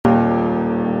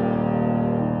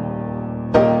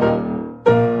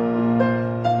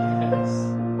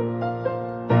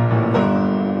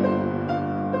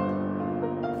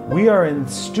We are in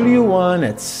Studio One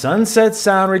at Sunset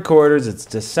Sound Recorders. It's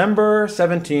December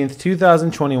 17th,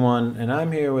 2021, and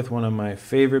I'm here with one of my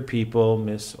favorite people,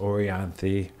 Miss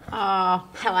Orianthi. Oh,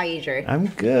 how are you, Drew? I'm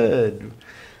good.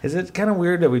 Is it kind of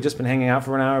weird that we've just been hanging out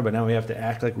for an hour, but now we have to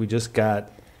act like we just got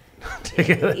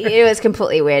together? It was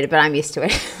completely weird, but I'm used to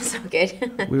it. So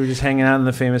good. We were just hanging out in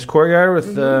the famous courtyard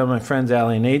with my friends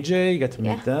Allie and AJ. You got to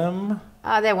meet them.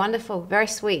 Oh, they're wonderful. Very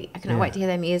sweet. I cannot wait to hear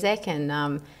their music.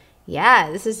 And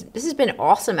this has been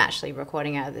awesome, actually,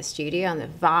 recording out of the studio, and the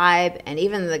vibe, and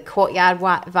even the courtyard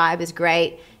vibe is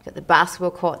great. Got the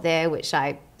basketball court there, which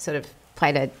I sort of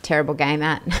played a terrible game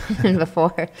at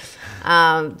before.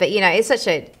 But it's such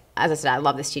as I said, I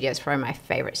love the studio. It's probably my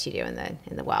favorite studio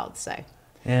in the world. So.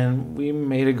 And we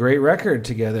made a great record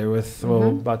together with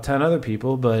about 10 other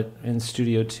people, but in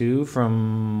Studio 2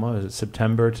 from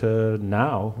September to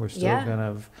now, we're still going to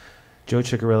have Joe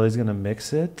Ciccarelli's going to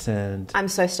mix it, and I'm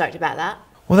so stoked about that.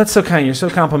 Well, that's so kind. You're so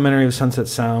complimentary of Sunset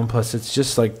Sound. Plus, it's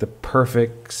just like the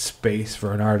perfect space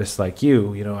for an artist like you.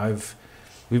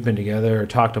 We've been together or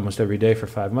talked almost every day for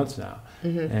 5 months now.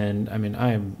 And I mean,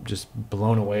 I am just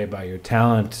blown away by your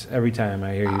talent. Every time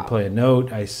I hear you play a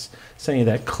note, I sent you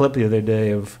that clip the other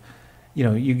day of,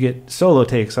 you get solo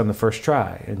takes on the first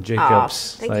try. And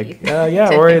Jacob's like,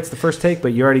 Ori, it's the first take,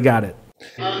 but you already got it.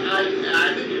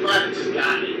 I think you might have just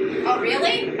got it. Oh,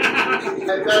 really?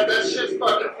 That shit's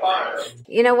fucking fire.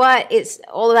 You know what? It's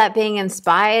all about being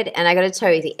inspired. And I got to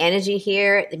tell you, the energy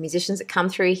here, the musicians that come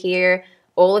through here,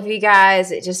 all of you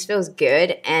guys, it just feels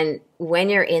good. And when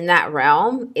you're in that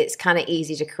realm, it's kind of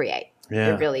easy to create.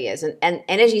 Yeah. It really is. And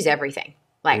energy is everything,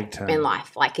 like in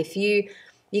life. Like if you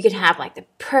could have like the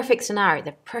perfect scenario,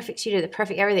 the perfect studio, the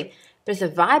perfect everything. But if the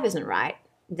vibe isn't right,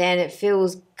 then it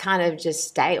feels kind of just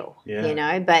stale,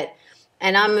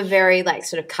 And I'm a very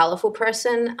sort of colorful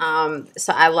person.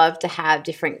 So I love to have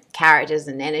different characters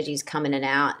and energies come in and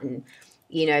out and,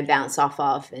 bounce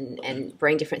off and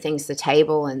bring different things to the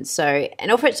table. And so,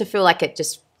 and for it to feel like it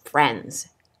just friends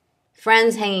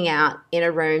hanging out in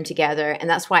a room together. And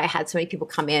that's why I had so many people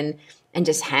come in and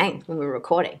just hang when we were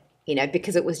recording,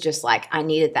 because it was just like, I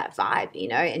needed that vibe,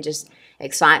 and just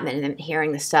excitement, and then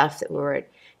hearing the stuff that we were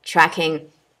tracking.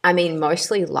 I mean,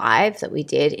 mostly live that we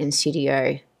did in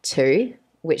Studio 2,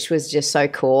 which was just so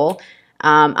cool.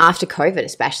 After COVID,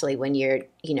 especially when you're,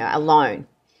 alone,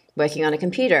 working on a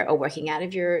computer or working out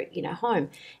of your, home,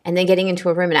 and then getting into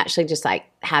a room and actually just like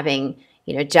having,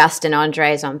 Justin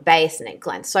Andres on bass, and then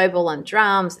Glenn Sobel on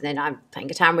drums, and then I'm playing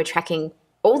guitar, and we're tracking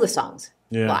all the songs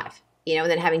live, and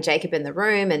then having Jacob in the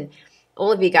room and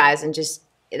all of you guys, and just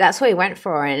that's what we went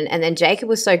for. And then Jacob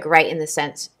was so great in the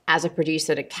sense as a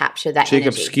producer to capture that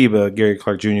Jacob energy. Skiba, Gary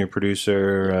Clark Jr.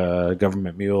 producer,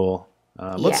 Government Mule.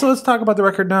 Let's talk about the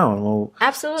record now, and we'll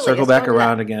absolutely circle back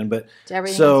around again. But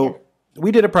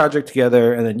we did a project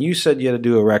together, and then you said you had to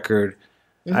do a record.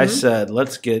 I said,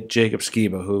 let's get Jacob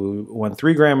Skiba, who won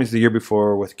 3 Grammys the year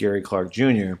before with Gary Clark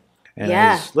Jr. And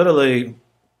he's literally,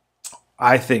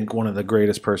 I think, one of the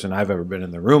greatest person I've ever been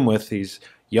in the room with. He's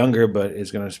younger, but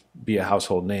is going to be a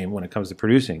household name when it comes to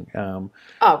producing.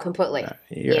 Completely.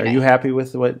 Are you happy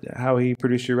with how he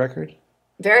produced your record?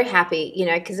 Very happy,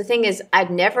 because the thing is, I'd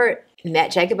never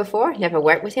met Jacob before, never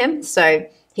worked with him. So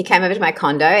he came over to my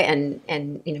condo and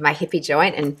my hippie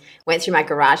joint and went through my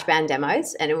GarageBand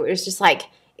demos, and it was just like,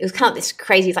 it was kind of this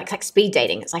crazy, it's like speed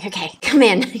dating. It's like, okay, come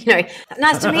in,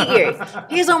 nice to meet you.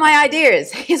 Here's all my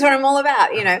ideas. Here's what I'm all about.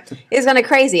 It's kind of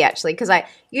crazy actually, because I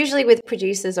usually with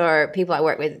producers or people I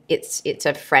work with, it's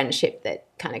a friendship that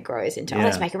kind of grows into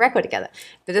let's make a record together.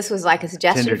 But this was like a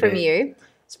suggestion Tinder from date. you.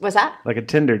 What's that? Like a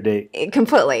Tinder date.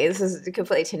 Completely. This is a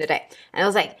completely Tinder date. And I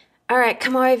was like, all right,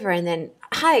 come over, and then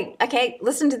hi, okay,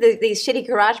 listen to these shitty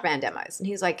GarageBand demos. And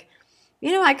he's like,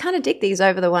 I kind of dig these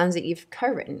over the ones that you've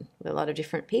co-written with a lot of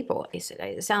different people. He said,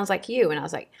 it sounds like you. And I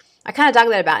was like, I kind of dug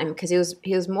that about him because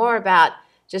he was more about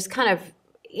just kind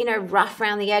of, rough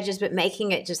around the edges, but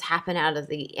making it just happen out of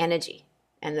the energy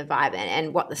and the vibe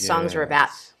and what the songs are about.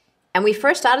 And we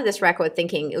first started this record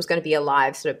thinking it was going to be a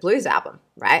live sort of blues album,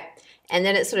 right? And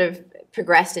then it sort of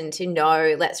progressed into,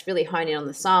 no, let's really hone in on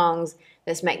the songs.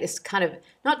 Let's make this kind of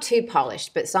not too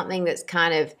polished, but something that's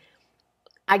kind of,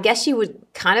 I guess you would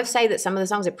kind of say that some of the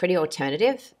songs are pretty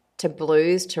alternative to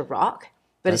blues, to rock,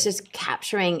 but it's just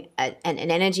capturing an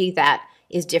energy that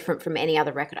is different from any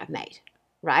other record I've made,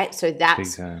 right? So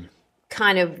that's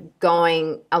kind of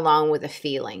going along with a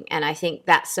feeling. And I think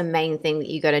that's the main thing that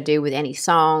you got to do with any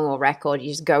song or record. You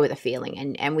just go with a feeling.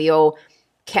 And we all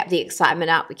kept the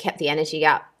excitement up. We kept the energy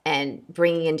up, and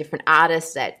bringing in different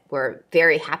artists that were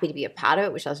very happy to be a part of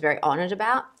it, which I was very honored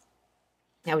about.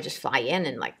 I would just fly in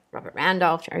and like Robert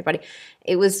Randolph, everybody.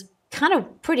 It was kind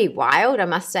of pretty wild, I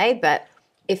must say, but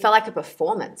it felt like a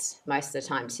performance most of the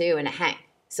time too, and a hang.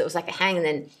 So it was like a hang, and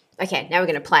then, okay, now we're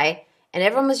going to play. And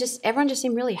everyone just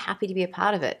seemed really happy to be a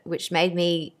part of it, which made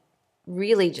me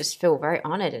really just feel very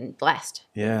honored and blessed.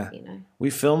 Yeah. You know, we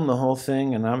filmed the whole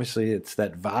thing, and obviously it's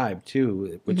that vibe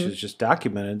too, which is just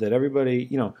documented, that everybody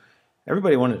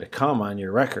wanted to come on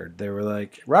your record. They were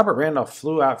like, Robert Randolph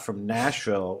flew out from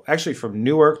Nashville, actually from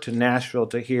Newark to Nashville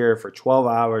to here for 12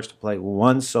 hours to play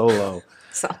one solo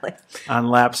solid on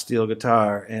lap steel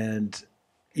guitar. And,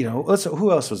 you know,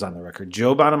 who else was on the record?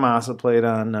 Joe Bonamassa played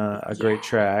on a great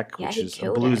track, which is a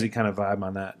bluesy kind of vibe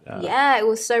on that. Yeah, it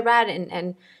was so rad.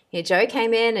 And you know, Joe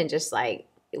came in and just like,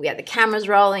 we had the cameras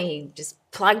rolling. He just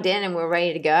plugged in and we were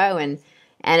ready to go. And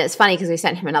it's funny because we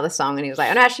sent him another song and he was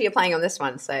like, oh, no, actually, you're playing on this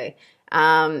one. So,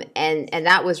 and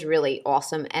that was really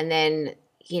awesome. And then,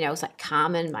 you know, it was like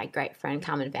Carmen, my great friend,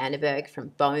 Carmen Vanderberg from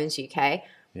Bones, UK.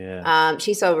 Yeah.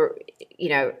 She saw, you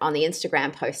know, on the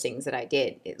Instagram postings that I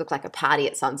did, it looked like a party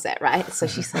at sunset, right? So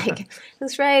she's like,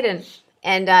 "That's great,"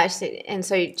 and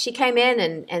so she came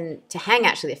in and to hang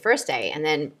actually the first day, and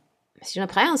then she's gonna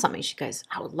play on something. She goes,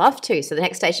 "I would love to." So the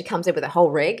next day she comes in with a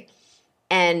whole rig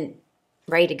and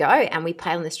ready to go, and we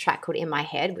played on this track called "In My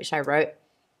Head," which I wrote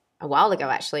a while ago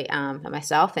actually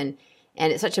myself, and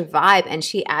it's such a vibe, and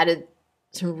she added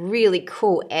some really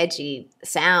cool, edgy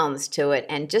sounds to it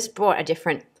and just brought a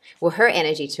different, her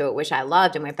energy to it, which I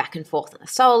loved. And we're back and forth on the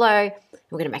solo.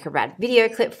 We're going to make a rad video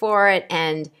clip for it.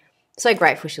 And so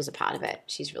grateful she was a part of it.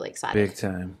 She's really excited. Big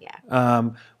time. Yeah.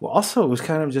 Well, also, it was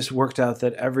kind of just worked out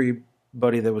that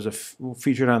everybody that was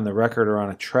featured on the record or on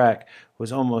a track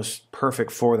was almost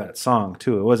perfect for that song,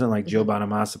 too. It wasn't like Joe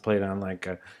Bonamassa played on like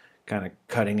a kind of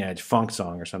cutting edge funk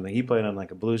song or something. He played on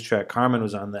like a blues track. Carmen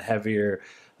was on the heavier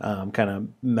kind of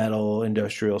metal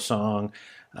industrial song.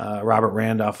 Robert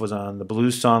Randolph was on the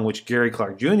blues song, which Gary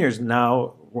Clark Jr. is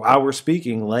now, while we're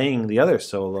speaking, laying the other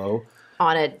solo.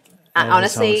 Honored.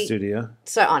 Honestly, studio.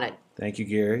 So honored. Thank you,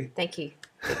 Gary. Thank you.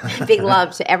 Big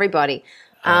love to everybody.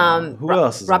 Who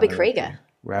else is Robbie on Krieger.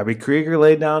 Robbie Krieger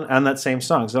laid down on that same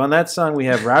song. So on that song, we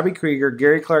have Robbie Krieger,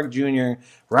 Gary Clark Jr.,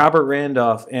 Robert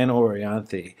Randolph, and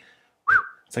Orianthi.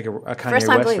 It's like a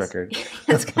Kanye West record.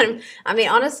 It's kind of, I mean,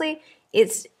 honestly,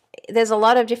 there's a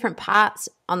lot of different parts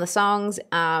on the songs,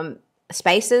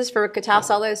 spaces for guitar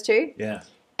solos too. Yeah.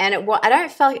 And I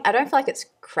don't feel like it's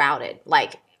crowded.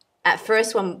 Like at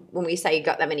first when we say you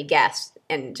got that many guests,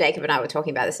 and Jacob and I were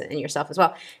talking about this and yourself as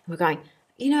well, and we're going,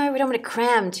 you know, we don't want to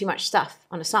cram too much stuff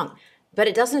on a song. But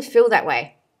it doesn't feel that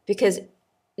way because,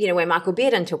 you know, when Michael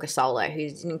Bearden took a solo,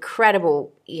 who's an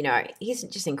incredible, you know, he's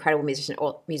just an incredible musician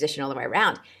all the way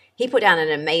around. He put down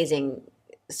an amazing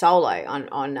solo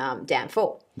on Damn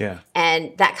Fool. Yeah.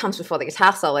 And that comes before the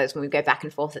guitar solos when we go back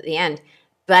and forth at the end.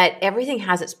 But everything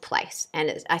has its place.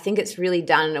 And I think it's really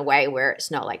done in a way where it's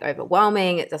not like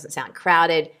overwhelming. It doesn't sound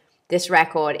crowded. This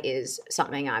record is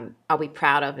something I'll be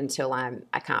proud of until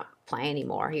I can't play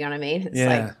anymore. You know what I mean? It's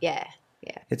like, yeah.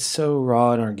 It's so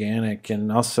raw and organic.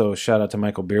 And also shout out to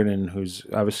Michael Bearden, who's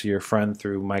obviously your friend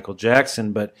through Michael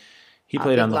Jackson, but he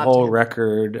played on the whole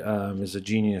record as a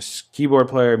genius keyboard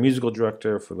player, musical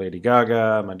director for Lady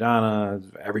Gaga, Madonna,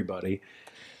 everybody.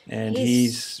 And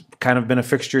he's kind of been a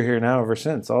fixture here now ever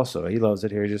since also. He loves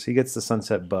it here. He gets the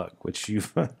sunset bug, which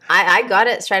you've... I got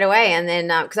it straight away. And then,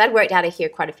 because I'd worked out of here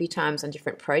quite a few times on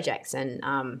different projects.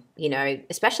 And, you know,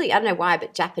 especially, I don't know why,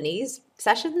 but Japanese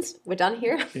sessions were done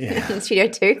here in Studio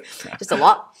 2. Just a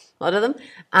lot of them.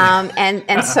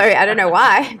 And so I don't know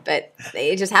why, but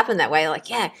it just happened that way. Like,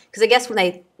 yeah, because I guess when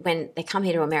they come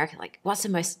here to America, like, what's the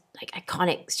most like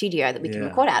iconic studio that we can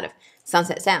record out of?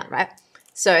 Sunset Sound, right?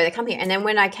 So they come here. And then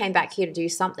when I came back here to do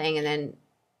something, and then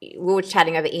we were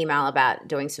chatting over email about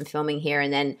doing some filming here,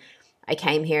 and then I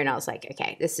came here and I was like,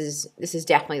 okay, this is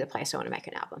definitely the place I want to make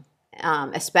an album,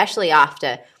 especially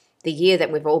after the year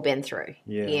that we've all been through,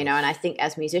 you know. And I think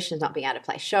as musicians, not being able to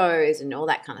play shows and all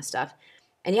that kind of stuff,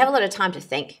 and you have a lot of time to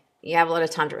think, you have a lot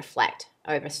of time to reflect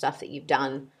over stuff that you've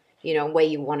done, you know, where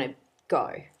you want to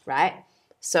go, right?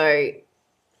 So,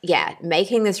 yeah,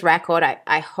 making this record,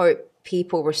 I hope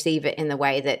people receive it in the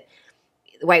way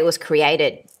it was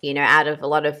created, you know, out of a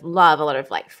lot of love, a lot of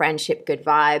like friendship, good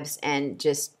vibes, and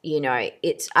just, you know,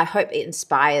 I hope it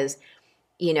inspires,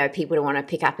 you know, people to want to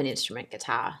pick up an instrument,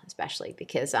 guitar, especially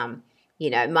because,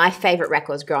 you know, my favorite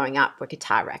records growing up were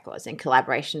guitar records and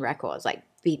collaboration records like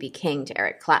B.B. King to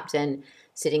Eric Clapton,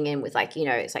 sitting in with like, you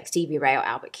know, it's like Stevie Ray or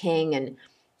Albert King,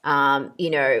 and,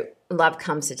 you know, Love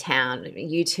Comes to Town,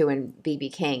 U2 and B.B.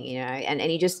 King, you know, and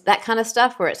you just, that kind of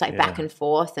stuff where it's like back and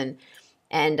forth and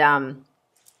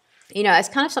you know, it's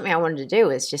kind of something I wanted to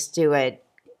do is just do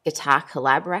guitar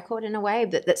collab record in a way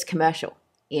that's commercial.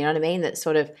 You know what I mean? That's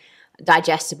sort of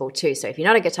digestible too. So if you're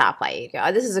not a guitar player, you go,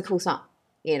 oh, this is a cool song.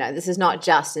 You know, this is not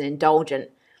just an indulgent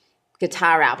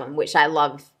guitar album, which I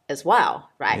love as well,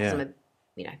 right? Because I'm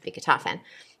a big guitar fan,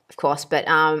 of course. But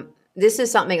this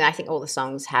is something I think all the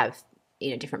songs have,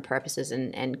 different purposes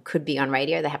and could be on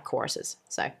radio. They have choruses.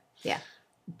 So, yeah.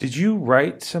 Did you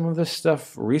write some of this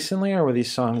stuff recently, or were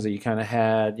these songs that you kind of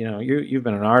had, you've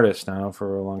been an artist now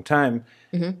for a long time,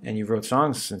 and you've wrote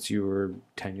songs since you were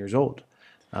 10 years old.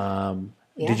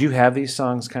 Did you have these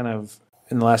songs kind of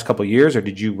in the last couple of years, or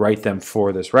did you write them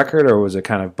for this record, or was it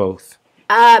kind of both?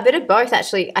 A bit of both,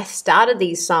 actually. I started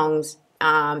these songs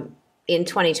in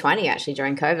 2020, actually,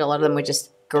 during COVID. A lot of them were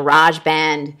just garage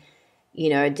band,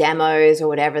 demos or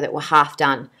whatever that were half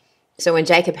done. So when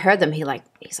Jacob heard them, he's like,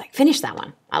 finish that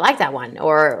one. I like that one.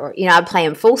 Or I'd play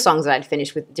him full songs that I'd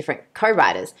finished with different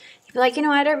co-writers. He'd be like,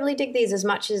 I don't really dig these as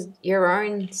much as your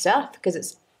own stuff because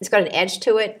it's got an edge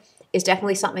to it. It's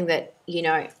definitely something that,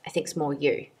 I think is more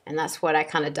you. And that's what I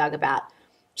kind of dug about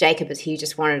Jacob, is he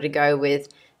just wanted to go with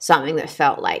something that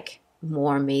felt like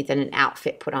more me than an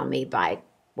outfit put on me by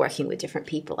working with different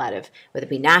people out of, whether it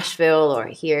be Nashville or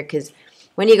here. Because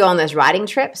when you go on those writing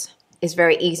trips, it's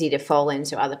very easy to fall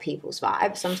into other people's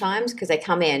vibes sometimes, because they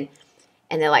come in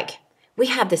and they're like, we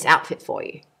have this outfit for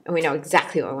you and we know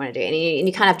exactly what we want to do. And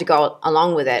you kind of have to go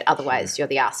along with it. Otherwise, you're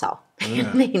the arsehole. You know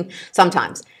what I mean?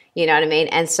 Sometimes, you know what I mean?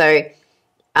 And so,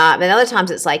 and other times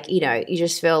it's like, you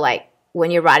just feel like when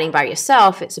you're writing by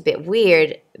yourself, it's a bit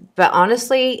weird. But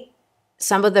honestly,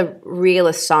 some of the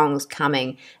realest songs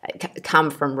come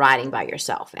from writing by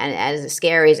yourself. And as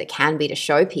scary as it can be to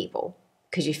show people,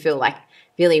 because you feel like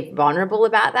really vulnerable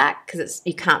about that, because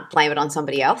you can't blame it on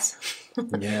somebody else.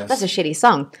 Yes. That's a shitty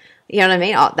song. You know what I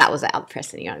mean? Oh, that was Al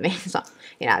Preston, you know what I mean? It's not,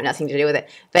 nothing to do with it.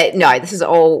 But no, this is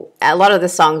all, a lot of the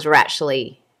songs were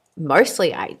actually,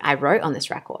 mostly I wrote on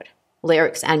this record,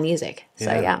 lyrics and music.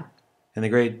 So yeah. And the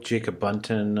great Jacob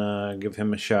Bunton, give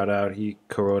him a shout out. He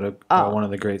co-wrote one of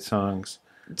the great songs.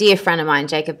 Dear friend of mine,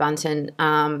 Jacob Bunton.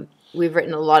 We've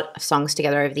written a lot of songs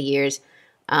together over the years.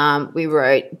 We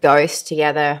wrote Ghost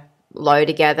together, Low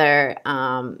together.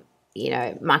 Michael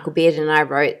Bearden and I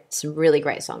wrote some really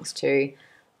great songs too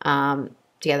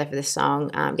together for this song.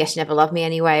 Guess You Never Loved Me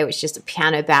Anyway, which is just a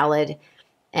piano ballad.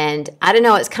 And I don't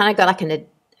know, it's kind of got like an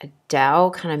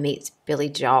Adele kind of meets Billy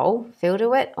Joel feel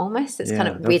to it almost. It's kind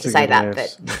of weird to say that,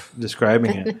 but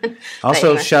describing it.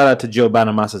 Also, anyway. Shout out to Joe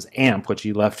Bonamassa's amp, which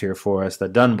he left here for us, the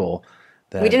Dunbull.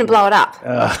 We didn't blow it up.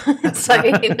 So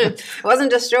it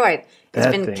wasn't destroyed. It's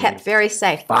been kept very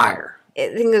safe. Fire. I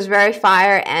think it was very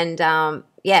fire, and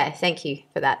thank you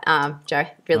for that, Joe.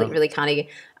 Really kind of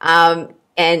you.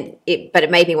 But it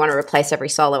made me want to replace every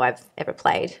solo I've ever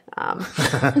played. So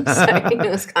it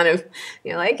was kind of,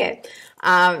 okay.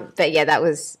 But yeah,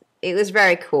 it was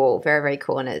very cool, very, very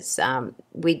cool. And it's,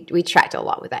 we tracked a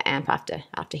lot with that amp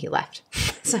after he left.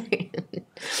 So,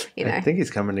 I think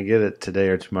he's coming to get it today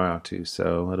or tomorrow too.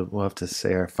 So we'll have to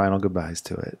say our final goodbyes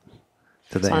to it.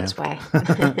 It's on its way.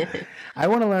 I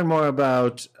want to learn more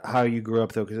about how you grew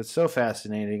up though, because it's so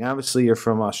fascinating. Obviously you're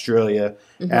from Australia,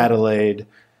 Adelaide.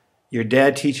 Your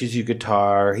dad teaches you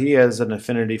guitar. He has an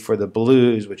affinity for the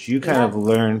blues, which you kind of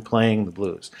learned playing the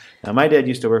blues. Now, my dad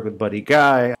used to work with Buddy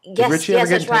Guy. Yes,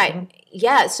 that's right.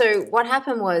 Yeah, so what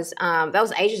happened was, that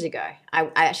was ages ago. I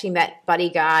actually met Buddy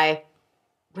Guy.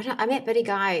 I met Buddy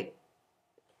Guy,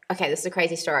 okay, this is a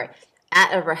crazy story,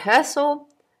 at a rehearsal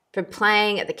for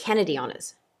playing at the Kennedy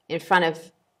Honors in front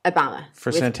of Obama.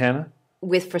 Santana?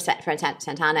 For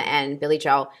Santana and Billy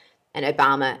Joel and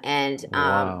Obama, and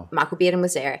Michael Bearden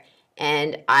was there.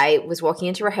 And I was walking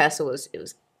into rehearsal. It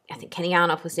was I think Kenny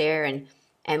Arnoff was there,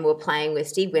 and we're playing with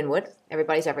Steve Winwood.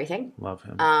 Everybody's Everything. Love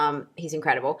him. He's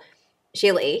incredible.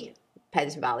 Sheila E. Pay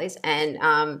some Barleys.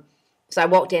 And so I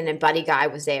walked in, and Buddy Guy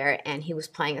was there, and he was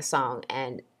playing a song.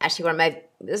 And actually,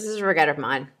 this is a regret of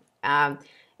mine.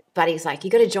 Buddy's like, "You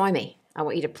got to join me. I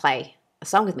want you to play a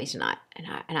song with me tonight."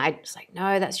 And I was like,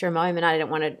 "No, that's your moment. I didn't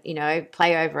want to,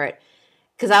 play over it."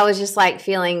 Because I was just like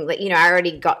feeling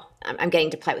that, I'm getting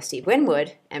to play with Steve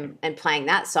Winwood and playing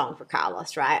that song for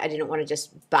Carlos, right? I didn't want to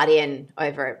just butt in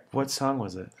over it. What song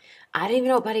was it? I don't even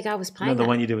know what Buddy Guy was playing. No, the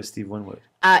one you did with Steve Winwood.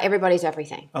 Everybody's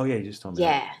Everything. Oh, yeah, you just told me.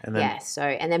 Yeah, that.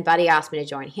 And then Buddy asked me to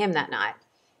join him that night.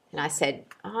 And I said,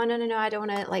 oh, no, I don't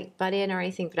want to butt in or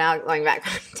anything. But now going back,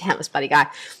 damn, it's Buddy Guy.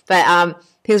 But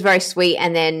he was very sweet.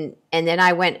 And then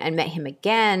I went and met him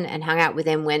again and hung out with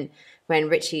him when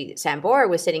Richie Sambora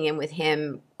was sitting in with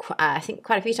him, I think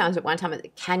quite a few times, at one time at the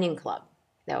Canyon Club.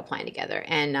 They were playing together,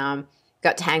 and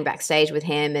got to hang backstage with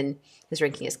him, and he was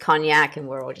drinking his cognac, and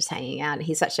we were all just hanging out. And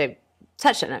he's such a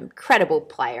such an incredible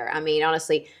player. I mean,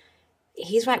 honestly,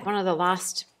 he's like one of the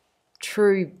last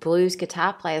true blues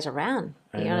guitar players around.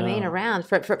 You know what I mean? Around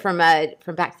from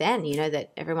back then, you know,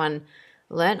 that everyone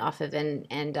learned off of, and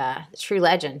true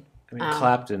legend. I mean,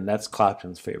 Clapton. That's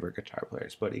Clapton's favorite guitar player,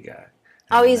 is Buddy Guy.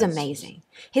 Oh, he's amazing.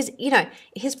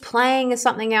 His playing is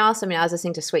something else. I mean, I was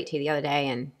listening to Sweet Tea the other day,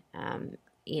 and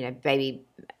Baby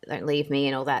Don't Leave Me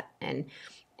and all that, and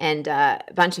a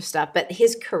bunch of stuff. But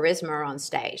his charisma on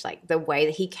stage, like the way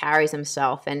that he carries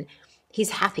himself, and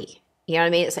he's happy. You know what I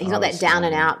mean? He's not that down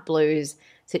and out blues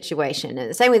situation. And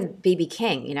the same with B.B.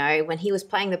 King. You know, when he was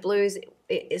playing the blues,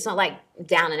 it's not like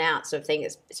down and out sort of thing.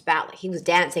 It's about like he was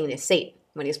dancing in his seat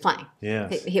when he was playing. Yeah,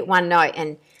 he hit one note,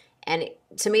 and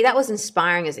to me that was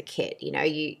inspiring as a kid. You know,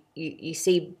 you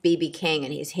see B.B. King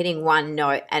and he's hitting one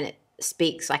note and it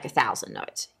speaks like 1,000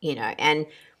 notes. You know, and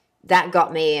that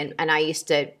got me. And I used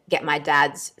to get my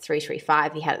dad's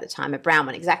 335 he had at the time, a brown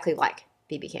one, exactly like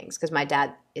B.B. King's, because my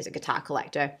dad is a guitar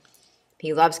collector.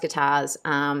 He loves guitars.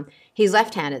 He's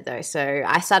left-handed though, so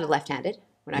I started left-handed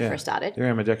when I first started. You're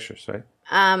ambidextrous, right?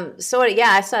 Sort of, yeah.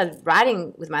 I started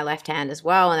writing with my left hand as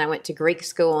well, and I went to Greek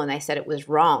school, and they said it was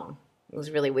wrong. It was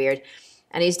really weird.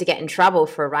 And I used to get in trouble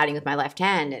for writing with my left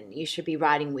hand, and you should be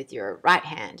writing with your right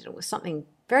hand. And it was something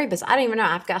very bizarre. I don't even know. I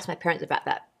have to ask my parents about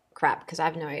that crap because I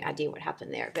have no idea what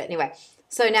happened there. But anyway,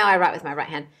 so now I write with my right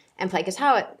hand and play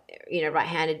guitar,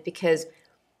 right-handed, because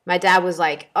my dad was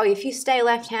like, "Oh, if you stay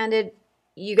left-handed,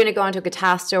 you're going to go into a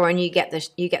guitar store and you get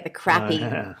the crappy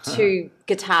two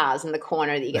guitars in the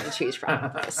corner that you get to choose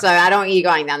from. So I don't want you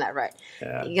going down that road.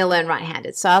 Yeah. You're going to learn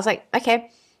right-handed." So I was like,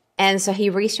 okay. And so he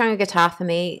restrung a guitar for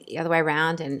me the other way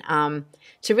around. And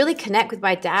to really connect with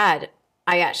my dad,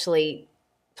 I actually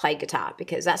played guitar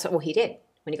because that's all he did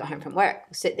when he got home from work.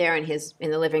 Sit there in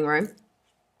the living room,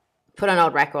 put on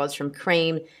old records from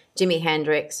Cream, Jimi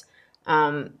Hendrix,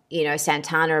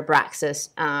 Santana, Abraxas,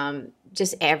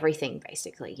 just everything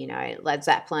basically, Led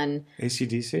Zeppelin.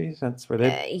 AC/DC, that's where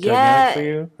they dug for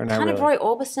you? Or not kind really? of Roy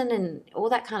Orbison and all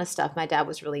that kind of stuff my dad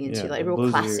was really into, like real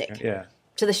bluesy, classic. Yeah.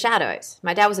 To the Shadows.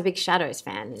 My dad was a big Shadows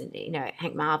fan, and,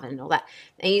 Hank Marvin and all that.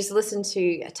 And he used to listen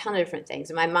to a ton of different things.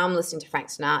 And my mum listened to Frank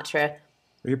Sinatra.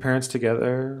 Were your parents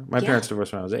together? My parents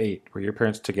divorced when I was 8. Were your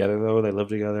parents together, though? They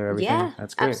lived together, everything? Yeah,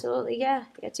 that's great. Absolutely, yeah.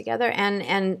 They get together.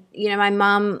 And my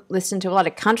mum listened to a lot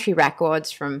of country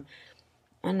records from,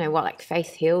 I don't know what, like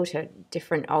Faith Hill to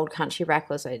different old country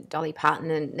records, like Dolly Parton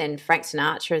and then Frank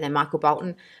Sinatra, then Michael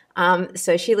Bolton.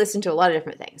 So she listened to a lot of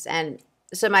different things. And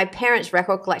so my parents'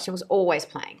 record collection was always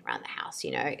playing around the house,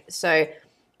 So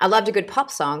I loved a good pop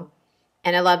song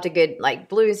and I loved a good like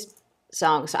blues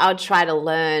song. So I would try to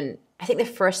learn. I think the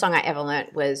first song I ever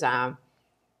learned was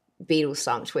Beatles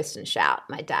song, Twist and Shout.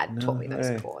 My dad taught me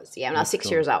those chords. Yeah, when I was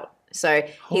 6 years old. So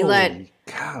he learned,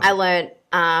 I learned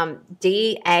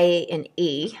D, A, and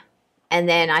E. And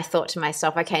then I thought to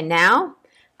myself, okay, now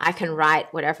I can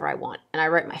write whatever I want. And I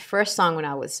wrote my first song when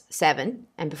I was 7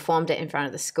 and performed it in front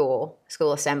of the school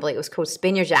assembly. It was called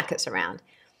Spin Your Jackets Around.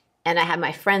 And I had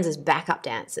my friends as backup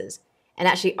dancers. And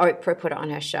actually Oprah put it on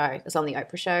her show. It was on the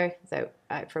Oprah show, the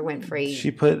Oprah Winfrey. She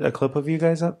put a clip of you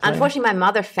guys up playing? Unfortunately, my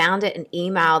mother found it and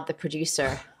emailed the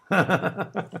producer.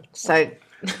 So,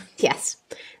 yes,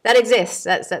 that exists.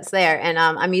 That's there. And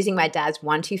I'm using my dad's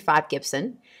 125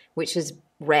 Gibson, which is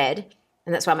red.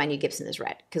 And that's why my new Gibson is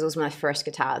red, because it was my first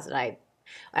guitars that I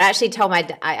actually told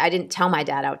I didn't tell my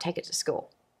dad I would take it to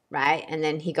school, right? And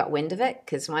then he got wind of it,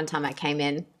 because one time I came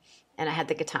in and I had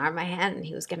the guitar in my hand and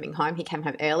he was coming home. He came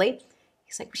home early.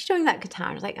 He's like, "What are you doing with that guitar?"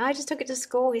 And I was like, "I just took it to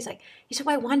school." He's like, "You took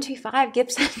my 125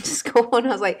 Gibson to school?" And I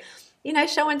was like,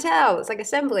 show and tell. It's like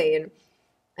assembly. And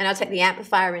I'll take the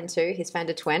amplifier into his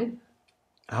Fender Twin.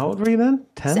 How old were you then?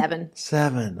 10?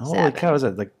 7. Holy cow. Is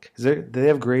that like, do they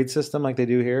have grade system like they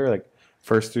do here? Like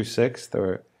first through sixth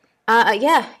or?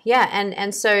 Yeah.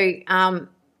 And so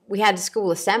we had a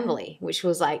school assembly, which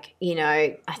was like,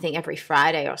 I think every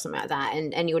Friday or something like that.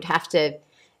 And you would have to,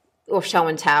 or show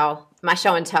and tell. My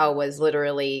show and tell was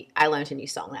literally, I learned a new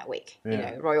song that week,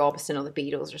 Roy Orbison or the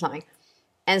Beatles or something.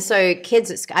 And so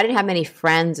kids at school, I didn't have many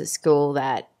friends at school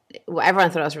that, everyone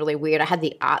thought I was really weird. I had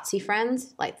the artsy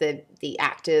friends, like the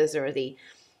actors or the,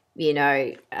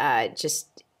 the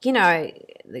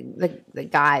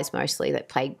guys mostly that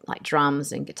played like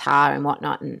drums and guitar and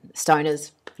whatnot, and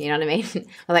stoners, you know what I mean? I was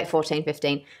like 14,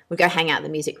 15, would go hang out in the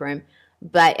music room.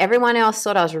 But everyone else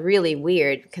thought I was really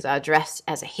weird because I was dressed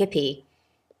as a hippie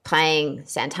playing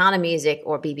Santana music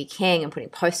or B.B. King and putting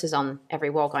posters on every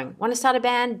wall going, "Want to start a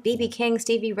band? B.B. King,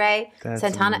 Stevie Ray, That's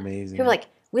Santana." Amazing. People were like,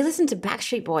 "We listen to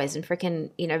Backstreet Boys and freaking,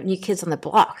 New Kids on the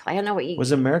Block." Like, I don't know what you...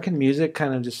 Was American music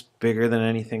kind of just bigger than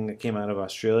anything that came out of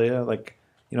Australia? Like,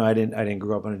 I didn't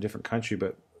grow up in a different country,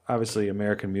 but obviously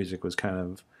American music was kind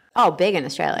of big in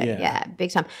Australia. Yeah. Yeah,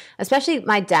 big time. Especially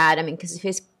my dad. I mean, because of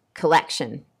his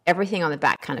collection, everything on the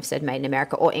back kind of said made in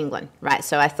America or England, right?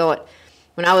 So I thought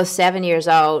when I was 7 years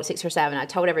old, 6 or 7, I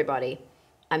told everybody,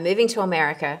 I'm moving to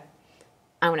America.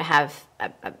 I'm going to have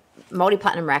a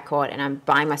multi-platinum record, and I'm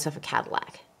buying myself a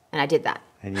Cadillac. And I did that.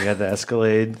 And you had the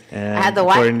Escalade, and I had the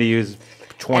according to you,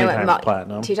 20 times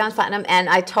platinum. 2 times platinum. And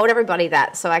I told everybody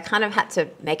that. So I kind of had to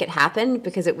make it happen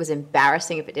because it was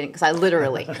embarrassing if it didn't. Because I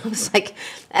literally was like,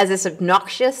 I was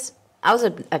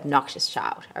an obnoxious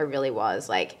child. I really was.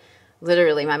 Like,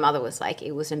 literally, my mother was like,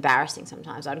 it was embarrassing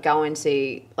sometimes. I'd go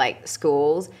into, like,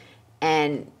 schools,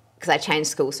 and because I changed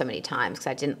schools so many times because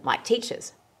I didn't like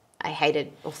teachers. I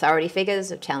hated authority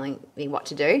figures of telling me what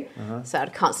to do. So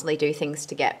I'd constantly do things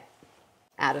to get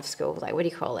out of school. Like, what do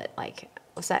you call it? Like,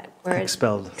 what's that word?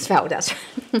 Expelled. Expelled, that's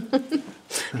right.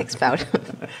 Expelled.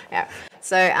 Yeah.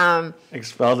 So,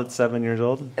 expelled at 7 years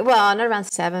old? Well, not around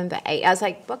 7, but 8. I was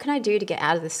like, what can I do to get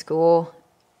out of the school?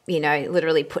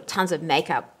 Literally put tons of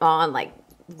makeup on, like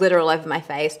glitter all over my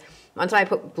face. One time I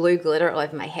put blue glitter all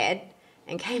over my head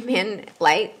and came in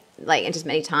late, like, and just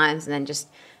many times, and then just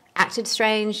acted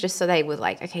strange just so they were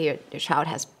like, okay, your child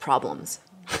has problems.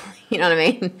 You know what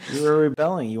I mean? You were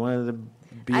rebelling. You wanted to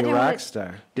be a rock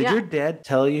star. Did your dad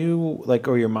tell you, like,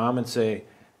 or your mom, and say,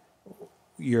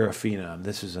 you're a phenom,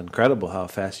 this is incredible how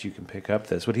fast you can pick up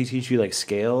this? Would he teach you, like,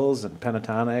 scales and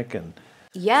pentatonic? And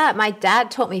yeah, my dad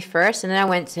taught me first, and then I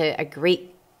went to a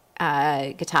Greek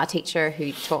guitar teacher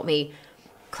who taught me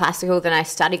classical. Then I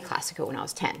studied classical when I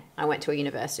was 10. I went to a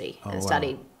university and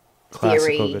studied classical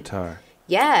theory. guitar.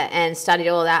 Yeah, and studied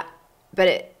all of that, but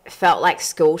it felt like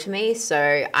school to me,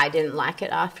 so I didn't like it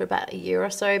after about a year or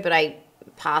so, but I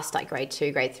passed like grade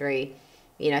 2, grade 3,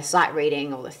 sight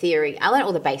reading, all the theory. I learned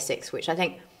all the basics, which I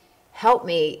think helped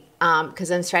me, because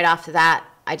then straight after that,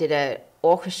 I did a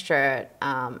orchestra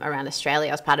around Australia.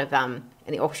 I was part of in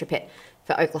the orchestra pit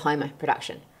for Oklahoma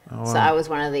production. Oh, wow. So I was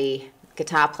one of the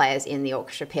guitar players in the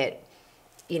orchestra pit,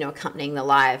 accompanying the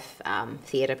live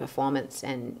theatre performance,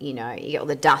 and you get all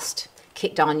the dust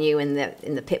kicked on you in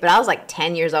the pit. But I was like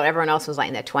 10 years old. Everyone else was like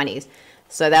in their 20s.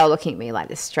 So they were looking at me like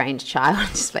this strange child.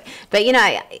 But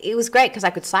it was great because I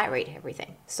could sight read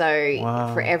everything. So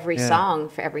for every song,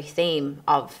 for every theme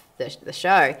of the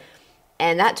show.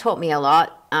 And that taught me a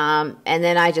lot. And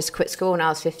then I just quit school when I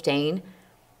was 15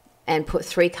 and put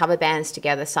 3 cover bands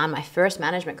together, signed my first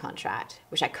management contract,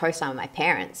 which I co-signed with my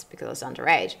parents because I was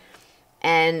underage.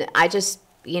 And I just,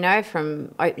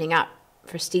 from opening up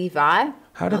for Steve Vai.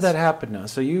 How did that happen now?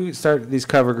 So you start these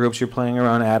cover groups, you're playing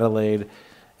around Adelaide.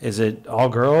 Is it all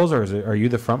girls, or are you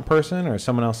the front person, or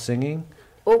someone else singing?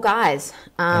 All guys,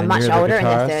 much older, in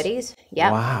their 30s.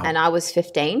 Yeah. Wow. And I was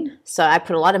 15, so I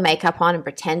put a lot of makeup on and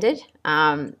pretended.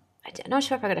 I'm not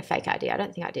sure if I got a fake ID. I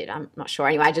don't think I did. I'm not sure.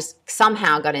 Anyway, I just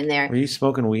somehow got in there. Were you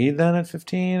smoking weed then at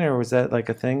 15, or was that like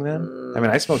a thing then? I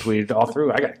mean, I smoked weed all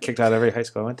through. I got kicked out of every high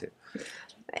school I went to.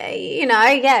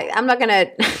 Yeah, I'm not going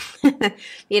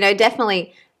to,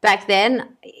 definitely back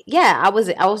then, I was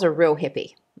a real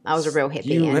hippie. I was a real hippie.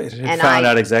 You found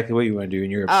out exactly what you want to do,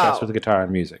 and you're obsessed with the guitar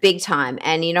and music. Big time.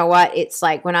 And you know what? It's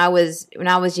like when I was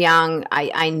young,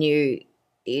 I knew,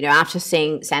 after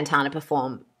seeing Santana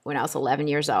perform when I was 11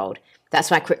 years old, that's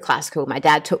when I quit classical. My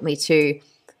dad took me to,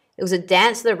 it was a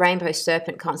Dance of the Rainbow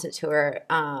Serpent concert tour,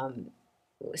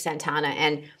 Santana,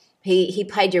 and he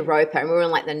played Europa, and we were in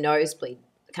like the nosebleed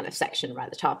kind of section right at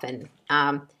the top, and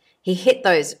he hit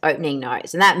those opening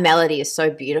notes, and that melody is so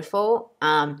beautiful.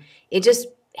 It just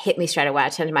hit me straight away. I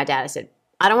turned to my dad. I said,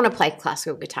 I don't want to play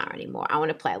classical guitar anymore. I want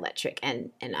to play electric.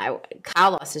 And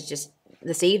Carlos is just,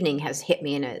 this evening has hit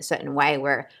me in a certain way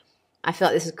where I feel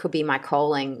like this could be my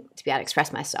calling to be able to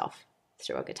express myself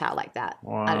through a guitar like that.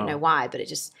 Wow. I don't know why, but it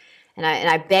just, and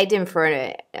I begged him for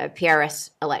a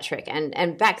PRS electric.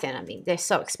 And back then, I mean, they're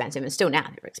so expensive, and still now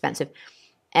they're expensive.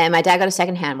 And my dad got a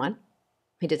secondhand one.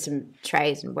 He did some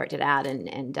trays and worked it out,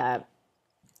 and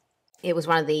it was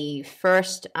one of the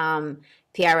first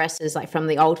PRSs, like from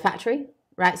the old factory,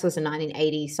 right? So it was a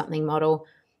 1980 something model.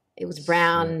 It was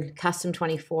brown, custom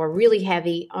 24, really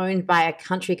heavy, owned by a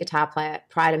country guitar player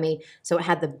prior to me. So it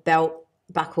had the belt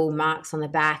buckle marks on the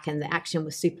back, and the action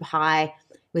was super high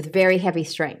with very heavy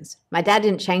strings. My dad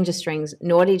didn't change the strings,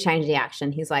 nor did he change the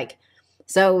action. He's like,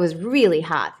 so it was really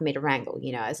hard for me to wrangle,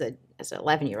 as an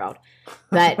 11-year-old.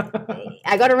 But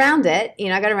I got around it,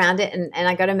 and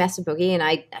I got a Mesa Boogie, and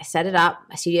I set it up,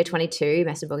 a Studio 22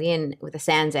 Mesa Boogie, and with a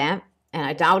Sans amp, and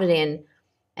I dialed it in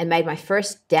and made my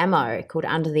first demo called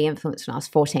Under the Influence when I was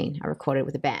 14. I recorded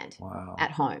with a band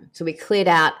at home. So we cleared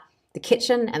out the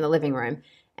kitchen and the living room,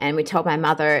 And we told my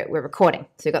mother we're recording.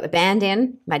 So we got the band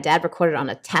in. My dad recorded on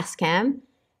a Tascam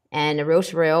and a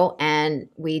reel-to-reel, and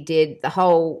we did the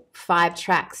whole 5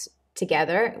 tracks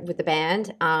together with the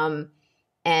band.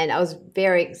 And I was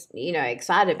very,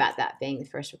 excited about that being the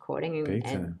first recording.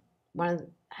 And one of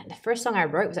the first song I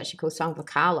wrote was actually called Song for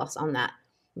Carlos on that,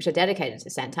 which I dedicated to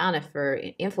Santana for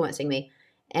influencing me.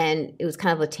 And it was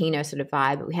kind of Latino sort of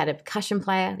vibe. But we had a percussion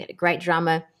player, we had a great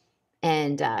drummer,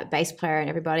 and bass player and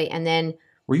everybody. And then...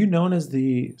 Were you known as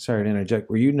sorry to interject,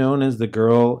 were you known as the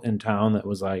girl in town that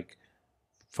was like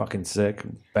fucking sick,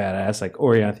 badass, like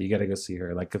Orianthi, you got to go see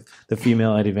her, like the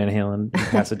female Eddie Van Halen in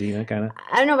Pasadena kind of?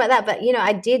 I don't know about that, but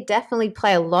I did definitely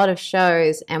play a lot of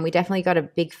shows, and we definitely got a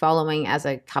big following as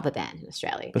a cover band in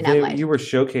Australia. But you were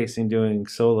showcasing doing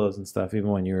solos and stuff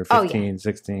even when you were 15,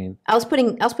 16. I was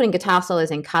putting guitar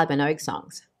solos in Kylie Minogue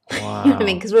songs. Wow. You know what I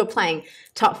mean? Because we were playing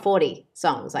top 40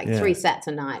 songs, like 3 sets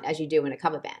a night, as you do in a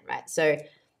cover band, right? So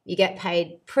you get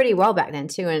paid pretty well back then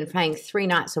too, and playing 3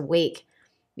 nights a week.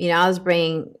 I was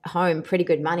bringing home pretty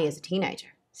good money as a teenager,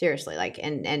 seriously. Like,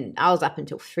 and I was up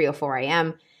until 3 or 4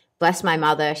 a.m. Bless my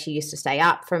mother. She used to stay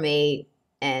up for me,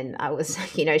 and I was,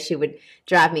 she would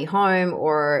drive me home,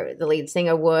 or the lead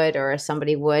singer would, or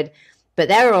somebody would. But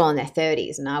they were all in their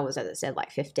 30s, and I was, as I said,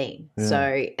 like 15. Yeah.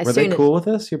 So were they cool with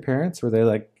this, your parents? Were they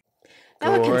like... They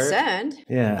were concerned.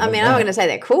 Yeah. I mean, I'm not going to say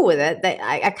they're cool with it. They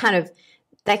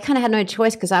kind of had no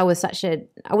choice, because I was I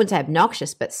wouldn't say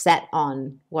obnoxious, but set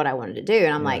on what I wanted to do.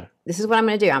 And I'm like, this is what I'm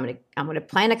going to do. I'm going to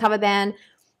play in a cover band.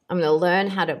 I'm going to learn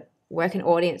how to work an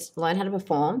audience, learn how to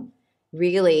perform,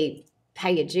 really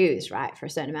pay your dues, right, for a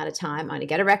certain amount of time. I'm going to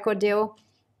get a record deal.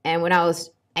 And when I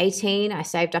was 18, I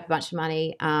saved up a bunch of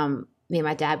money. Me and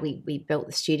my dad, we built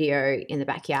the studio in the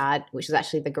backyard, which was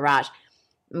actually the garage,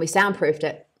 and we soundproofed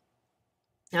it.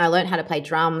 And I learned how to play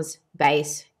drums,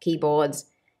 bass, keyboards,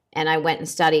 and I went and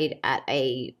studied at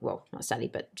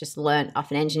just learned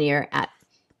off an engineer at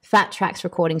Fat Tracks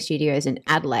Recording Studios in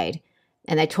Adelaide.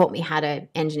 And they taught me how to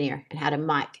engineer and how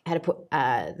to put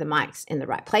the mics in the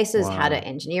right places, how to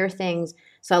engineer things.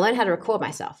 So I learned how to record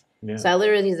myself. Yeah. So I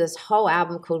literally did this whole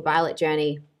album called Violet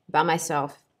Journey by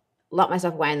myself, locked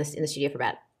myself away in the studio for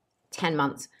about 10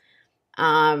 months,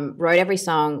 wrote every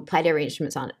song, played every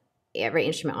instrument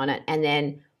on it, and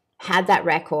then had that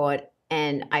record.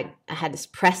 And I had this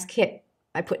press kit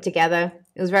I put together.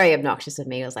 It was very obnoxious of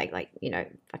me. It was like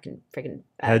fucking freaking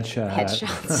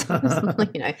headshots,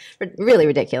 really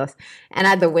ridiculous. And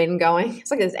I had the wind going.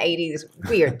 It's like this 80s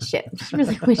weird shit, just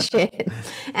really weird shit.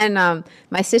 And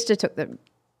my sister took the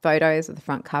photos of the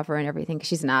front cover and everything, because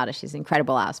she's an artist. She's an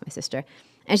incredible artist, my sister.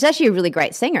 And she's actually a really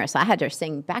great singer, so I had her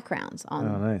sing backgrounds on.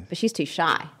 Oh, nice. But she's too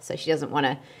shy, so she didn't want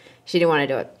to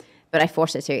do it. But I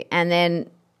forced her to. And then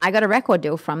I got a record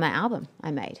deal from that album I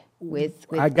made with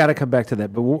I got to come back to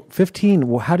that. But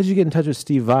 15, how did you get in touch with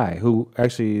Steve Vai, who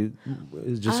actually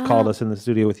just called us in the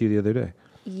studio with you the other day?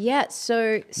 Yeah,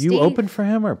 so Steve... You opened for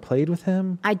him or played with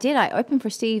him? I did. I opened for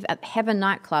Steve at Heaven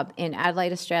Nightclub in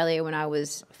Adelaide, Australia when I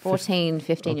was 14,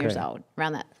 15 years old,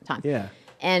 around that time. Yeah.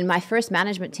 And my first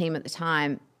management team at the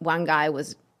time, one guy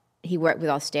he worked with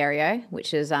Austereo,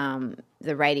 which is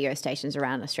the radio stations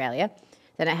around Australia.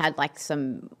 Then I had like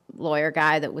some lawyer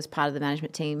guy that was part of the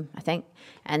management team, I think.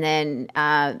 And then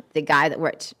the guy that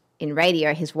worked in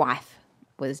radio, his wife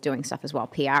was doing stuff as well,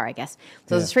 PR, I guess.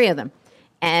 So there's 3 of them.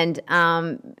 And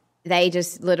they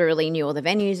just literally knew all the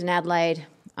venues in Adelaide,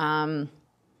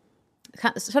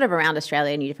 sort of around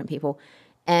Australia, knew different people.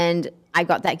 And I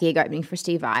got that gig opening for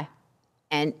Steve Vai.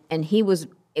 And it was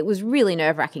really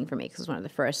nerve-wracking for me, because it was one of the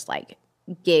first like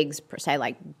gigs per se,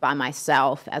 like by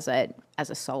myself as a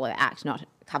solo act, not a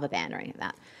cover band or anything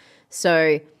like that.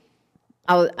 So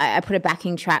I put a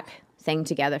backing track thing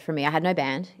together for me. I had no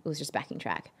band; it was just backing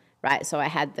track, right? So I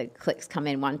had the clicks come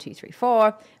in 1, 2, 3,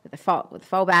 4 with the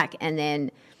fallback, and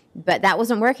then, but that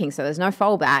wasn't working. So there's no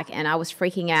fallback, and I was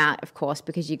freaking out, of course,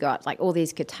 because you got like all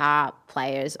these guitar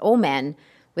players, all men,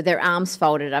 with their arms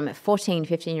folded. I'm a 14,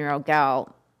 15-year-old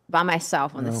girl by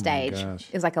myself on the stage.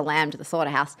 It was like a lamb to the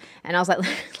slaughterhouse. And I was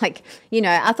like,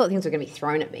 I thought things were going to be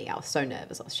thrown at me. I was so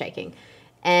nervous. I was shaking.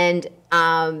 And,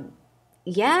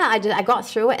 I got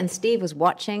through it, and Steve was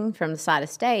watching from the side of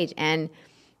stage, and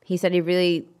he said he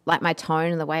really liked my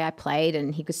tone and the way I played,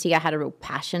 and he could see I had a real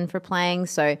passion for playing,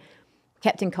 so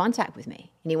kept in contact with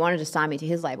me. And he wanted to sign me to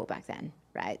his label back then,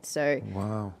 right? So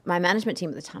my management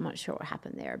team at the time, I'm not sure what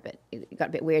happened there, but it got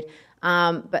a bit weird.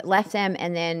 But left them,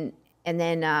 and then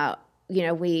I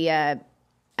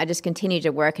just continued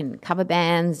to work in cover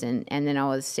bands, and then I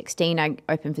was 16, I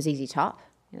opened for ZZ Top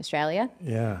in Australia.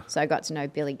 Yeah. So I got to know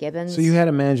Billy Gibbons. So you had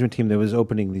a management team that was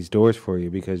opening these doors for you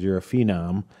because you're a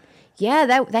phenom,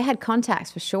 Yeah, they had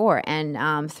contacts for sure,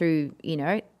 and through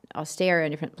Austere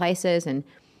and different places, and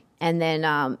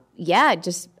then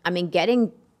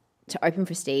getting to open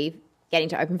for Steve, getting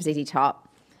to open for ZZ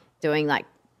Top, doing like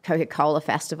Coca-Cola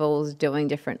festivals, doing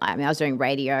different. I was doing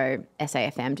radio,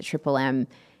 SAFM to Triple M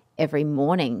every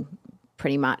morning,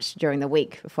 pretty much during the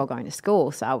week before going to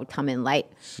school. So I would come in late.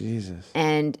 Jesus.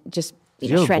 And just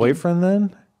Did you have a boyfriend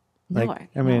then? No,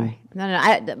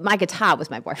 my guitar was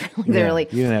my boyfriend. Literally,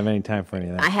 you didn't have any time for any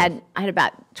of that. I had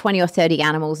about 20 or 30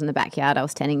 animals in the backyard I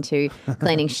was tending to,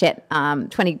 cleaning shit.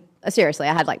 Seriously,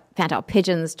 I had like fantail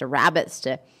pigeons to rabbits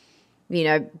to,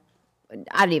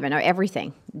 I don't even know,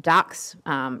 everything. Ducks,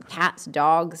 cats,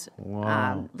 dogs,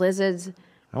 lizards.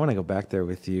 I want to go back there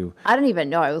with you. I don't even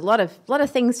know. It was a lot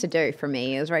of things to do for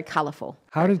me. It was very colorful.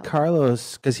 How did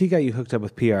Carlos, because he got you hooked up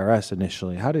with PRS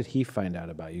initially, how did he find out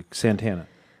about you, Santana?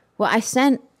 Well, I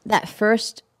sent that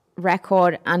first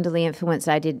record, Under the Influence,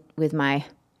 I did with my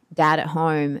dad at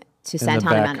home to Santana Management. In the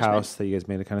back Management. house that you guys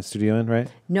made a kind of studio in,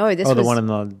 right? No, this was... one in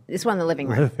the... This one in the living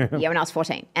room. Yeah, when I was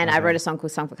 14. And I wrote a song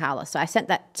called Song for Carlos. So I sent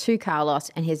that to Carlos,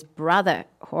 and his brother,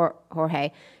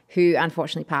 Jorge, who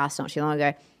unfortunately passed not too long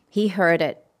ago, he heard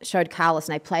it, showed Carlos,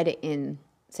 and they played it in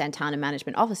Santana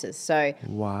Management offices. So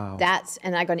wow.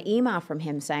 And I got an email from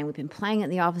him saying, we've been playing at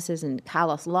the offices, and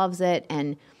Carlos loves it,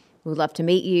 and we'd love to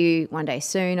meet you one day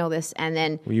soon, all this. And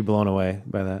then... Were you blown away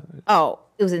by that? Oh,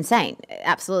 it was insane.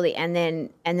 Absolutely. And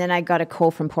then I got a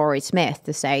call from Paury Smith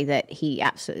to say that he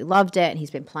absolutely loved it and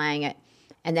he's been playing it.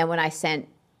 And then when I sent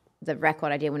the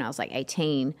record I did when I was like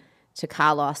 18 to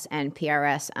Carlos and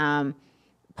PRS,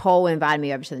 Paul invited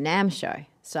me over to the NAMM show.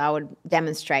 So I would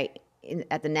demonstrate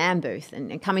at the NAMM booth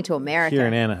and coming to America. Here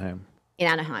in Anaheim. In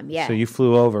Anaheim, yeah. So you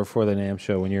flew over for the NAMM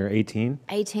show when you were 18?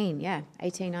 18, yeah.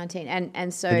 18, 19.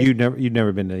 And so... But you'd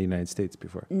never been to the United States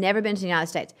before? Never been to the United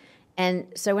States. And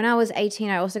so when I was 18,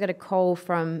 I also got a call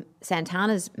from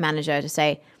Santana's manager to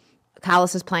say,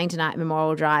 Carlos is playing tonight at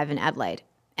Memorial Drive in Adelaide.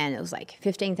 And it was like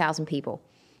 15,000 people.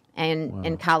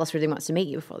 And Carlos really wants to meet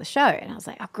you before the show. And I was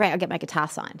like, oh, great, I'll get my guitar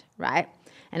signed, right?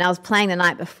 And I was playing the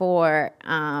night before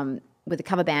with the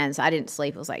cover bands. I didn't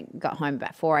sleep. It was like, got home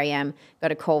about 4 a.m.,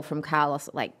 got a call from Carlos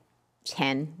at like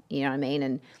 10, you know what I mean?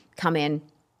 And come in,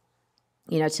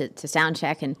 to sound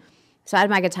check. And so I had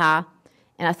my guitar.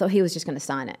 And I thought he was just going to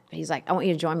sign it. But he's like, I want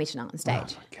you to join me tonight on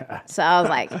stage. Oh, my God. So I was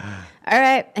like, all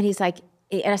right. And he's like,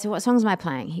 and I said, what songs am I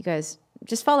playing? He goes,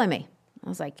 just follow me. I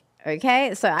was like,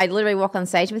 okay. So I literally walked on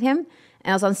stage with him.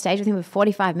 And I was on stage with him for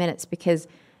 45 minutes because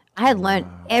I had learned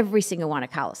every single one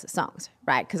of Carlos's songs,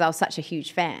 right? Because I was such a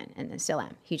huge fan and still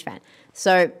am, huge fan.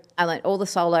 So I learned all the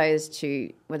solos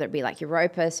to, whether it be like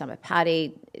Europa, Summer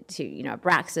Party, to,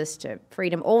 Abraxas, to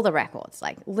Freedom, all the records,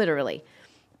 like literally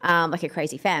like a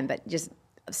crazy fan, but just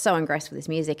so engrossed with his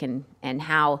music and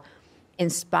how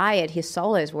inspired his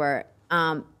solos were.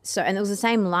 And it was the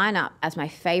same lineup as my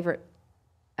favorite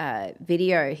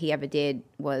video he ever did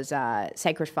was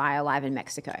Sacred Fire live in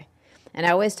Mexico. And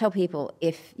I always tell people,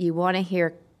 if you want to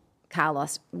hear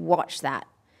Carlos, watch that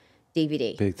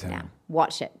DVD. Big time. Now.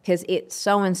 Watch it because it's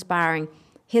so inspiring.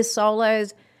 His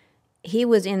solos, he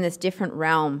was in this different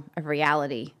realm of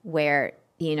reality where,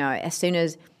 as soon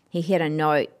as he hit a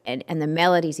note and the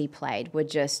melodies he played were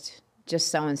just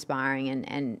so inspiring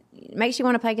and it makes you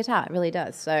want to play guitar. It really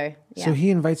does. So, yeah. So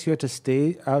he invites you out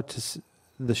to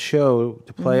the show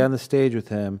to play on the stage with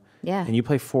him. Yeah. And you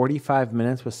play 45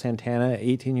 minutes with Santana at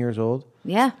 18 years old?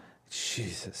 Yeah.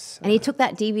 Jesus. And he took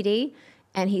that DVD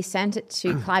and he sent it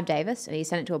to Clive Davis and he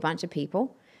sent it to a bunch of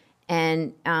people.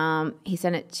 And he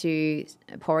sent it to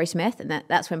Paury Smith. And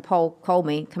that's when Paul called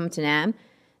me, come to NAMM.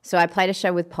 So I played a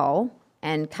show with Paul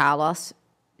and Carlos,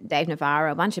 Dave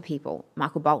Navarro, a bunch of people.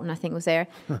 Michael Bolton, I think, was there.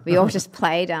 We all just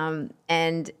played.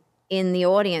 And in the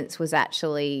audience was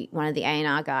actually one of the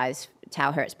A&R guys,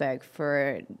 Tal Hertzberg,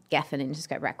 for Geffen and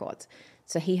Interscope Records.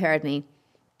 So he heard me,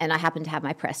 and I happened to have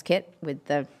my press kit with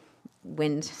the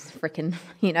wind frickin',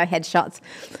 headshots,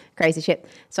 crazy shit.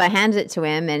 So I handed it to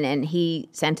him, and he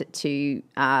sent it to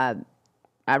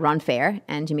Ron Fair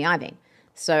and Jimmy Iovine.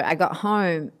 So I got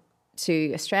home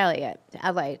to Australia, to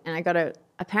Adelaide, and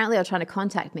apparently they were trying to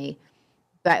contact me,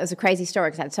 but it was a crazy story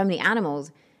because I had so many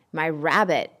animals. My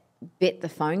rabbit bit the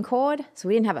phone cord, so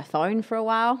we didn't have a phone for a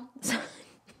while.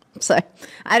 So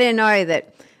I didn't know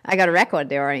that I got a record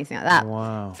deal or anything like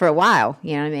that for a while,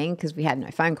 you know what I mean? Because we had no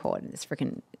phone cord, and this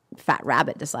freaking fat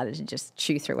rabbit decided to just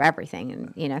chew through everything,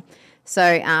 and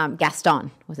So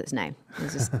Gaston was its name. It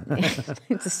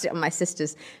was just on my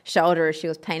sister's shoulder as she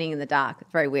was painting in the dark.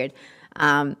 It's very weird.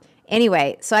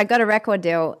 Anyway, so I got a record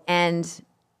deal, and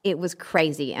it was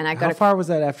crazy. And I got How far was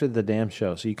that after the NAMM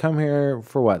show? So you come here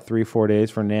for what, 3-4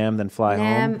 days for NAMM, then fly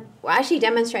home? Well, I actually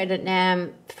demonstrated at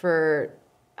NAMM for,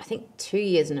 I think, 2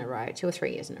 years in a row, 2 or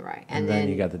 3 years in a row. And then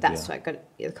you got the that's deal. what I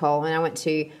got the call. And I went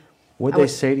to... What'd they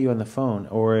say to you on the phone?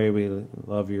 Ori, we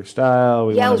love your style.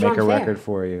 We want to make a record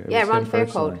for you. Ron Fair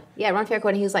called. Yeah, Ron Fair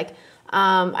called, and he was like,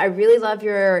 I really love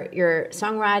your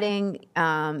songwriting,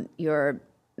 your,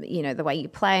 the way you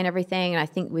play and everything, and I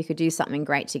think we could do something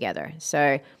great together.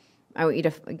 So I want you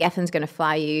to, Geffen's going to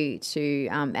fly you to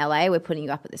LA. We're putting you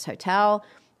up at this hotel.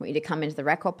 I want you to come into the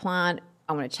record plant.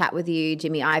 I want to chat with you.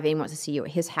 Jimmy Iovine wants to see you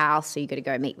at his house, so you got to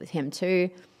go meet with him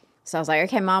too. So I was like,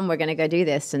 okay, Mom, we're going to go do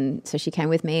this. And so she came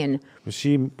with me. And was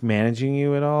she managing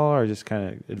you at all or just kind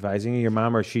of advising you, your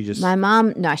mom, or she just... My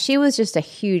mom, no, she was just a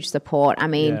huge support. I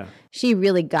mean, she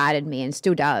really guided me and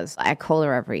still does. I call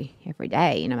her every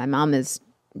day. My mom is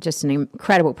just an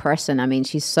incredible person. I mean,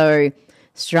 she's so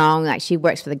strong. Like, she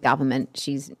works for the government.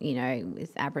 She's,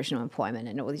 with Aboriginal employment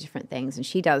and all these different things. And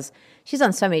she's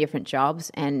done so many different jobs.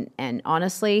 And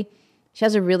honestly, she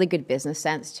has a really good business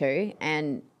sense too.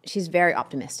 And she's very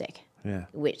optimistic,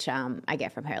 which I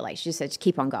get from her. Like, she just said, just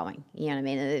keep on going. You know what I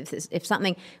mean? If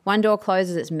something, one door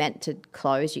closes, it's meant to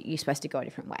close, you're supposed to go a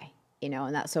different way,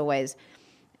 and that's always,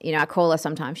 I call her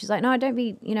sometimes. She's like, no, don't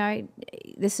be,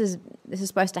 this is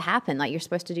supposed to happen. Like, you're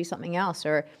supposed to do something else,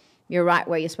 or you're right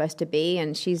where you're supposed to be.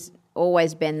 And she's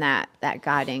always been that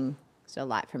guiding sort of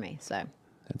light for me. So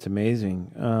that's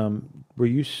amazing. Were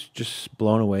you just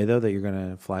blown away, though, that you're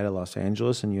going to fly to Los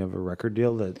Angeles and you have a record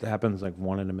deal that happens like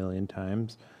 1 in a million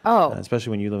times? Oh.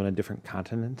 Especially when you live in a different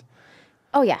continent?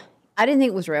 Oh, yeah. I didn't think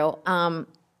it was real.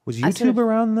 Was YouTube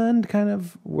around then?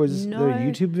 Was there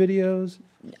YouTube videos?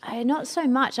 Not so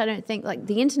much, I don't think. Like,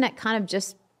 the internet kind of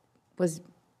just was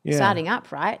starting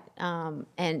up, right?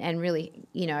 And really,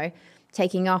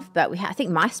 taking off. But I think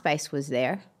MySpace was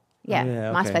there. Yeah,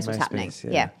 MySpace was happening.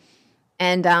 Yeah.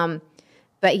 And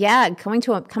but yeah, coming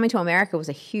to America was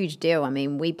a huge deal. I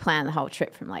mean, we planned the whole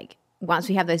trip from like, once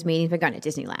we have those meetings, we're going to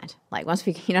Disneyland. Like, once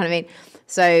we, you know what I mean?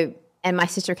 So, and my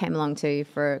sister came along too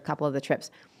for a couple of the trips.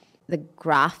 The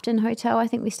Grafton Hotel, I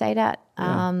think we stayed at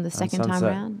the second time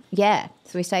around. Yeah,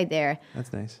 so we stayed there.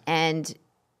 That's nice. And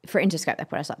for Interscope, they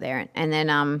put us up there. And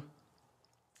then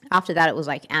after that, it was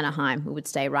like Anaheim. We would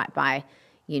stay right by,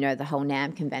 the whole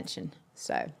NAMM convention.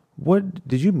 So. What,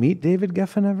 did you meet David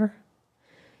Geffen ever?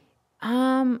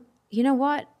 You know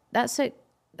what? That's a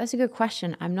good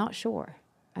question. I'm not sure.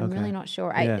 I'm really not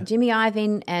sure. Jimmy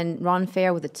Iovine and Ron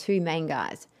Fair were the two main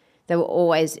guys. They were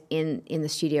always in the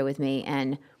studio with me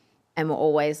and were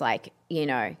always like,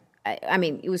 I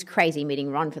mean, it was crazy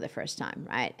meeting Ron for the first time,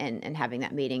 right? And having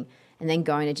that meeting and then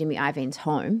going to Jimmy Iovine's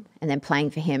home and then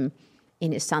playing for him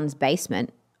in his son's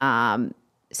basement,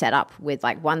 set up with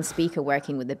like one speaker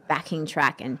working with the backing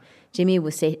track, and Jimmy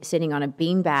was sitting on a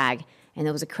beanbag. And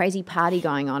there was a crazy party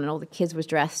going on, and all the kids was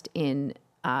dressed in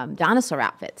dinosaur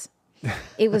outfits.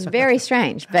 It was very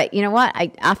strange. But you know what?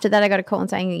 After that, I got a call and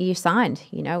saying you signed,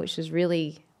 which was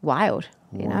really wild,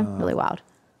 really wild.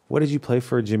 What did you play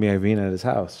for Jimmy Iovine at his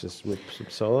house? Just with some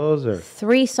solos? Or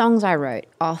 3 songs I wrote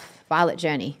off Violet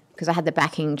Journey, because I had the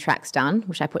backing tracks done,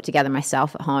 which I put together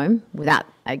myself at home.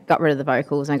 I got rid of the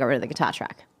vocals and I got rid of the guitar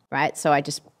track, right? So I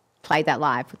just played that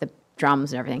live with the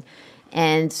drums and everything.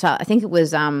 And so I think it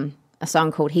was... a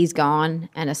song called He's Gone,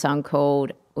 and a song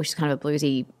called, which is kind of a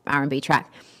bluesy R&B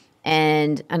track,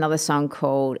 and another song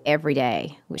called Every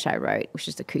Day, which I wrote, which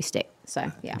is acoustic.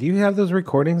 So, yeah. Do you have those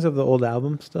recordings of the old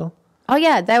album still? Oh,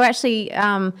 yeah. They were actually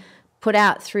put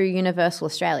out through Universal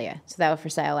Australia. So they were for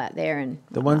sale out there. And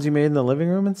the ones you made in the living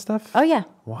room and stuff? Oh, yeah.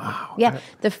 Wow. Yeah.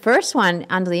 The first one,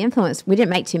 Under the Influence, we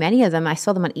didn't make too many of them. I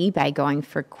saw them on eBay going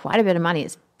for quite a bit of money.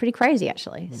 It's pretty crazy,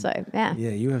 actually. So, yeah. Yeah,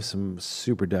 you have some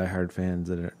super diehard fans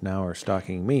that now are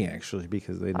stalking me, actually,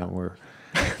 because they know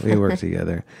we work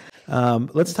together.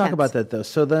 Let's talk about that, though.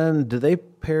 So then, do they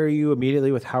pair you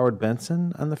immediately with Howard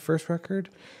Benson on the first record?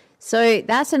 So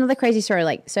that's another crazy story.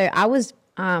 Like, so I was...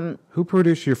 Who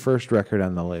produced your first record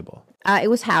on the label? It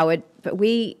was Howard, but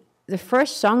the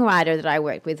first songwriter that I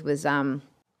worked with was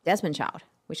Desmond Child,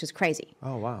 which was crazy.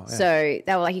 Oh, wow. Yeah. So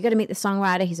they were like, you got to meet the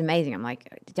songwriter. He's amazing. I'm like,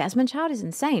 Desmond Child is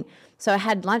insane. So I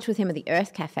had lunch with him at the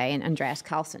Earth Cafe and Andreas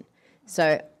Carlson. So,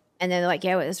 and then they're like,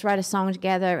 yeah, well, let's write a song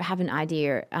together. I have an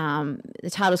idea. The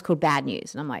title's called Bad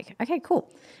News. And I'm like, okay,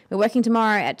 cool. We're working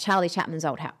tomorrow at Charlie Chapman's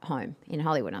old home in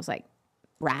Hollywood. And I was like,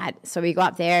 rad. So we go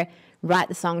up there, write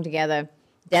the song together.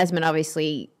 Desmond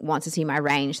obviously wants to see my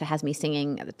range, so has me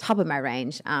singing at the top of my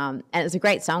range. And it was a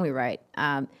great song we wrote.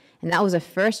 And that was the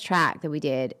first track that we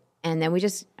did. And then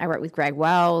I wrote with Greg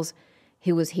Wells,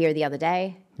 who was here the other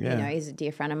day. Yeah. He's a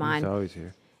dear friend of mine. He's always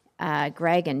here.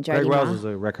 Greg and Jody Greg Wells Ma. is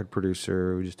a record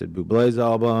producer who just did Bublé's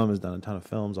album, has done a ton of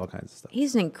films, all kinds of stuff.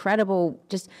 He's an incredible,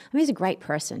 he's a great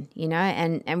person,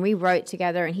 and we wrote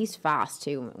together, and he's fast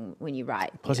too when you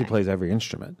write. Plus he plays every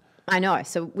instrument. I know.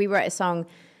 So we wrote a song.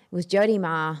 It was Jody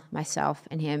Ma, myself,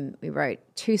 and him. We wrote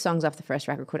 2 songs off the first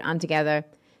record called Untogether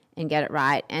and Get It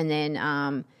Right. And then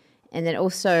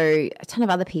also a ton of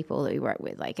other people that we worked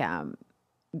with, like,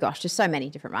 just so many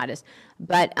different writers.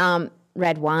 But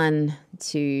Red One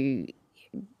to,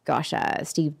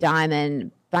 Steve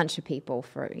Diamond, bunch of people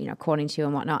for, According to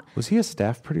and whatnot. Was he a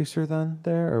staff producer then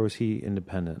there, or was he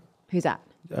independent? Who's that?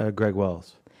 Greg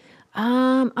Wells.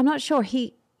 I'm not sure.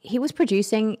 He was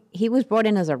producing. He was brought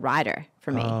in as a writer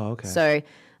for me. Oh, okay. So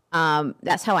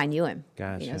that's how I knew him.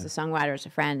 Gotcha. As a songwriter, as a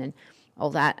friend, and all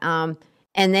that. And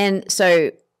then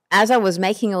so as I was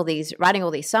writing all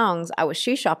these songs, I was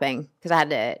shoe shopping because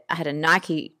I had a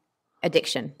Nike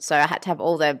addiction. So I had to have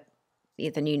all the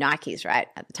new Nikes, right,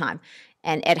 at the time.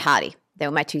 And Ed Hardy. They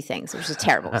were my 2 things, which is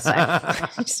terrible. So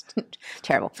just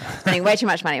terrible. Spending way too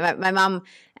much money. My mum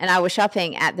and I were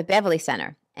shopping at the Beverly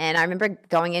Center. And I remember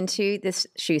going into this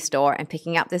shoe store and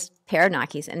picking up this pair of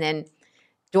Nikes. And then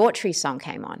Daughtry's song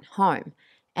came on, Home.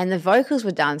 And the vocals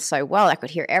were done so well. I could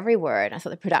hear every word. I thought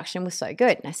the production was so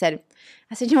good. And I said,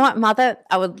 you know what, Mother?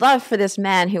 I would love for this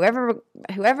man,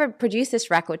 whoever produced this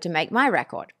record, to make my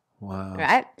record. Wow.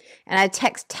 Right? And I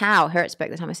text Tao Hertzberg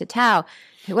at the time. I said, Tao,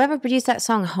 whoever produced that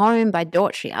song Home by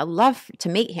Daughtry, I'd love to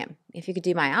meet him if you could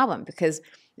do my album, because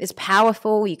it's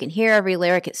powerful. You can hear every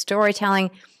lyric. It's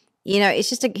storytelling. It's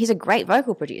just he's a great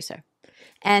vocal producer.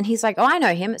 And he's like, oh, I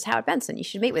know him. It's Howard Benson. You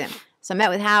should meet with him. So I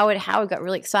met with Howard. Howard got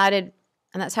really excited.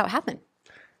 And that's how it happened.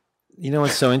 You know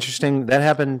what's so interesting? That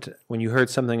happened when you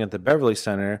heard something at the Beverly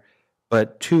Center.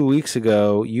 But 2 weeks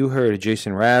ago, you heard a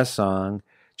Jason Mraz song.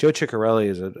 Joe Ciccarelli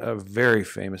is a very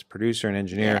famous producer and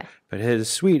engineer, but his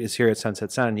suite is here at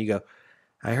Sunset Sound. And you go,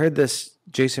 I heard this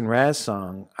Jason Mraz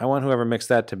song. I want whoever mixed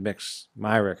that to mix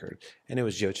my record. And it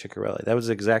was Joe Ciccarelli. That was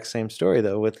the exact same story,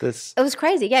 though, with this. It was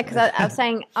crazy, yeah, because I was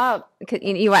saying, cause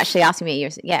you actually asking me,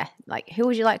 who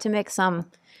would you like to mix the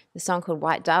song called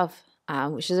White Dove,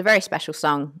 which is a very special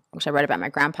song, which I wrote about my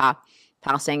grandpa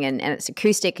passing, and it's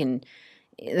acoustic, and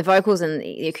the vocals and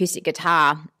the acoustic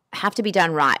guitar have to be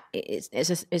done right.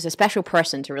 It's a special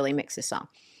person to really mix this song.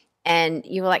 And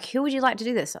you were like, who would you like to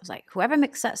do this? I was like, whoever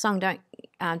mixed that song,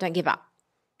 don't give up.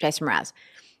 Jason Mraz.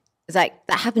 It's like,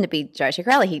 that happened to be Joe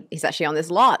Ciccarelli. He's actually on this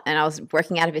lot, and I was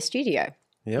working out of his studio.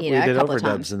 Yep, we did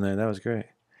overdubs in there. That was great.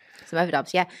 Some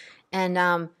overdubs, yeah.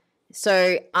 And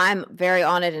so I'm very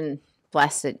honored and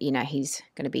blessed that, he's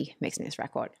going to be mixing this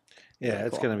record. Yeah,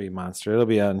 it's going to be monster. It'll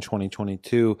be out in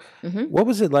 2022. Mm-hmm. What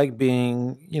was it like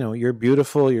being, you're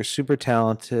beautiful, you're super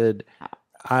talented.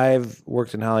 I've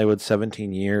worked in Hollywood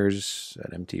 17 years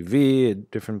at MTV, at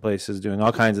different places, doing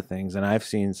all kinds of things. And I've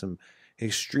seen some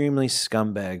extremely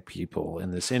scumbag people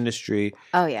in this industry.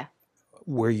 Oh, yeah.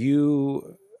 Were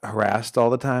you harassed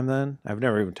all the time then? I've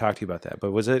never even talked to you about that.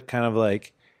 But was it kind of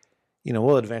like,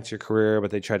 we'll advance your career, but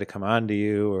they tried to come on to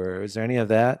you? Or is there any of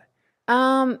that?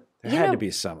 There had to be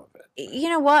some of it. You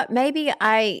know what? Maybe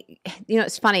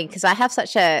it's funny because I have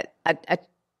such a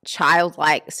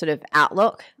childlike sort of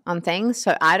outlook on things.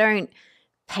 So I don't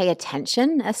pay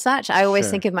attention as such. I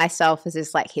always think of myself as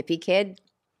this like hippie kid.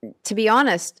 To be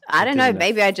honest, I don't know.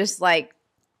 Maybe I just it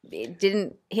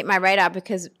didn't hit my radar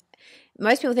because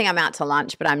most people think I'm out to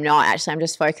lunch, but I'm not. Actually, I'm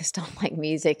just focused on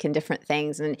music and different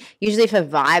things. And usually if a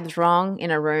vibe's wrong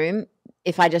in a room,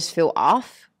 if I just feel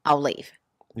off, I'll leave.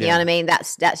 You know what I mean?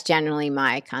 That's generally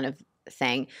my kind of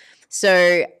thing.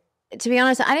 So to be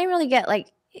honest, I didn't really get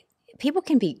people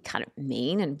can be kind of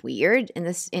mean and weird in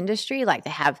this industry, they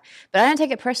have, but I don't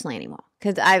take it personally anymore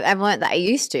because I've learned that I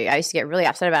used to get really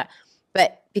upset about it.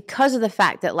 But because of the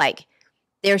fact that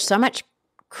there's so much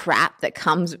crap that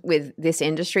comes with this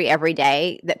industry every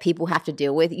day that people have to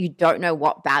deal with, you don't know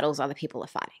what battles other people are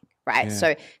fighting, right? Yeah.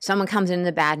 So someone comes in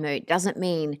a bad mood doesn't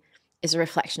mean it's a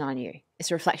reflection on you. It's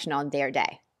a reflection on their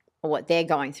day or what they're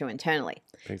going through internally.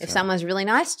 If someone's really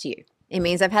nice to you, it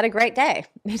means they've had a great day.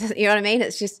 You know what I mean?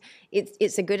 It's just,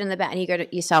 it's a good and the bad. And you go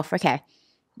to yourself, okay,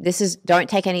 don't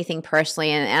take anything personally.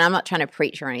 And I'm not trying to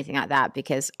preach or anything like that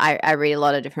because I read a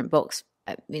lot of different books.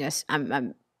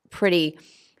 I'm pretty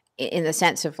in the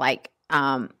sense of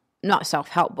not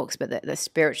self-help books, but the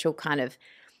spiritual kind of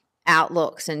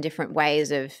outlooks and different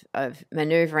ways of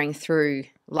maneuvering through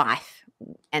life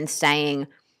and staying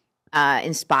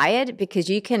inspired, because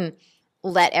you can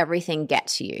let everything get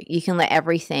to you. You can let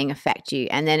everything affect you,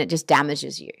 and then it just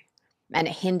damages you and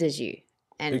it hinders you.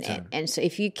 And so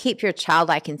if you keep your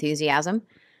childlike enthusiasm,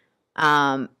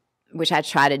 which I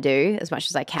try to do as much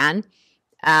as I can,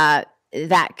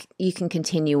 that you can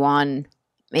continue on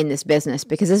in this business,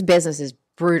 because this business is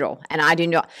brutal. And I do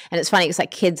not, and it's funny, it's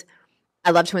like kids,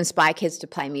 I love to inspire kids to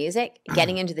play music.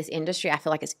 Getting into this industry, I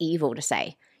feel like it's evil to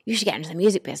say, you should get into the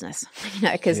music business,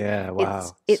 because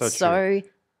it's so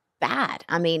bad.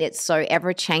 I mean, it's so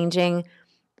ever changing.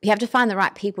 You have to find the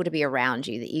right people to be around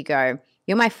you, that you go,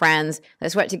 you're my friends,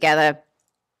 let's work together.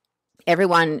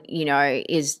 Everyone,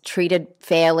 is treated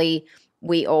fairly.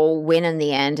 We all win in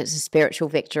the end. It's a spiritual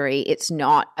victory. It's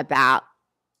not about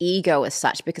ego as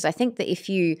such, because I think that if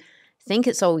you think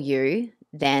it's all you,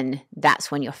 then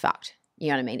that's when you're fucked. You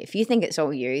know what I mean? If you think it's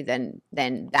all you, then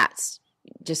that's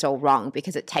just all wrong,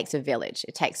 because it takes a village.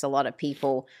 It takes a lot of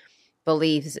people.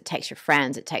 Believes it takes your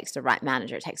friends. It takes the right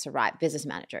manager. It takes the right business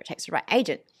manager. It takes the right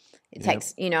agent. It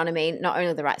takes, you know what I mean? Not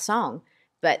only the right song,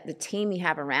 but the team you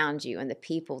have around you and the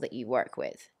people that you work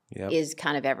with is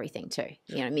kind of everything too.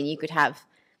 You know what I mean? You could have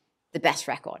the best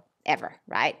record ever,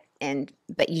 right?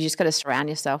 But you just got to surround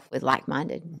yourself with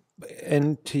like-minded.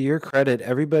 And to your credit,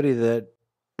 everybody that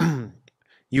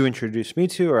you introduced me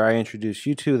to, or I introduced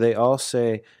you to, they all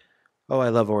say, oh, I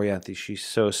love Orianthi. She's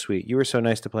so sweet. You were so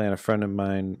nice to play on a friend of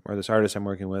mine, or this artist I'm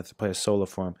working with, to play a solo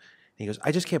for him. And he goes,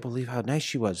 I just can't believe how nice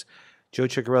she was. Joe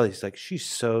Ciccarelli, he's like, she's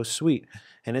so sweet.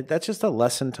 And that's just a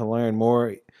lesson to learn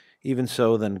more, even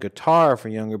so, than guitar for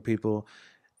younger people.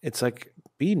 It's like,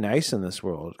 be nice in this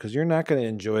world, because you're not going to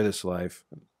enjoy this life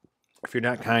if you're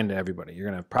not kind to everybody. You're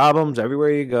going to have problems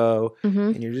everywhere you go,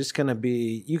 and you're just going to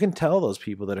be, you can tell those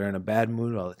people that are in a bad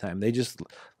mood all the time. They just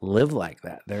live like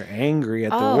that. They're angry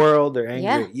at the world. They're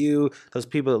angry at you. Those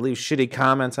people that leave shitty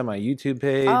comments on my YouTube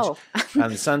page, on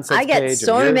the Sunsets page. I get page,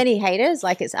 so many haters.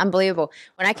 Like, it's unbelievable.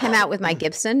 When I came out with my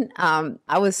Gibson,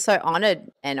 I was so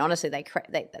honored. And honestly,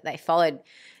 they followed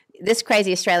this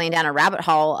crazy Australian down a rabbit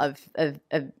hole of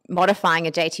modifying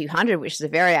a J200, which is a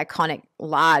very iconic,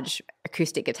 large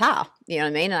acoustic guitar. You know what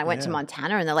I mean? And I went to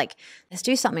Montana, and they're like, let's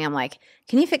do something. I'm like,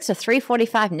 can you fix a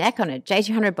 345 neck on a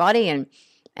J200 body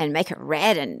and make it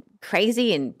red and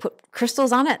crazy and put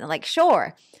crystals on it? And they're like,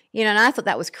 sure. And I thought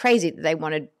that was crazy that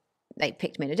they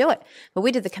picked me to do it. But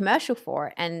we did the commercial for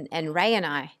it, and Ray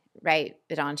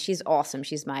Bidon, she's awesome.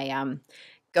 She's my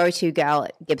go-to girl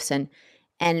at Gibson.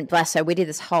 And bless her, we did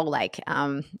this whole it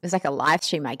was like a live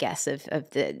stream, I guess,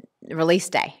 of the release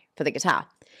day for the guitar.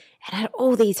 And I had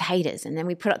all these haters. And then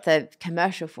we put up the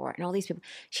commercial for it, and all these people,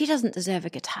 she doesn't deserve a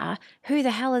guitar. Who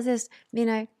the hell is this?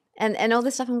 And all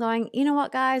this stuff. I'm going, you know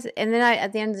what, guys? And then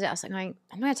at the end of the day, I was like going,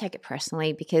 I'm going to take it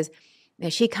personally, because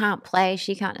she can't play.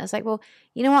 She can't. I was like, well,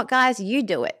 you know what, guys? You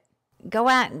do it. Go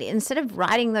out, and instead of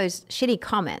writing those shitty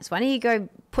comments, why don't you go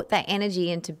put that energy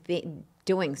into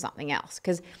doing something else?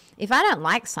 Because if I don't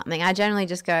like something, I generally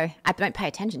just go, I don't pay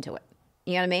attention to it.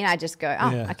 You know what I mean? I just go,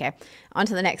 okay, on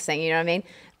to the next thing. You know what I mean?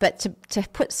 But to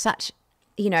put such,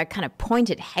 kind of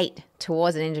pointed hate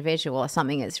towards an individual or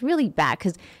something, it's really bad,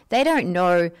 because they don't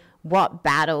know what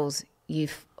battles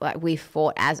we've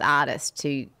fought as artists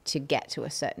to get to a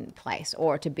certain place,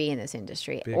 or to be in this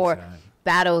industry, Big or time.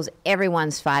 Battles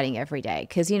everyone's fighting every day.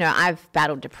 Because, I've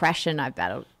battled depression, I've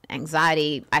battled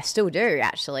anxiety. I still do,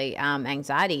 actually,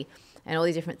 anxiety and all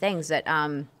these different things that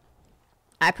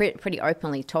I pretty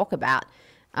openly talk about.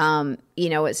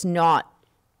 It's not,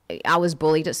 I was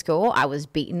bullied at school. I was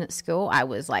beaten at school. I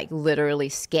was literally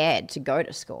scared to go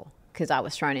to school because I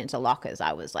was thrown into lockers.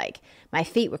 I was my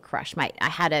feet were crushed. I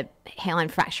had a hairline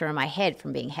fracture on my head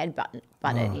from being head-butted,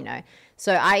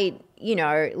 So I,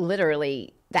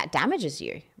 literally that damages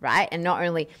you, right? And not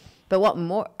only, but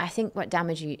I think what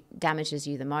damages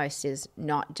you the most is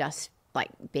not just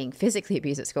being physically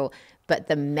abused at school, but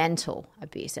the mental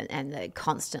abuse and the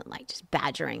constant just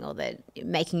badgering, or the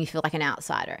making you feel like an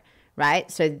outsider,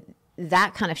 right? So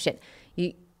that kind of shit,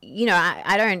 I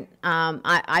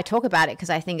talk about it because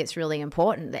I think it's really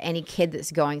important that any kid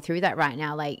that's going through that right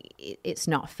now, it's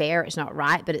not fair, it's not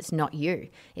right, but it's not you.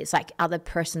 It's other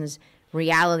person's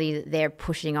reality that they're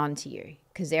pushing onto you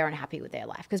because they're unhappy with their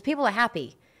life. Because people are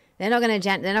happy, they're not going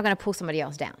to pull somebody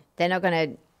else down. They're not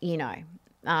going to,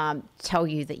 tell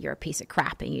you that you're a piece of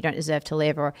crap and you don't deserve to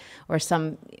live, or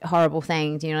some horrible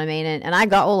things, you know what I mean? And I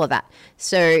got all of that.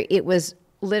 So it was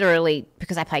literally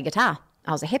because I played guitar.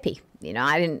 I was a hippie,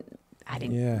 I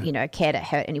didn't, care to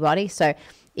hurt anybody. So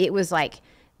it was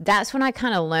that's when I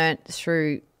kind of learned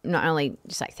through not only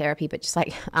just therapy, but just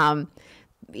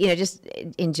just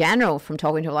in general, from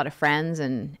talking to a lot of friends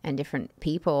and different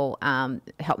people,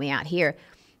 helped me out here.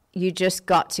 You just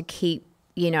got to keep,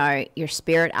 your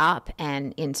spirit up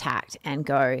and intact, and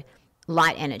go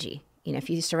light energy. If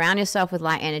you surround yourself with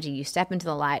light energy, you step into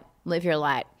the light, live your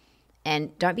light,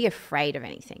 and don't be afraid of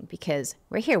anything, because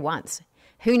we're here once.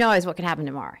 Who knows what could happen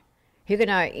tomorrow, Who can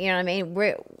know? You know what I mean?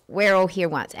 We're all here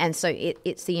once, and so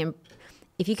it's the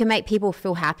if you can make people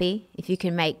feel happy, if you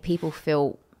can make people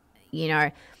feel, you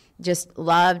know, just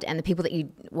loved, and the people that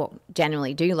you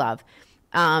genuinely do love,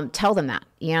 tell them that.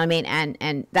 You know what I mean?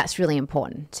 And that's really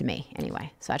important to me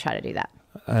anyway. So I try to do that.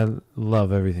 I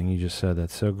love everything you just said.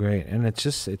 That's so great. And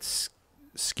it's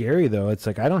scary though. It's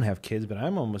like I don't have kids, but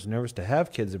I'm almost nervous to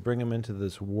have kids, to bring them into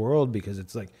this world, because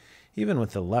it's like even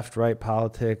with the left-right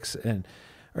politics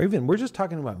or even we're just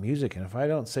talking about music, and if I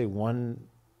don't say one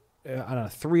on a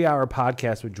 3-hour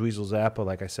podcast with Dweezil Zappa,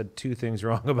 like I said 2 things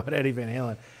wrong about Eddie Van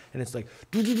Halen, and it's like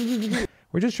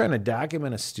we're just trying to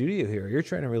document a studio here. You're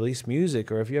trying to release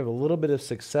music, or if you have a little bit of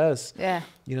success,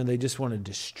 you know, they just want to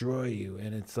destroy you.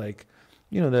 And it's like,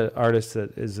 you know, the artist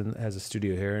that has a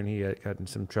studio here, and he got in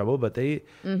some trouble, but they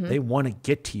want to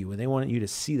get to you, and they want you to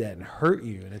see that and hurt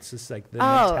you. And it's just like the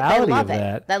mentality of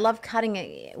that. They love cutting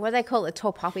it. What do they call it?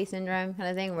 Tall poppy syndrome kind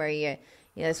of thing, where you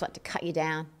just like to cut you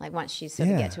down. Like once you sort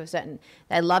of get to a certain,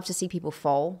 they love to see people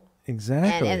fall.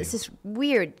 Exactly. And it's this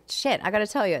weird shit. I got to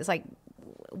tell you, it's like,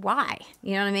 why?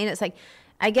 You know what I mean? It's like,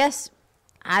 I guess,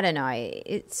 I don't know.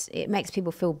 It makes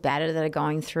people feel better that are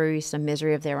going through some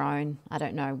misery of their own. I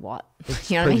don't know what.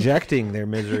 It's you know projecting what I mean? their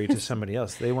misery to somebody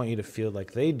else. They want you to feel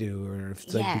like they do, or if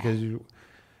it's like because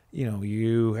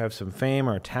you have some fame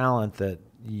or talent that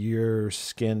your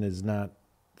skin is not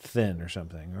thin or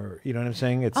something, or you know what I'm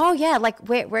saying? It's like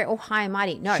we're all high and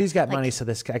mighty. No, she's got money, so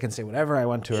this I can say whatever I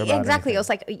want to her about. Exactly. Anything. It's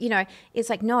like, you know, it's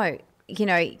like no. You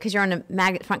know, because you're on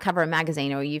a front cover of a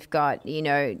magazine, or you've got, you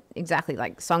know, exactly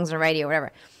like songs on the radio,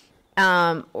 or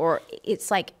whatever. Or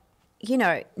it's like, you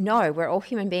know, no, we're all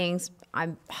human beings.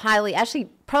 I'm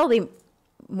probably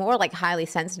more like highly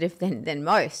sensitive than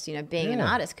most, you know, being an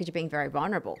artist, because you're being very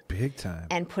vulnerable. Big time.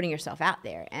 And putting yourself out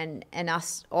there. And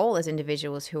us all as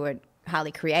individuals who are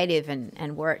highly creative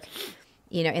and work,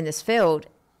 you know, in this field,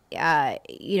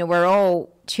 you know, we're all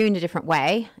tuned a different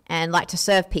way and like to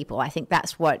serve people. I think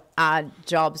that's what our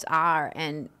jobs are.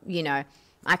 And, you know,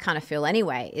 I kind of feel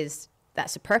anyway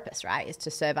that's a purpose, right? Is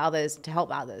to serve others, to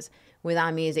help others with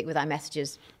our music, with our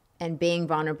messages, and being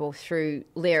vulnerable through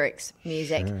lyrics,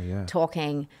 music,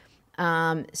 talking.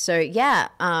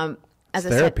 As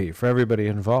therapy for everybody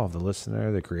involved, the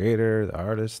listener, the creator, the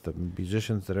artist, the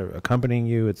musicians that are accompanying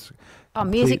you. It's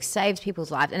music saves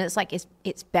people's lives, and it's like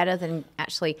it's better than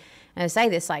actually. And I say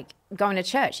this, like going to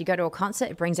church, you go to a concert,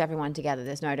 it brings everyone together.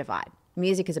 There's no divide.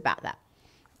 Music is about that.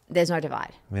 There's no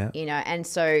divide. You know, and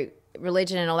so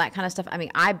religion and all that kind of stuff. I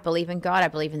mean, I believe in God. I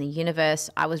believe in the universe.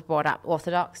 I was brought up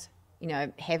Orthodox, you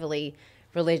know, heavily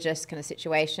religious kind of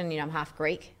situation. You know, I'm half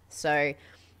Greek, so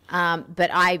but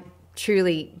I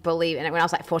truly believe, and when I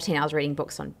was like 14, I was reading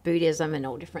books on Buddhism and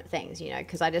all different things, you know,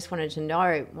 because I just wanted to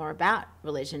know more about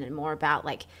religion and more about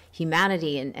like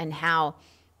humanity and how,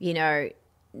 you know,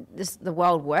 the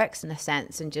world works in a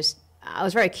sense. And just, I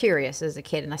was very curious as a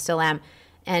kid, and I still am,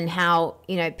 and how,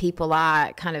 you know, people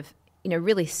are kind of, you know,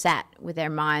 really set with their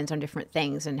minds on different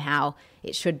things, and how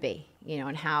it should be, you know,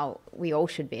 and how we all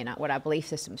should be, and what our belief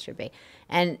systems should be.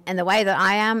 And the way that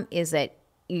I am is that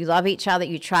you love each other.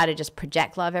 You try to just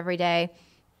project love every day.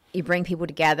 You bring people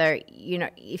together. You know,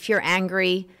 if you're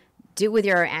angry, deal with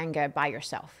your anger by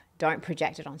yourself. Don't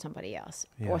project it on somebody else.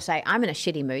 Or say, I'm in a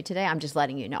shitty mood today. I'm just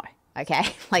letting you know. Okay?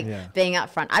 Like being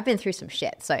upfront. I've been through some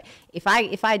shit. So if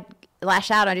I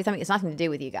lash out or do something, it's nothing to do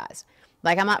with you guys.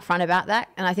 Like, I'm upfront about that.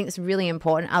 And I think it's really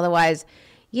important. Otherwise,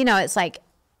 you know, it's like,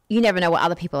 you never know what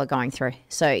other people are going through.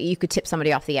 So you could tip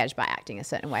somebody off the edge by acting a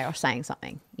certain way or saying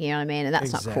something. You know what I mean? And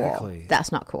that's not cool. That's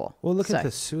not cool. Well, look at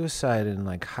the suicide in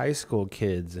like high school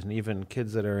kids, and even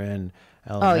kids that are in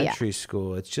elementary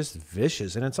school. It's just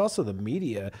vicious. And it's also the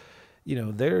media. You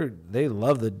know, they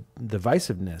love the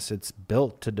divisiveness. It's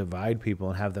built to divide people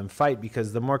and have them fight,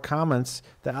 because the more comments,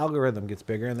 the algorithm gets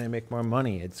bigger and they make more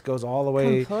money. It goes all the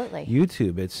way completely.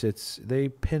 YouTube. It's they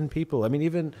pin people. I mean,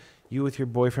 even you with your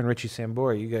boyfriend Richie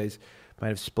Sambora, you guys might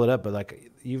have split up, but like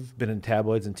you've been in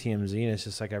tabloids and TMZ, and it's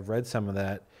just like I've read some of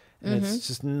that, and it's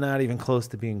just not even close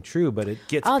to being true, but it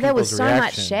gets there was so reaction.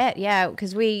 much shit,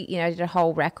 because we, you know, did a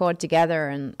whole record together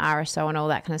and RSO and all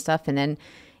that kind of stuff, and then,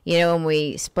 you know, when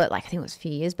we split, like I think it was a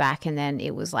few years back, and then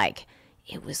it was like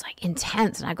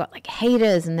intense, and I got like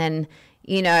haters, and then,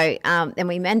 you know, then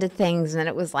we mended things, and then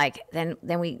it was like, then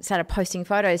we started posting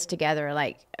photos together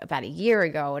like about a year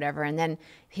ago or whatever, and then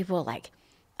people were like,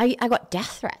 I got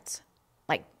death threats,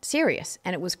 like serious,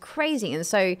 and it was crazy. And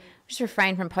so I just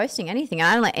refrained from posting anything, and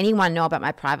I don't let anyone know about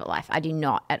my private life. I do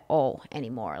not at all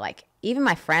anymore. Like even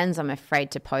my friends, I'm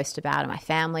afraid to post about, and my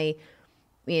family,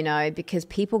 you know, because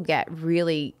people get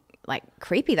really like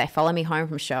creepy. They follow me home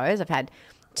from shows. I've had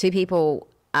 2 people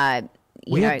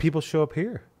we had people show up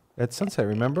here at Sunset,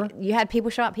 remember? You had people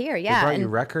show up here, They brought you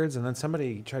records, and then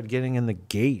somebody tried getting in the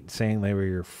gate saying they were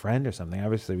your friend or something.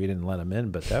 Obviously, we didn't let them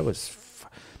in, but that was...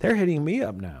 They're hitting me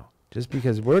up now just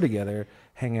because we're together,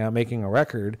 hanging out, making a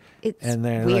record. It's and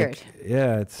they're weird.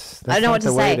 That's I don't know not what the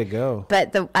to way say. to go.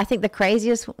 But I think the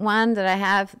craziest one that I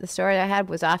have, the story I had,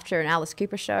 was after an Alice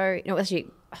Cooper show. It was actually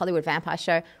a Hollywood Vampire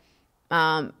show.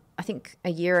 I think a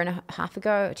year and a half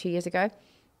ago, or 2 years ago,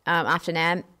 after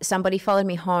NAMM, somebody followed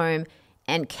me home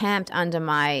and camped under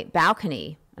my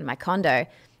balcony in my condo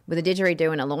with a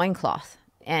didgeridoo and a loincloth.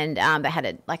 And they had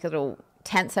a little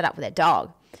tent set up with their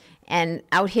dog. And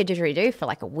I would hear didgeridoo for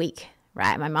like a week,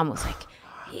 right? My mum was like,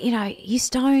 you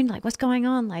stoned? Like, what's going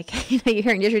on? Like, you're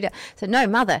hearing didgeridoo. I said, no,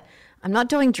 mother, I'm not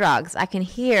doing drugs. I can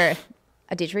hear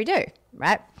a didgeridoo,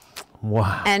 right?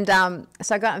 Wow. And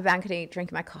so I got on the balcony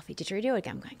drinking my coffee, didgeridoo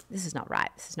again. I'm going, this is not right.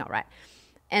 This is not right.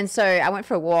 And so I went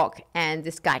for a walk, and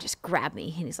this guy just grabbed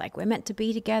me, and he's like, we're meant to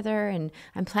be together, and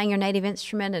I'm playing your native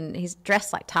instrument, and he's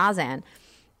dressed like Tarzan.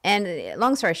 And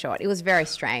long story short, it was very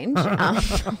strange.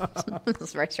 It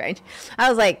was very strange. I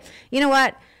was like, you know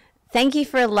what? Thank you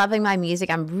for loving my music.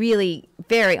 I'm really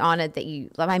very honored that you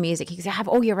love my music. He goes, I have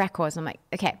all your records. I'm like,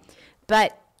 okay.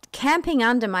 But camping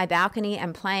under my balcony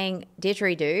and playing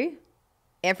didgeridoo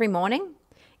every morning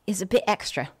is a bit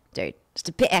extra, dude. Just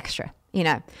a bit extra.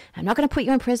 I'm not going to put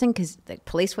you in prison because the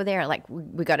police were there. Like,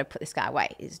 we got to put this guy away.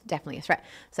 He's definitely a threat.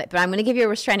 So, but I'm going to give you a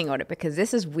restraining order because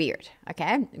this is weird.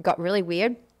 Okay, it got really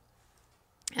weird,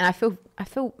 and I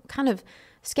feel kind of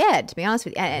scared, to be honest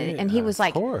with you. And he was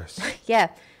like, of course, yeah.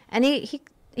 And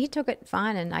he took it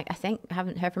fine, and I think I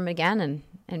haven't heard from him again.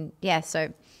 And yeah,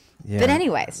 so. Yeah. But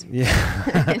anyways. Yeah.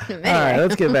 Anyway. All right,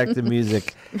 let's get back to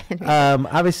music.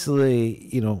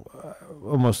 Obviously,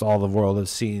 almost all the world has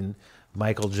seen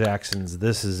Michael Jackson's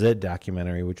This Is It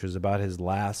documentary, which was about his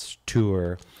last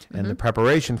tour and the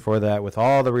preparation for that with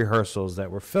all the rehearsals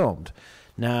that were filmed.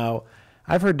 Now,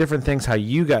 I've heard different things how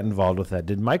you got involved with that.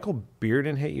 Did Michael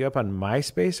Bearden hit you up on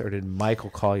MySpace, or did Michael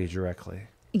call you directly?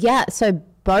 Yeah, so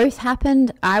both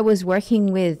happened. I was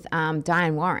working with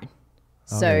Diane Warren.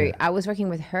 So I was working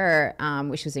with her,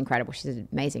 which was incredible. She's an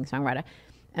amazing songwriter.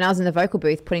 And I was in the vocal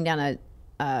booth putting down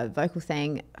a vocal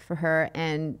thing for her.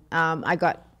 And I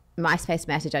got MySpace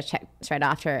message. I checked straight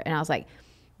after, and I was like,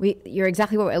 you're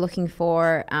exactly what we're looking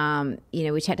for.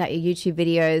 We checked out your YouTube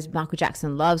videos. Michael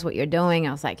Jackson loves what you're doing.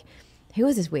 I was like, who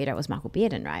was this weirdo? It was Michael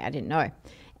Bearden, right? I didn't know.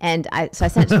 And I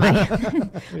sent it to my,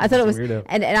 I thought it was,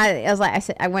 and I was like,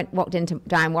 I walked into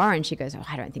Diane Warren. She goes, oh,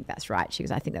 I don't think that's right. She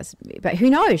goes, I think that's, but who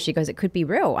knows? She goes, it could be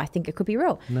real. I think it could be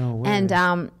real. No way. And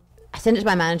I sent it to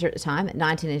my manager at the time at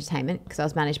 19 Entertainment, because I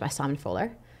was managed by Simon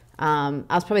Fuller. I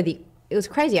was probably it was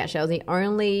crazy actually. I was the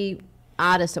only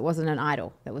artist that wasn't an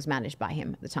idol that was managed by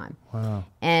him at the time. Wow.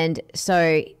 And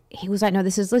so he was like, no,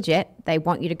 this is legit. They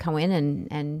want you to come in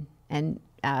and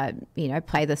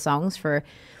play the songs for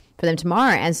them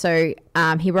tomorrow. And so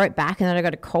he wrote back, and then I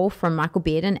got a call from Michael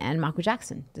Bearden and Michael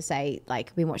Jackson to say,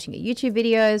 like, been watching your YouTube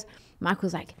videos.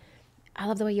 Michael's like, I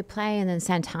love the way you play. And then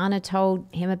Santana told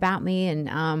him about me,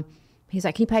 and he's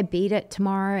like, can you play Beat It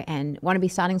tomorrow, and want to be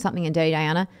starting something in Dirty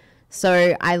Diana?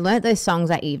 So I learnt those songs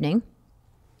that evening.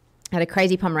 I had a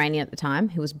crazy Pomeranian at the time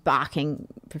who was barking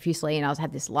profusely, and I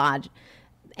had this large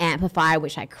amplifier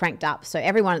which I cranked up. So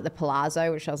everyone at the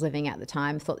Palazzo, which I was living at the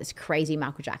time, thought this crazy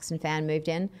Michael Jackson fan moved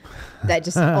in. That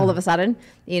just all of a sudden,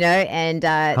 and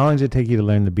how long did it take you to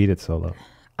learn the Beat It solo?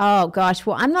 Oh gosh,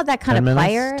 well, I'm not that kind of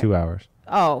player. 2 hours.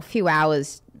 Oh, a few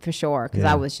hours for sure, because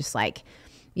I was just like,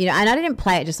 and I didn't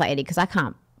play it just like Eddie, because I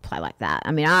can't play like that.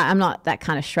 I mean, I'm not that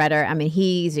kind of shredder. I mean,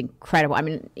 he's incredible. I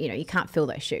mean, you can't fill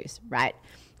those shoes, right?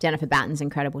 Jennifer Batten's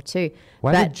incredible too.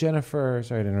 Why did Jennifer,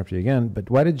 sorry to interrupt you again, but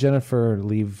why did Jennifer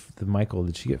leave the Michael?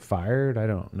 Did she get fired? I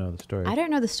don't know the story. I don't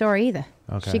know the story either.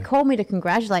 Okay. She called me to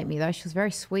congratulate me though. She was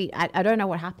very sweet. I don't know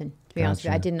what happened, to be honest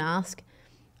with you. I didn't ask.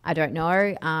 I don't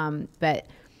know. But,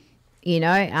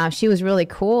 she was really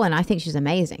cool, and I think she's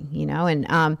amazing,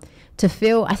 and to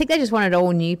feel, I think they just wanted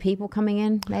all new people coming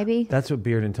in, maybe. That's what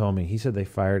Bearden told me. He said they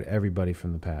fired everybody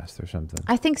from the past or something.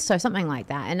 I think so, something like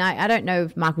that. And I don't know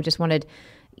if Michael just wanted,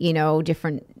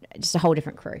 just a whole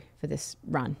different crew for this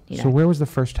run. So where was the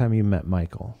first time you met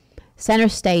Michael? Center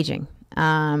Staging,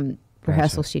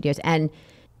 rehearsal studios, and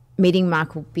meeting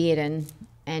Michael Bearden,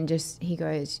 and just, he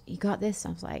goes, you got this? I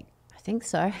was like, I think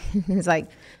so. He's like,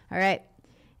 all right.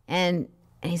 And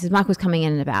he says, Michael's coming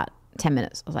in about 10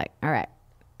 minutes. I was like, all right.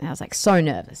 And I was like so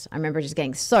nervous. I remember just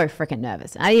getting so freaking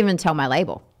nervous. I didn't even tell my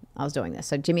label I was doing this.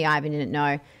 So Jimmy Ivan didn't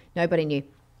know. Nobody knew,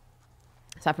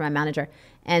 aside from my manager.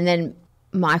 And then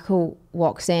Michael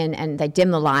walks in, and they dim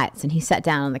the lights, and he sat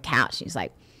down on the couch. He's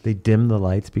like, They dimmed the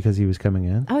lights because he was coming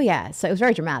in? Oh, yeah. So it was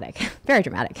very dramatic. Very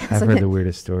dramatic. I've heard the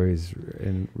weirdest stories.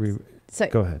 So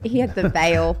go ahead. He had the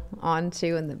veil on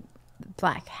too and the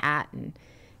black hat and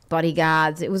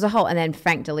bodyguards. It was a whole... And then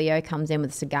Frank DeLeo comes in with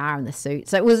a cigar and the suit.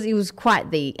 So it was quite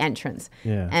the entrance.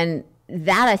 Yeah. And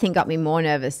that, I think, got me more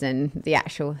nervous than the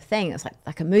actual thing. It's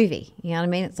like a movie. You know what I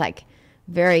mean? It's like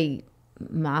very...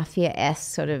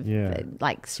 mafia-esque sort of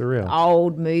like surreal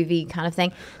old movie kind of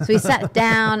thing. So we sat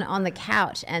down on the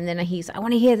couch and then he's I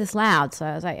want to hear this loud. So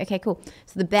I was like, okay, cool.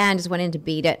 So the band just went in to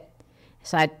Beat It.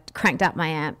 So I cranked up my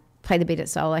amp, played the Beat It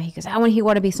solo. He goes, I want to hear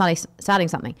What-A-Bee starting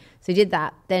something. So he did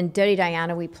that. Then Dirty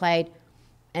Diana we played.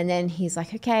 And then he's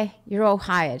like, okay, you're all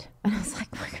hired. And I was like,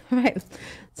 all right.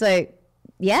 So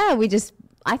yeah,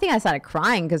 I think I started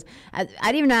crying because I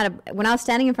didn't even know how to, when I was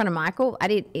standing in front of Michael,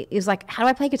 it was like, how do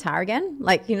I play guitar again?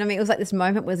 Like, you know what I mean? It was like this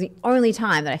moment was the only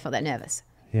time that I felt that nervous.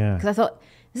 Yeah. Because I thought,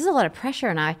 this is a lot of pressure.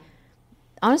 And I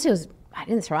honestly I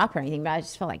didn't throw up or anything, but I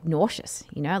just felt like nauseous,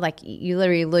 you know, like you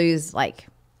literally lose like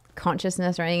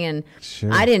consciousness or anything. And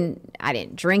sure. I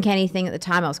didn't drink anything at the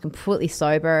time. I was completely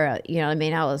sober. You know what I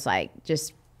mean? I was like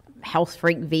just health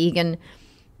freak vegan.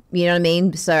 You know what I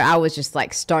mean? So I was just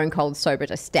like stone cold sober,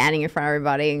 just standing in front of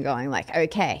everybody and going like,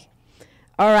 okay,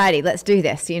 alrighty, let's do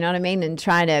this. You know what I mean? And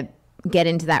trying to get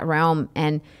into that realm.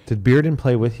 And did Bearden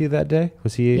play with you that day?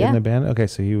 Was he in the band? Okay,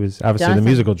 so he was obviously the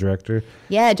musical director.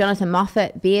 Yeah, Jonathan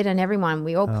Moffat, Beard, and everyone.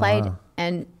 We all played,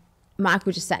 and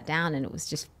Michael just sat down, and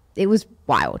it was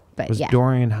wild. But was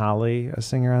Dorian Holley a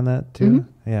singer on that too?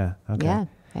 Mm-hmm. Yeah. Okay. Yeah,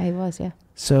 he was. Yeah.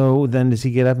 So then does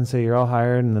he get up and say you're all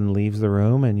hired, and then leaves the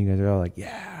room, and you guys are all like,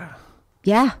 yeah.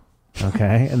 Yeah.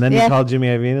 Okay. And then you call Jimmy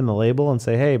Iovine and the label and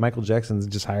say, hey, Michael Jackson's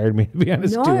just hired me to be on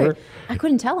his tour. I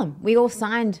couldn't tell him. We all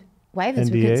signed waivers.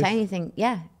 NDAs? We couldn't say anything.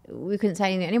 Yeah. We couldn't say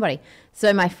anything to anybody.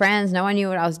 So my friends, no one knew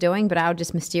what I was doing, but I would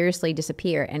just mysteriously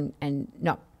disappear and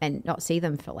not see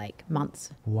them for like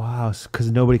months. Wow. Because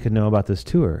nobody could know about this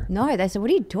tour. No, they said, what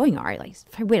are you doing, Ari? Like, it's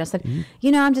very weird. I said,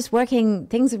 I'm just working.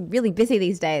 Things are really busy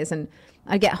these days. And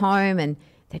I'd get home and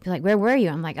they'd be like, where were you?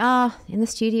 I'm like, in the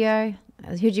studio.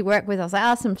 Who'd you work with? I was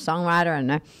like, some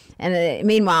songwriter. And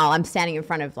meanwhile, I'm standing in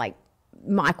front of like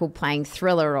Michael playing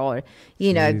Thriller or,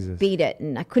 Jesus. Beat It.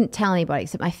 And I couldn't tell anybody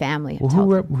except my family.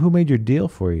 Well, who made your deal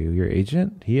for you? Your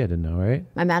agent? He had to know, right?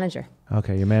 My manager.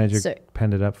 Okay, your manager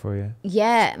penned it up for you.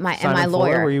 Yeah, my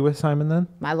lawyer. Fuller, were you with Simon then?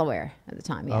 My lawyer at the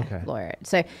time, yeah. Okay. Lawyer.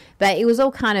 So, but it was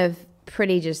all kind of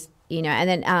pretty just, and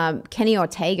then Kenny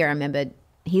Ortega, I remember,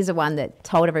 he's the one that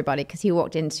told everybody because he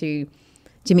walked into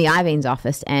Jimmy Iovine's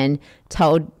office and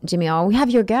told Jimmy, we have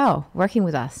your girl working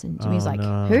with us. And Jimmy's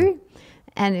who?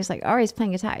 And it's like, he's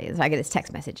playing guitar. So I get this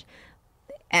text message.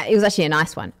 It was actually a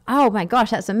nice one. Oh my gosh,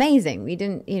 that's amazing. We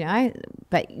didn't,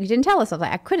 but you didn't tell us. I was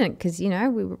like, I couldn't because,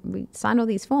 we signed all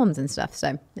these forms and stuff.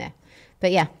 So yeah,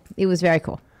 but yeah, it was very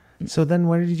cool. So then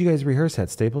where did you guys rehearse at?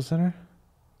 Staples Center?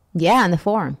 Yeah, in the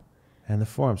Forum. And the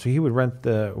Forum. So he would rent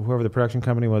whoever the production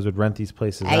company was would rent these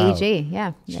places AEG,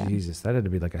 out. Yeah. Jesus, that had to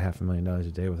be like $500,000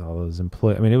 a day with all those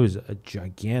employees. I mean, it was a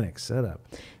gigantic setup.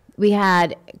 We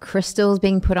had crystals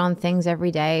being put on things every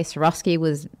day. Swarovski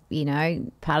was,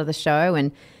 part of the show.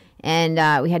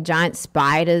 And we had giant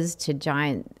spiders to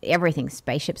giant everything,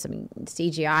 spaceships,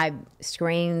 CGI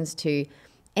screens to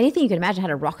anything you could imagine. I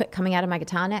had a rocket coming out of my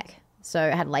guitar neck. So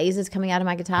I had lasers coming out of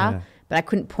my guitar, but I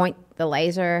couldn't point the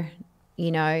laser,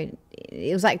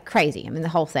 it was like crazy. The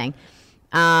whole thing.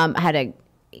 I had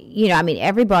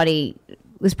everybody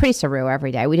was pretty surreal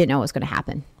every day. We didn't know what was going to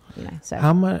happen. So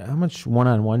how much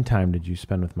one-on-one time did you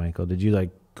spend with Michael? Did you like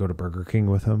go to Burger King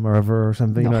with him or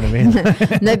something? No. You know what I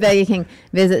mean? No Burger King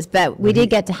visits, but we did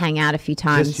get to hang out a few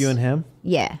times. Just you and him?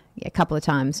 Yeah, a couple of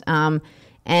times.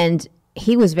 And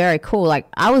he was very cool. Like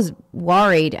I was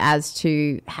worried as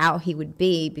to how he would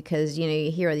be because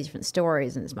you hear all these different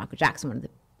stories, and it's Michael Jackson, one of the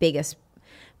biggest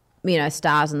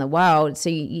stars in the world. So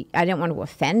I didn't want to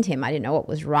offend him. I didn't know what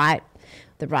was right,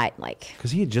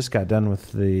 because he had just got done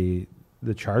with the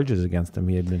charges against him.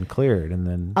 He had been cleared, and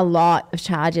then a lot of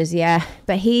charges, yeah.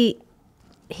 But he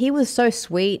was so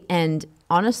sweet and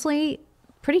honestly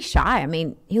pretty shy.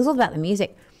 He was all about the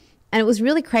music, and it was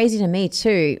really crazy to me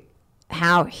too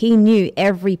how he knew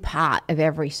every part of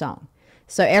every song.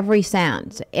 So every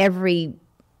sound, so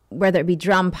whether it be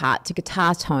drum part to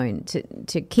guitar tone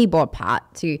to keyboard part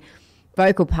to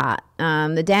vocal part,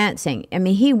 the dancing.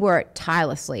 He worked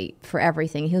tirelessly for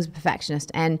everything. He was a perfectionist,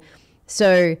 and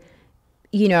so.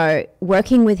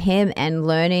 Working with him and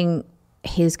learning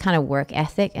his kind of work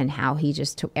ethic and how he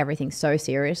just took everything so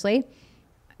seriously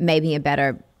made me a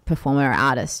better performer or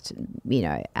artist,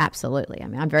 absolutely.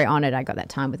 I'm very honored I got that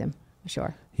time with him, for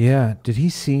sure. Yeah. Did he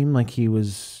seem like he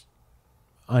was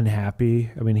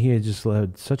unhappy. I mean, he had just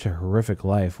led such a horrific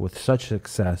life with such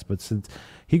success. But since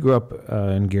he grew up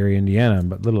in Gary, Indiana,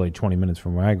 but literally 20 minutes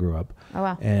from where I grew up. Oh,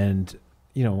 wow. And,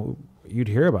 you know, you'd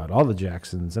hear about all the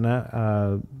Jacksons.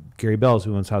 And Gary Bells,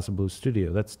 who owns House of Blues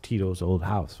Studio, that's Tito's old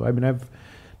house. So, I mean, I've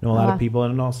known a lot of people.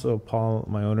 And also Paul,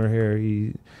 my owner here,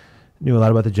 he knew a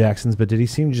lot about the Jacksons. But did he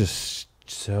seem just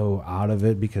so out of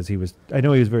it? Because he was, I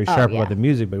know he was very sharp about the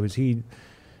music, but was he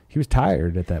was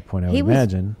tired at that point, I would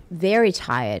imagine. Very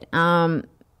tired.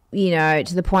 You know,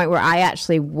 to the point where I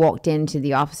actually walked into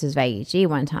the offices of AEG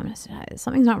one time and I said,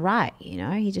 something's not right. You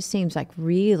know, he just seems like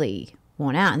really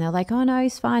worn out. And they're like, oh, no,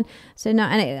 he's fine. So, no,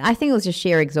 and I think it was just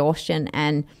sheer exhaustion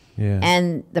and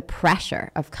the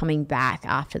pressure of coming back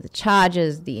after the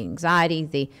charges, the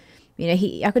anxiety, you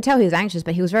know, I could tell he was anxious,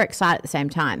 but he was very excited at the same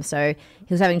time. So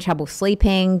he was having trouble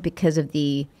sleeping because of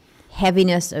the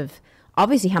heaviness of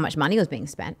obviously how much money was being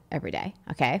spent every day,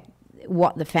 okay?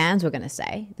 What the fans were going to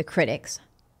say, the critics,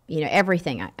 you know,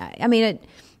 everything. I mean,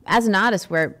 as an artist,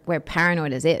 we're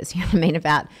paranoid as is, you know what I mean,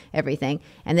 about everything.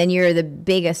 And then you're the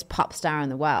biggest pop star in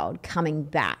the world coming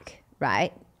back,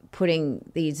 right? Putting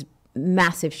these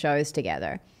massive shows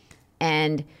together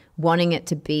and wanting it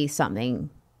to be something,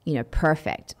 you know,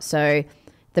 perfect. So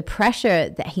the pressure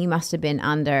that he must have been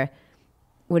under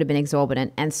would have been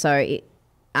exorbitant. And so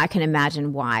I can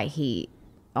imagine why he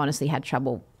honestly had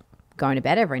trouble going to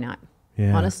bed every night.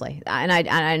 Yeah. Honestly, and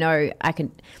I know I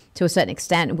can, to a certain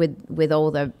extent, with all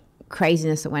the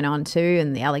craziness that went on too,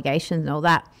 and the allegations and all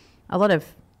that, a lot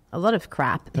of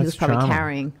crap. He was probably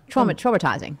carrying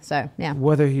traumatizing. So yeah.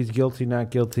 Whether he's guilty,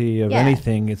 not guilty of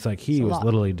anything, it's like he was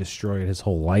literally destroyed his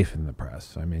whole life in the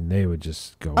press. I mean, they would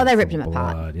just go. Oh, they ripped him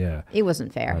apart. Yeah, it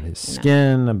wasn't fair. About his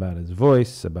skin, about his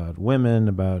voice, about women,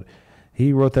 about.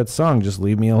 He wrote that song, Just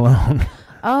Leave Me Alone.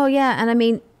 Oh, yeah. And I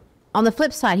mean, on the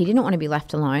flip side, he didn't want to be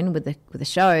left alone with the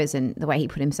shows and the way he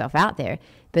put himself out there.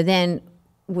 But then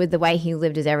with the way he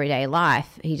lived his everyday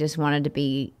life, he just wanted to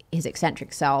be his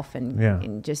eccentric self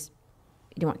and just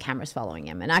he didn't want cameras following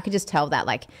him. And I could just tell that,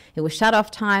 like, it was shut off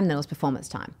time, then it was performance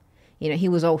time. You know, he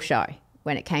was all show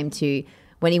when it came to,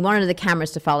 when he wanted the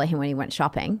cameras to follow him when he went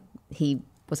shopping, he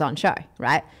was on show,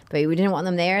 right? But we didn't want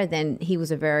them there. Then he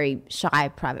was a very shy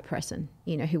private person,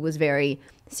 you know, who was very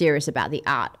serious about the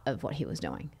art of what he was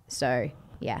doing. So,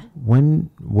 yeah.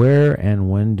 Where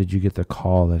and when did you get the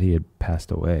call that he had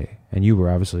passed away? And you were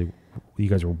obviously, you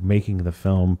guys were making the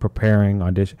film, preparing,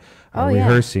 audition,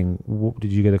 rehearsing.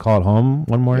 Did you get a call at home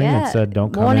one morning that said,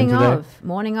 don't come in today?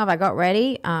 Morning of, I got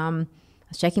ready. I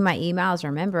was checking my emails. I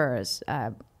remember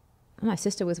my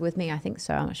sister was with me, I think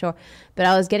so, I'm not sure. But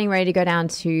I was getting ready to go down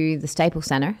to the Staples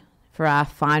Center for our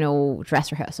final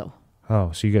dress rehearsal.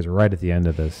 Oh, so you guys are right at the end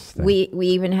of this thing. We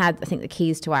even had, I think, the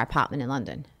keys to our apartment in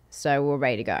London. So we were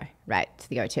ready to go, right, to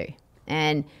the O2.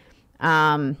 And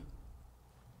I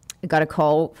got a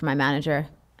call from my manager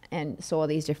and saw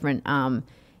these different,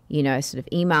 you know, sort of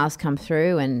emails come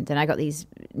through. And then I got these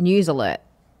news alert.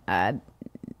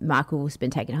 Michael's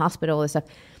been taken to hospital and stuff.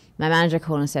 My manager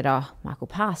called and said, oh, Michael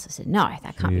passed. I said, no,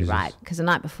 that can't be right. Because the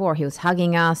night before, he was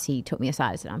hugging us. He took me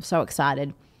aside and said, I'm so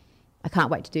excited. I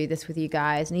can't wait to do this with you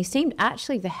guys. And he seemed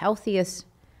actually the healthiest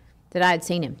that I had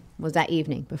seen him was that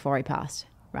evening before he passed,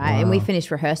 right? Wow. And we finished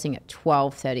rehearsing at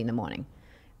 12:30 in the morning,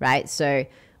 right? So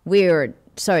we were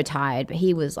so tired, but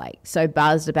he was like so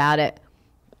buzzed about it.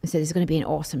 He said, it's going to be an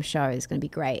awesome show. It's going to be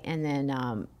great. And then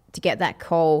to get that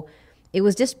call, it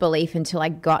was disbelief until I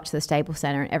got to the Staples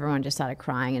Center and everyone just started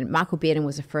crying. And Michael Bearden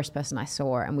was the first person I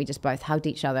saw, and we just both hugged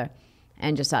each other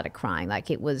and just started crying. Like,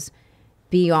 it was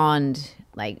beyond,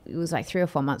 like, it was like 3 or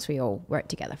 4 months we all worked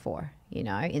together for, you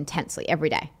know, intensely every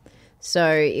day.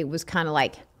 So it was kind of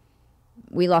like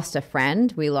we lost a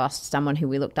friend. We lost someone who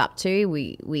we looked up to.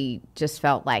 We just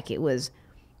felt like it was,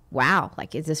 wow,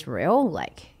 like, is this real?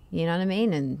 Like, you know what I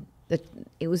mean? And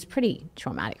it was pretty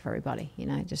traumatic for everybody, you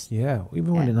know, just. Yeah.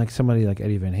 Even when like somebody like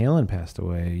Eddie Van Halen passed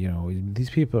away, you know, these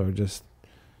people are just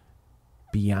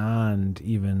beyond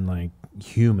even like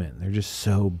human. They're just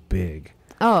so big.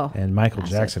 Oh. And Michael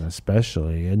Jackson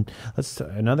especially. And that's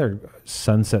another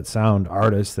Sunset Sound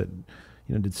artist that,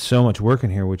 you know, did so much work in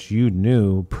here, which you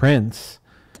knew, Prince.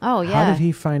 Oh, yeah. How did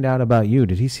he find out about you?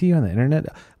 Did he see you on the internet?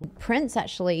 Prince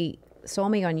actually saw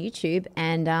me on YouTube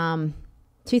and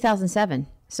 2007.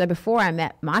 So before I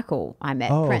met Michael, I met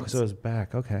Prince. Oh, so it was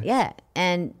back. Okay. Yeah.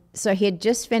 And so he had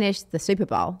just finished the Super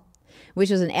Bowl, which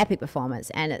was an epic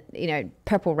performance. And, it, you know,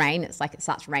 Purple Rain, it's like it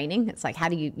starts raining. It's like, how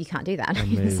do you can't do that.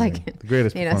 It's like the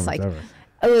greatest performance ever.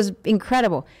 It was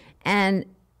incredible. And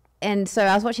so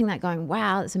I was watching that going,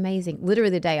 wow, it's amazing. Literally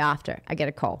the day after, I get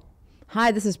a call.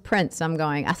 hi, this is Prince. I'm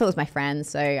going, I thought it was my friend.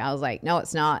 So I was like, no,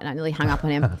 it's not. And I nearly hung up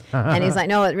on him. And he's like,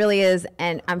 no, it really is.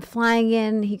 And I'm flying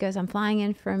in. He goes, I'm flying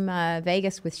in from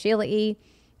Vegas with Sheila E.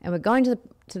 And we're going to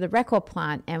the record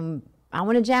plant. And I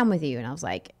want to jam with you. And I was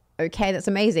like, okay, that's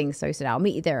amazing. So he said, I'll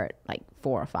meet you there at like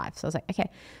 4 or 5. So I was like, okay.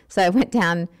 So I went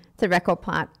down to the record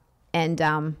plant and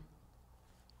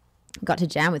got to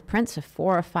jam with Prince for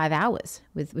 4 or 5 hours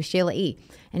with Sheila E.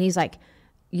 And he's like,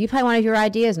 you play one of your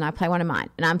ideas and I play one of mine.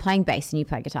 And I'm playing bass and you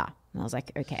play guitar. And I was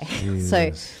like, okay.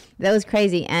 So that was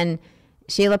crazy. And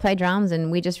Sheila played drums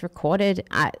and we just recorded.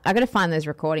 I got to find those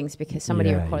recordings because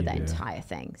somebody recorded that entire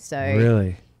thing. So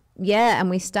really? Yeah. And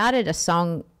we started a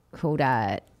song called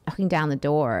Knocking Down the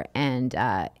Door. And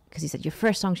because he said, your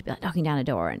first song should be like knocking down a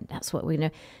door. And that's what we know.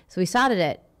 So we started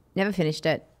it, never finished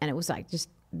it. And it was like just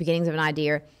beginnings of an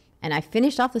idea. And I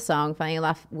finished off the song, funny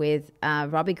enough, with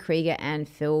Robbie Krieger and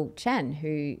Phil Chen,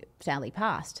 who sadly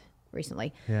passed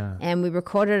recently. Yeah. And we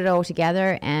recorded it all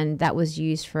together, and that was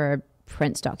used for a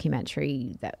Prince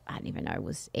documentary that I didn't even know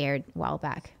was aired a while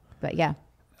back. But yeah.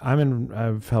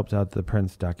 I've helped out the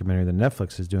Prince documentary that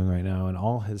Netflix is doing right now, and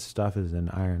all his stuff is in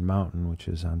Iron Mountain, which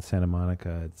is on Santa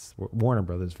Monica. It's Warner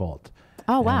Brothers vault.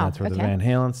 Oh, and wow. That's where the Van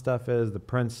Halen stuff is, the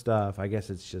Prince stuff. I guess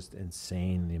it's just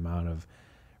insane the amount of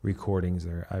recordings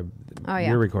there.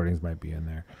 Your recordings might be in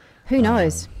there. Who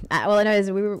knows? All I know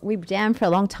is we jammed for a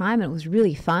long time, and it was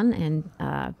really fun.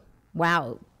 And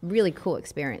wow, really cool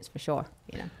experience for sure.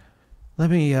 You know. Let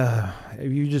me.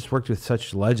 You just worked with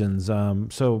such legends.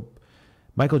 So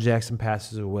Michael Jackson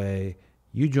passes away.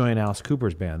 You join Alice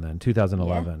Cooper's band then,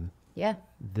 2011. Yeah.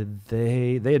 Did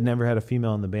they had never had a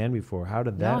female in the band before? How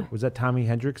did that? No. Was that Tommy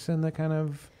Hendrickson that kind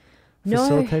of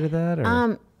facilitated that?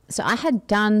 Or? So I had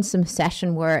done some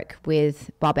session work with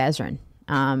Bob Ezrin,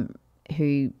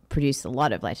 who produced a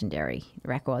lot of legendary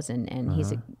records, and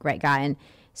he's a great guy. And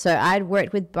so I'd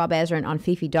worked with Bob Ezrin on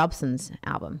Fifi Dobson's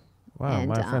album. Wow, and,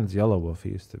 my friend's Yellow Wolf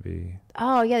used to be.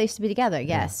 Oh, yeah, they used to be together,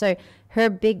 yeah. So her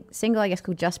big single, I guess,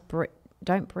 called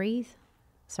Don't Breathe.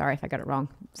 Sorry if I got it wrong.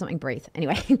 Something Breathe.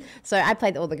 Anyway, so I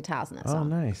played all the guitars in that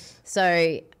song. Oh, nice.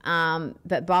 So,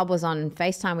 but Bob was on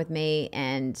FaceTime with me,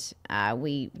 and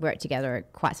we worked together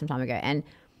quite some time ago. And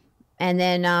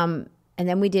then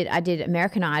I did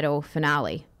American Idol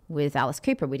finale with Alice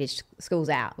Cooper. We did Schools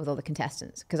Out with all the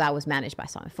contestants because I was managed by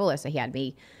Simon Fuller, so he had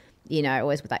me, you know,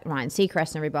 always with like Ryan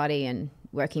Seacrest and everybody, and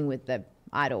working with the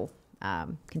Idol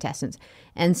contestants.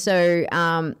 And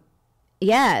so.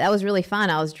 Yeah, that was really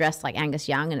fun. I was dressed like Angus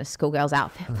Young in a schoolgirl's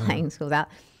outfit playing Schools Out.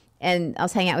 And I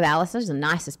was hanging out with Alice. Those are the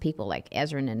nicest people, like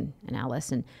Ezrin and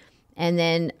Alice. And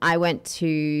then I went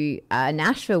to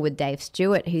Nashville with Dave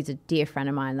Stewart, who's a dear friend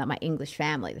of mine, like my English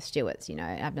family, the Stewarts. You know,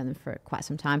 I've known them for quite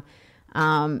some time.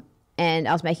 And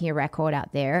I was making a record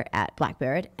out there at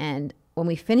Blackbird. And when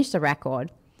we finished the record,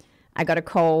 I got a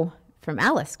call from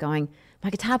Alice going,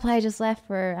 my guitar player just left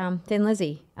for Thin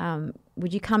Lizzy.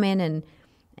 Would you come in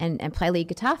and play lead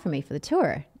guitar for me for the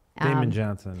tour? Damon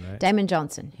Johnson, right? Damon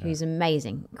Johnson, who's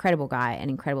amazing, incredible guy, an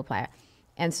incredible player.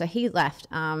 And so he left.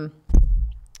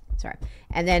 Sorry.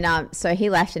 And then so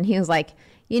he left, and he was like,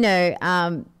 you know,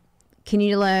 can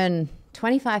you learn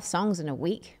 25 songs in a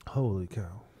week? Holy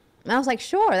cow. And I was like,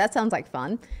 sure, that sounds like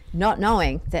fun. Not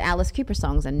knowing that Alice Cooper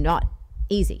songs are not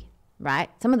easy,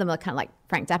 right? Some of them are kind of like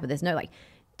Frank Zappa. There's no like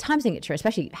time signature,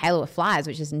 especially Halo of Flies,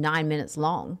 which is 9 minutes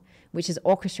long, which is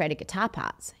orchestrated guitar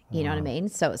parts. You know what I mean?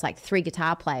 So it's like 3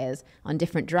 guitar players on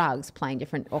different drugs playing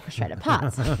different orchestrated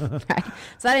parts. Right?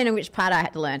 So I didn't know which part I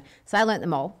had to learn. So I learned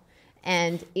them all.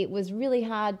 And it was really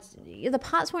hard. The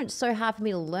parts weren't so hard for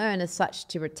me to learn as such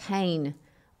to retain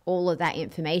all of that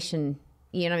information,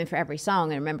 you know what I mean, for every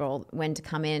song, and remember when to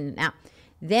come in and out.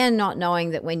 Then not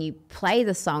knowing that when you play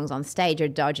the songs on stage, you're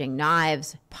dodging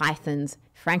knives, pythons,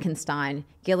 Frankenstein,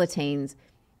 guillotines,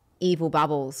 evil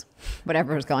bubbles,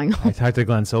 whatever is going on. I talked to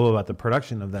Glenn Solo about the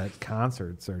production of that.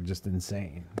 Concerts are just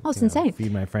insane. Oh, it's insane.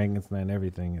 Feed My Frankenstein,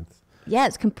 everything.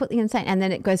 It's completely insane. And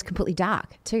then it goes completely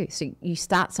dark too. So you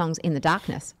start songs in the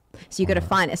darkness. So you got to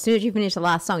find, as soon as you finish the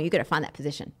last song, you got to find that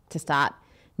position to start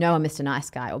No, I'm Mr. Nice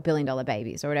Guy or $1 Billion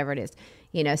Babies or whatever it is.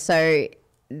 You know, so I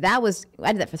did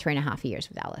that for 3.5 years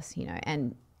with Alice, you know,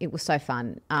 and it was so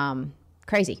fun.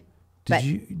 Crazy.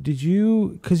 Did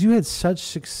you, because you had such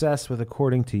success with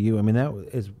According to You, I mean, that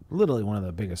is literally one of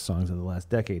the biggest songs of the last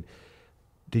decade.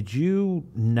 Did you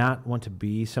not want to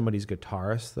be somebody's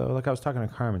guitarist, though? Like I was talking to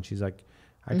Carmen, she's like,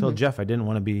 I told Jeff I didn't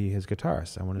want to be his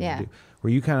guitarist. I wanted to do, were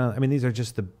you kind of, I mean, these are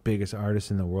just the biggest artists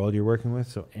in the world you're working with,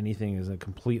 so anything is a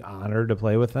complete honor to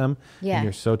play with them. Yeah. And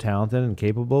you're so talented and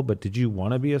capable, but did you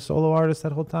want to be a solo artist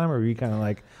that whole time, or were you kind of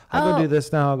like, I'll go do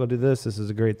this now, I'll go do this, this is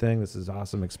a great thing, this is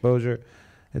awesome exposure,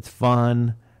 it's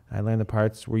fun, I learned the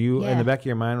parts. Were you in the back of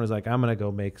your mind was like, I'm gonna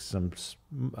go make some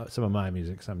of my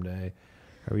music someday?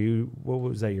 Or what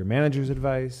was that? Your manager's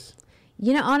advice?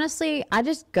 Honestly, I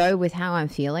just go with how I'm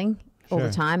feeling all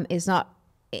the time. It's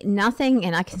nothing,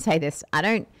 and I can say this: I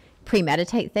don't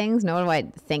premeditate things, nor do I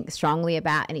think strongly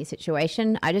about any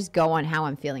situation. I just go on how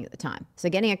I'm feeling at the time. So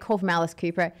getting a call from Alice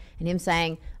Cooper and him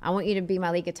saying, I want you to be my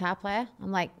lead guitar player,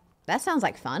 I'm like, that sounds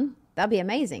like fun. That'd be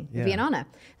amazing. It'd be an honor.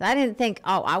 So I didn't think,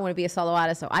 I want to be a solo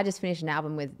artist. So I just finished an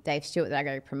album with Dave Stewart that I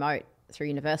go promote through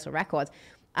Universal Records.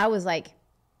 I was like,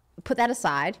 put that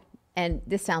aside, and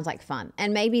this sounds like fun.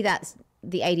 And maybe that's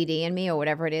the ADD in me or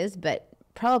whatever it is, but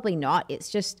probably not. It's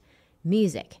just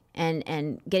music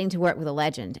and getting to work with a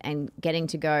legend and getting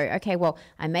to go, okay, well,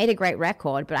 I made a great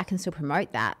record, but I can still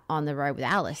promote that on the road with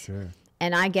Alice. Sure.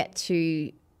 And I get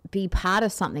to be part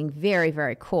of something very,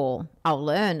 very cool. I'll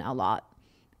learn a lot.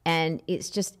 And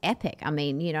it's just epic. I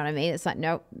mean, you know what I mean? It's like,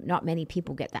 no, not many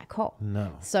people get that call.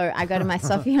 No. So I go to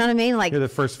myself, you know what I mean? Like, you're the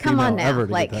first come female on now. ever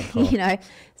to like, get that call.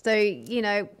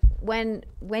 So,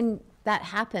 when that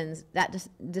happens,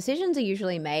 decisions are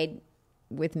usually made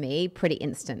with me pretty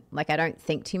instant. Like, I don't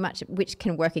think too much, which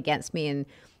can work against me. And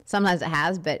sometimes it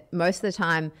has, but most of the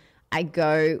time I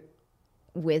go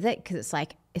with it because it's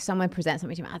like, if someone presents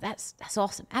something to me, that's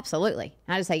awesome. Absolutely.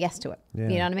 And I just say yes to it. Yeah.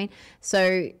 You know what I mean?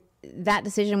 So that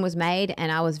decision was made,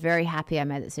 and I was very happy I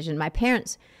made the decision. My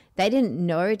parents, they didn't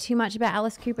know too much about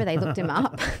Alice Cooper. They looked him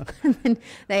up. And then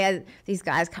they had these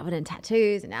guys covered in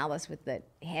tattoos and Alice with the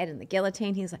head and the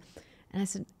guillotine. He's like, and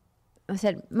I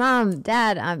said, Mom,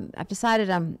 Dad, I've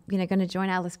decided I'm going to join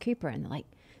Alice Cooper. And they're like,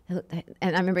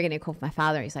 and I remember getting a call from my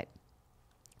father. He's like,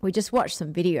 we just watched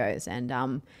some videos,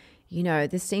 and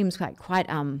this seems like quite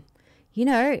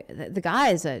the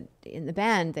guys are in the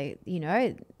band,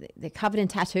 they're covered in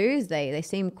tattoos. They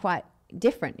seem quite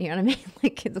different. You know what I mean?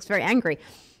 Like, it looks very angry.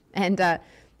 And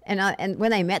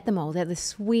when they met them all, they're the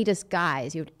sweetest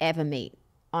guys you'd ever meet.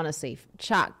 Honestly,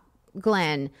 Chuck,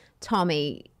 Glenn,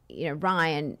 Tommy,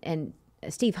 Ryan, and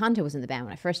Steve Hunter was in the band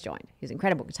when I first joined. He was an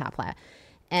incredible guitar player.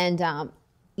 And,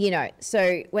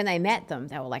 so when they met them,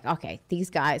 they were like, okay, these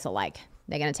guys are like,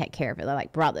 they're going to take care of it. They're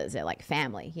like brothers. They're like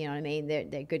family. You know what I mean?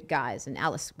 They're good guys. And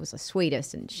Alice was the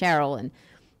sweetest, and Cheryl and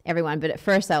everyone. But at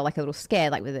first they were like a little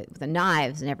scared, like with the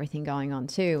knives and everything going on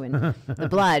too, and the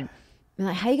blood. They're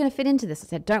like, how are you going to fit into this? I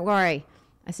said, don't worry.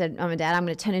 I said, Mom and Dad, I'm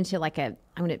going to turn into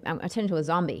I'm turn into a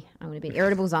zombie. I'm going to be an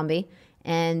irritable zombie.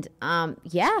 And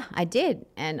I did.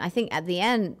 And I think at the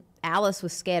end, Alice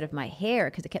was scared of my hair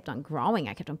because it kept on growing.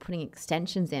 I kept on putting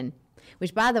extensions in,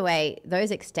 which, by the way,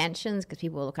 those extensions, because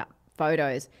people will look up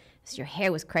photos, so your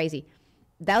hair was crazy.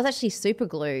 That was actually super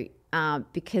glue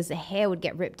because the hair would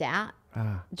get ripped out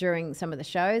during some of the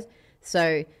shows.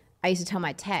 So I used to tell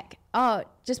my tech,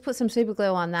 just put some super glue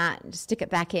on that and just stick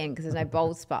it back in because there's no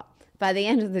bald spot. By the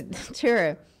end of the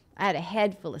tour, I had a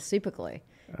head full of super glue.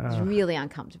 It was really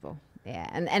uncomfortable. Yeah,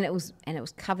 and it was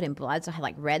covered in blood, so I had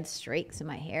like red streaks in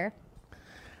my hair.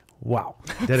 Wow,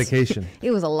 dedication. It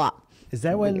was a lot. Is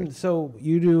that when? So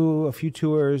you do a few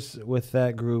tours with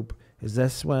that group. Is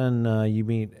this when you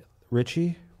meet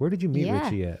Richie? Where did you meet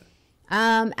Richie at?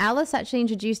 Alice actually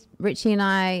introduced Richie and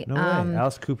I. No way.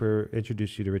 Alice Cooper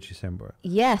introduced you to Richie Sambora.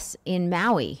 Yes, in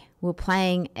Maui. We're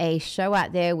playing a show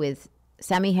out there with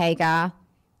Sammy Hagar,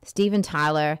 Steven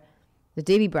Tyler, the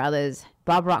Doobie Brothers.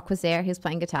 Bob Rock was there. He was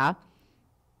playing guitar.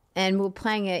 And we were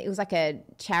playing it was like a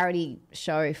charity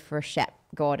show for Shep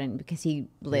Gordon because he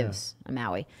lives in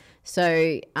Maui.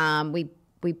 So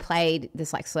we played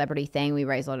this like celebrity thing. They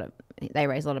raised a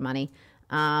lot of money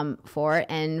for it.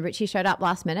 And Richie showed up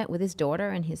last minute with his daughter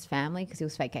and his family because he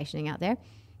was vacationing out there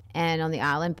and on the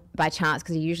island by chance,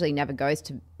 because he usually never goes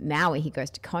to Maui. He goes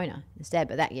to Kona instead,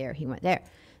 but that year he went there.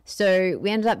 So we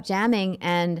ended up jamming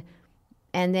and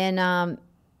then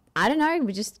I don't know,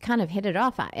 we just kind of hit it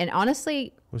off. And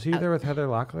honestly, was he there with Heather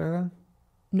Locklear then?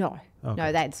 No. Okay.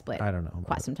 No, they'd split. I don't know.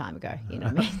 Quite some time ago. You know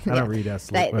what I mean? I don't read us.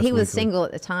 He was single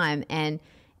at the time. And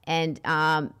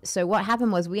so what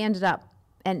happened was we ended up,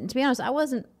 and to be honest, I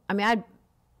was a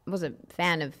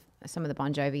fan of some of the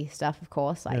Bon Jovi stuff, of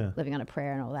course, like Living on a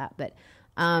Prayer and all that. But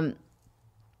I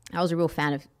was a real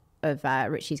fan of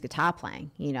Richie's guitar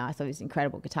playing. You know, I thought he was an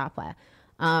incredible guitar player.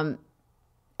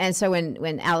 And so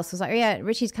when Alice was like,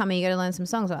 Richie's coming, you got to learn some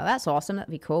songs. I was like, that's awesome.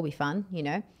 That'd be cool. Be fun, you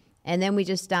know? And then we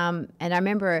just, and I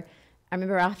remember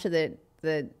after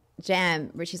the jam,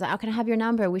 Richie's like, can I have your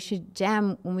number? We should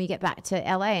jam when we get back to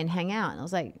LA and hang out. And I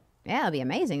was like, yeah, it'll be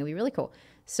amazing. It'll be really cool.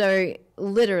 So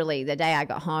literally the day I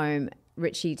got home,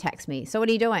 Richie texted me, so what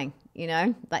are you doing? You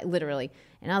know, like literally.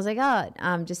 And I was like,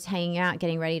 I'm just hanging out,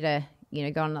 getting ready to,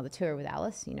 go on another tour with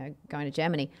Alice, going to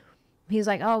Germany. he was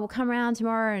like, oh, we'll come around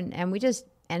tomorrow. And we just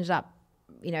ended up,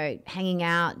 hanging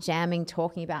out, jamming,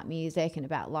 talking about music and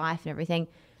about life and everything.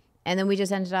 And then we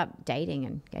just ended up dating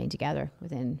and getting together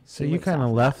within. So you kind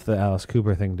of left the Alice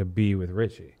Cooper thing to be with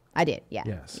Richie. I did, yeah.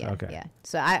 Yes, yeah, okay. Yeah.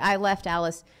 So I left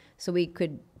Alice so we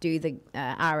could do the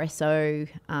RSO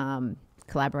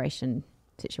collaboration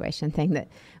situation thing that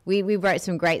we wrote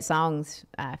some great songs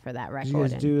for that record. Did you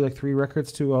guys do like 3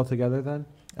 records too all together then?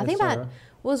 I think it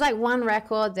was like one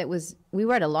record that we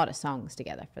wrote a lot of songs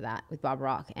together for that with Bob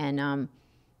Rock. And,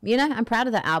 I'm proud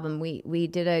of that album. We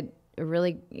did a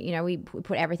really, we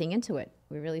put everything into it.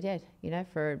 We really did,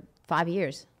 for 5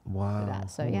 years. Wow. For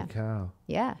that. So, holy yeah. cow.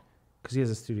 Yeah. Because he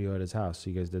has a studio at his house, so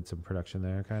you guys did some production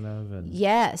there, kind of. And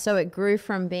yeah, so it grew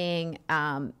from being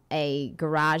a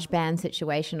garage band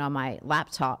situation on my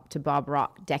laptop to Bob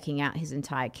Rock decking out his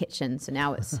entire kitchen. So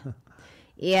now it's,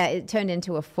 it turned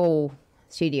into a full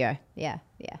studio. Yeah,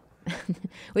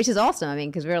 which is awesome. I mean,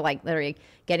 because we were like literally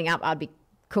getting up. I'd be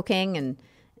cooking,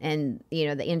 and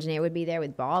the engineer would be there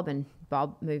with Bob, and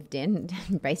Bob moved in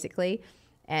basically,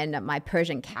 and my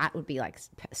Persian cat would be like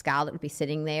Scarlett would be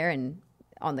sitting there and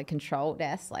on the control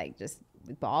desk, like just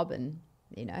with Bob, and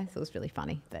so it was really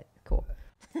funny, but cool.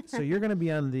 So you're going to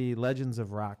be on the Legends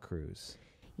of Rock cruise.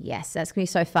 Yes, that's going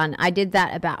to be so fun. I did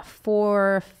that about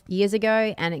 4 years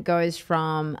ago, and it goes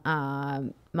from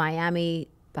Miami,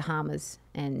 Bahamas,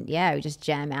 and we just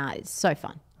jam out. It's so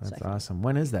fun. That's awesome.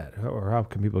 When is that, or how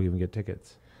can people even get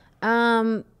tickets?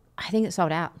 I think it's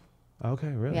sold out. Okay,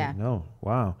 really? Yeah. No,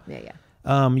 wow. Yeah.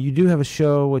 You do have a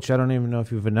show, which I don't even know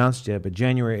if you've announced yet, but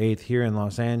January 8th here in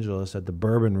Los Angeles at the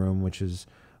Bourbon Room, which is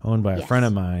owned by a friend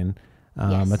of mine.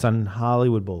 It's on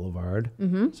Hollywood Boulevard.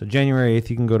 Mm-hmm. So January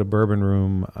 8th, you can go to Bourbon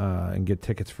Room and get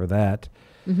tickets for that.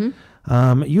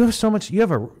 Mm-hmm. You have so much. You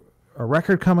have a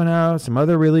record coming out, some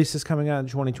other releases coming out in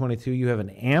 2022. You have an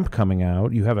amp coming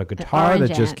out. You have a guitar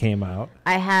that just came out.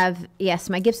 I have, yes,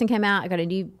 my Gibson came out. I got a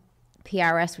new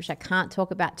PRS, which I can't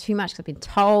talk about too much because I've been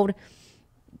told.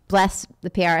 Bless the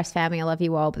PRS family, I love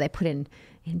you all, but they put in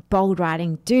bold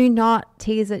writing, do not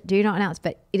tease it, do not announce,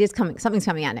 but it is coming, something's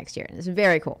coming out next year, and it's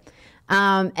very cool.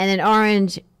 And then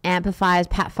Orange Amplifiers,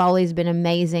 Pat Foley's been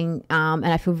amazing, and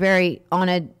I feel very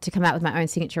honored to come out with my own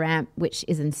signature amp, which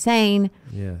is insane.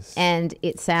 Yes. And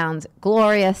it sounds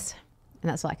glorious,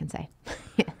 and that's all I can say.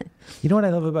 You know what I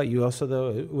love about you also,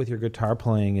 though, with your guitar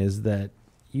playing is that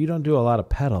you don't do a lot of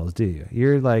pedals, do you?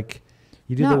 You're like...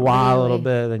 You do the wah a little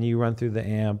bit, then you run through the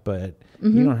amp, but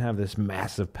you don't have this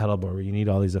massive pedal board where you need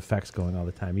all these effects going all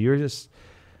the time. You're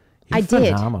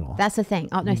phenomenal. Did. That's the thing.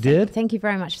 Oh, no, you did? Thank you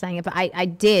very much for saying it. But I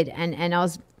did, and I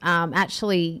was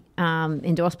actually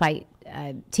endorsed by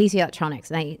TC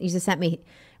Electronics, and they used to send me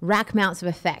rack mounts of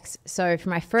effects. So for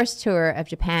my first tour of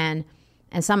Japan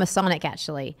and Summer Sonic,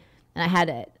 actually, and I had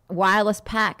a wireless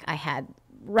pack, I had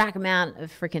rack mount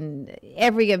of freaking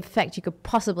every effect you could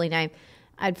possibly name.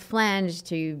 I'd flange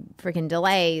to freaking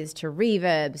delays, to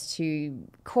reverbs, to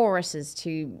choruses,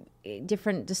 to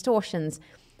different distortions.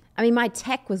 I mean, my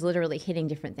tech was literally hitting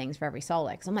different things for every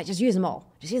solo. Because I'm like, just use them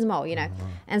all, Uh-huh.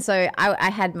 And so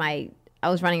I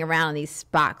was running around in these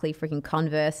sparkly freaking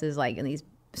Converses, like in these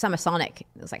Summer Sonic.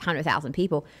 It was like 100,000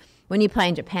 people. When you play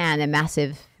in Japan, they're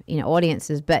massive,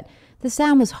 audiences. But the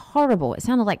sound was horrible. It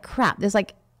sounded like crap.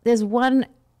 There's one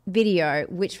video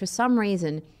which for some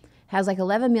reason has like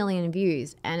 11 million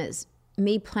views, and it's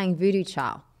me playing Voodoo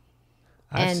Child.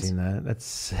 I've seen that. That's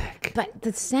sick. But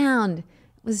the sound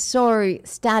was so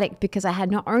static because I had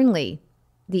not only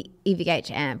the EVH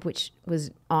amp, which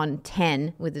was on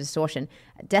 10 with the distortion,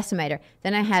 a decimator,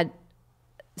 then I had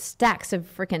stacks of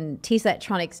freaking TC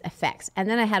Electronics effects, and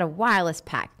then I had a wireless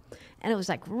pack, and it was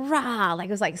like rah, like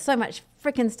it was like so much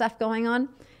freaking stuff going on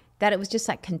that it was just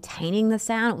like containing the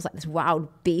sound. It was like this wild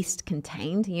beast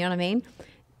contained, you know what I mean?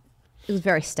 It was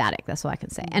very static, that's all I can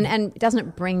say. And it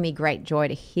doesn't bring me great joy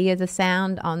to hear the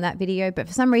sound on that video, but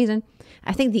for some reason,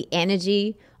 I think the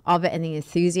energy of it and the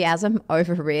enthusiasm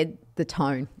overrid the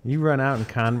tone. You run out in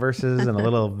Converses and a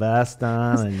little vest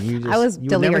on, and you just... I was you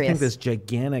delirious. would never think this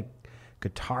gigantic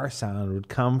guitar sound would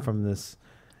come from this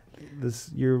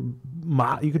you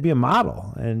could be a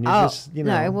model, and you're just,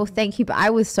 No, well, thank you, but I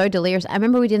was so delirious. I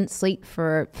remember we didn't sleep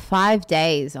for 5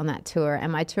 days on that tour,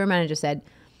 and my tour manager said...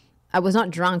 I was not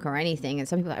drunk or anything. And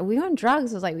some people were like, are we on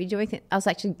drugs? I was like, we doing anything? I was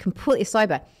actually completely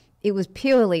sober. It was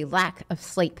purely lack of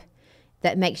sleep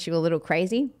that makes you a little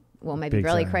crazy. Well, maybe Big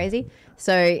really time. crazy.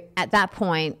 So at that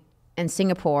point in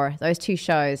Singapore, those 2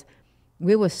 shows,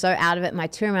 we were so out of it. My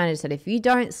tour manager said, if you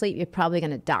don't sleep, you're probably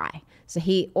going to die. So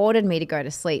he ordered me to go to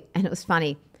sleep. And it was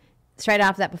funny. Straight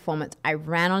after that performance, I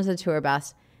ran onto the tour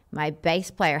bus. My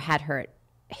bass player had her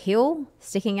heel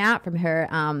sticking out from her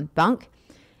bunk,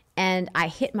 and I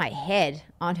hit my head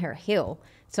on her heel.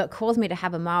 So it caused me to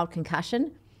have a mild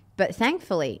concussion. But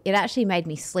thankfully, it actually made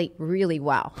me sleep really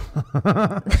well.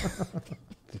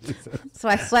 So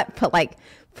I slept for like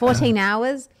 14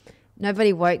 hours.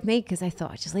 Nobody woke me because I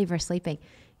thought, just leave her sleeping.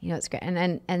 It's great.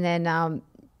 And then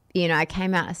I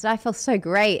came out. I said, I feel so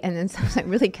great. And then I was like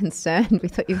really concerned. We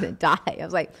thought you were going to die. I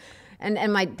was like,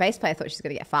 and my bass player thought she was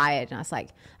going to get fired. And I was like,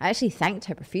 I actually thanked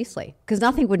her profusely because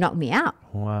nothing would knock me out.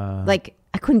 Wow. Like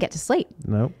I couldn't get to sleep.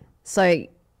 Nope. So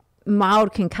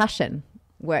mild concussion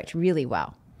worked really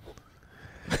well.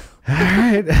 All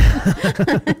right.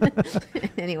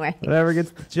 Anyway. Whatever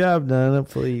gets the job done.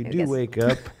 Hopefully you do wake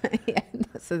up. Yeah,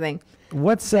 that's the thing.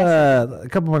 What's a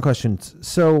couple more questions?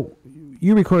 So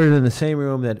you recorded in the same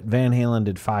room that Van Halen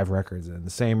did 5 records in,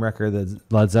 the same record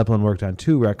that Led Zeppelin worked on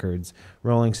 2 records,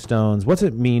 Rolling Stones. What's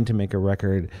it mean to make a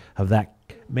record in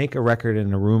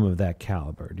a room of that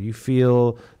caliber? Do you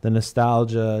feel the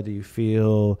nostalgia? Do you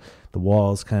feel the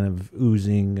walls kind of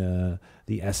oozing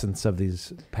the essence of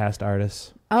these past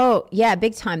artists? Oh, yeah,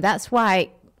 big time. That's why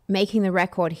making the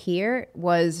record here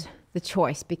was the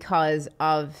choice, because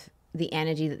of the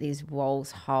energy that these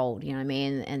walls hold, you know what I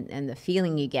mean? And the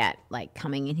feeling you get like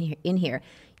coming in here,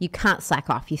 you can't slack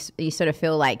off. You sort of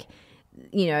feel like,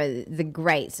 the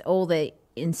greats, all the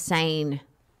insane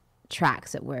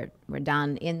tracks that were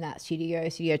done in that Studio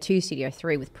 2, Studio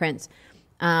 3 with Prince.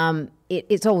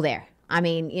 It's all there. I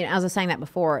mean, as I was saying that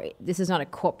before, this is not a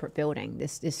corporate building.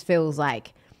 This feels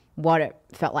like what it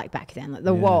felt like back then. Like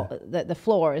the wall, the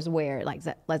floor is where like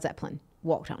Led Zeppelin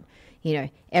walked on.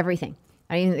 Everything.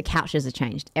 I don't even think the couches have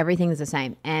changed. Everything is the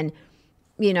same. And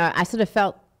I sort of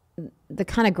felt the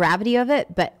kind of gravity of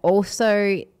it, but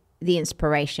also the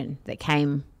inspiration that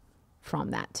came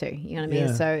from that too. You know what I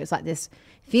mean? So it's like this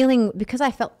feeling, because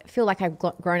I feel like I've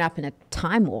grown up in a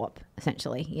time warp,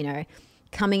 essentially.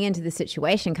 Coming into the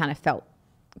situation kind of felt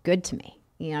good to me.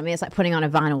 It's like putting on a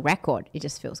vinyl record. It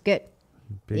just feels good.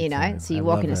 Big time. So you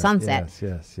walk into sunset.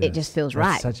 Yes. It just feels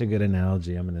right. Such a good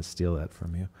analogy. I'm going to steal that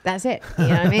from you. That's it. You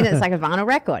know what I mean? It's like a vinyl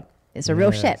record. It's a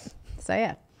real shit. So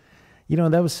yeah.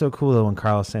 That was so cool though when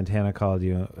Carlos Santana called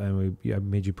you, and I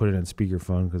made you put it on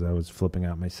speakerphone because I was flipping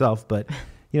out myself. But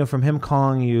from him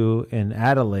calling you in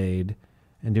Adelaide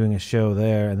and doing a show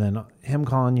there, and then him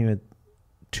calling you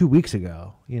 2 weeks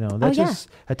ago, that's just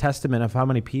a testament of how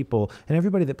many people and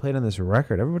everybody that played on this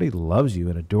record, everybody loves you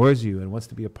and adores you and wants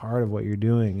to be a part of what you're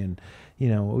doing. And,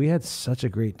 we had such a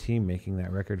great team making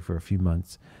that record for a few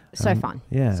months. So fun.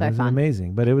 Yeah, so it was fun.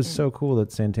 amazing. But it was so cool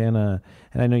that Santana,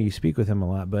 and I know you speak with him a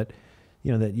lot, but,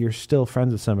 that you're still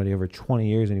friends with somebody over 20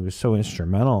 years, and he was so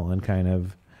instrumental in kind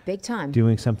of big time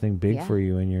doing something big for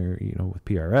you and your, with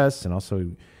PRS, and also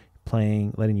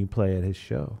letting you play at his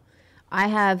show. I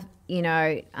have,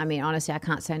 honestly, I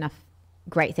can't say enough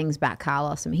great things about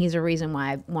Carlos. He's a reason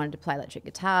why I wanted to play electric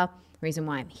guitar, reason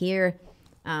why I'm here,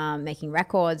 making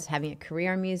records, having a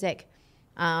career in music.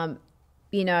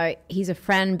 He's a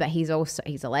friend, but he's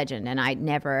a legend. And I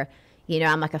never,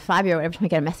 I'm like a 5-year-old. Every time I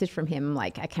get a message from him,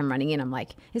 like I come running in, I'm like,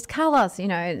 it's Carlos,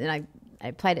 and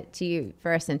I played it to you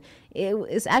first. And it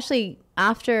was actually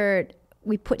after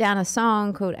we put down a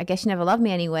song called I Guess You Never Loved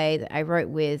Me Anyway that I wrote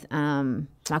with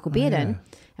Michael Bearden.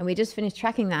 And we just finished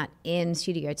tracking that in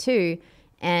Studio 2.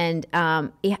 And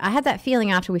I had that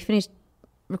feeling after we finished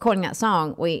recording that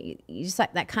song where you just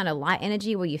like that kind of light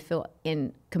energy where you feel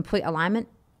in complete alignment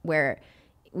with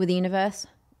the universe,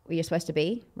 where you're supposed to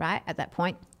be, right, at that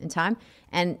point in time.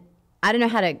 And I don't know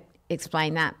how to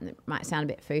explain that. It might sound a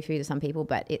bit foo-foo to some people,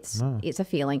 but it's a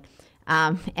feeling.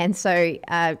 And so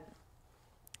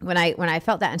when I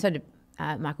felt that, and so did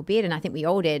Michael Bearden, I think we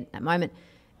all did at that moment,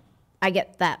 I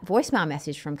get that voicemail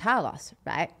message from Carlos,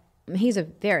 right? He's a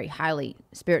very highly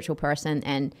spiritual person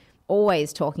and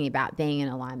always talking about being in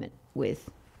alignment with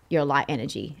your light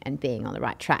energy and being on the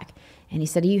right track. And he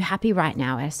said, are you happy right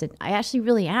now? And I said, I actually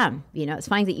really am. It's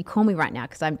funny that you call me right now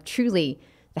because I'm truly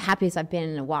the happiest I've been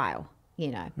in a while,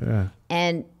 Yeah.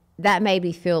 And that made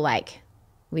me feel like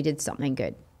we did something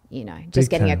good, just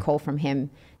getting a call from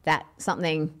him, that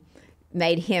something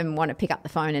made him want to pick up the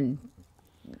phone and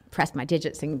press my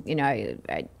digits. And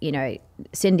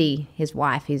Cindy, his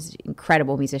wife, he's an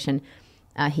incredible musician.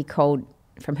 He called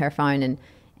from her phone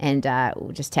and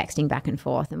we're just texting back and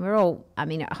forth, and we're all,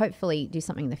 hopefully do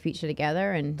something in the future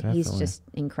together. And Definitely. He's just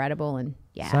incredible. And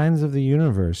signs of the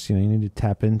universe, you need to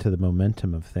tap into the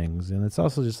momentum of things. And it's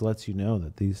also just lets you know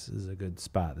that this is a good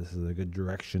spot. This is a good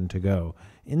direction to go.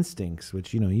 Instincts,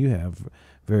 which, you have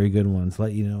very good ones,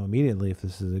 let you know immediately if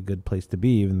this is a good place to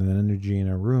be, even the energy in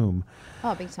a room.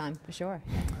 Oh, big time, for sure.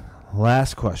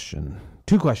 Last question.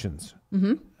 2 questions.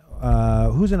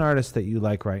 Who's an artist that you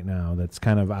like right now that's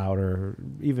kind of out or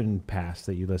even past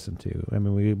that you listen to? I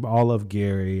mean, we all love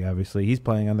Gary, obviously. He's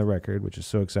playing on the record, which is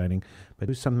so exciting. But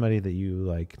who's somebody that you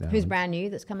like now? Who's brand new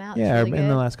that's come out? Yeah, really in good?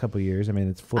 the last couple of years. I mean,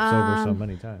 it's flips over so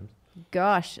many times.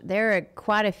 Gosh, there are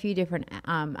quite a few different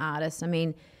artists. I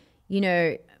mean, you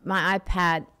know, my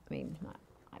iPad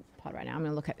right now, I'm going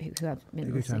to look at who I've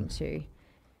been listening to.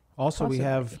 Also, we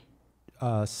have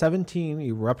 17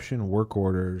 Eruption work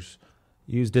orders.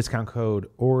 Use discount code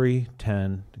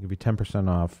ORI10 to give you 10%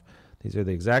 off. These are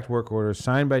the exact work orders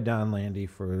signed by Don Landy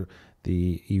for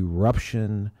the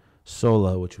Eruption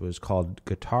solo, which was called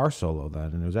Guitar Solo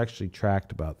then. And it was actually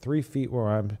tracked about 3 feet where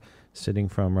I'm sitting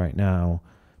from right now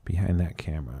behind that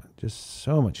camera. Just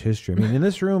so much history. I mean, in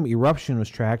this room, Eruption was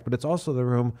tracked, but it's also the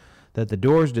room that the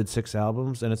Doors did 6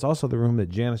 albums, and it's also the room that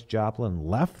Janis Joplin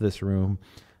left this room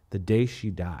the day she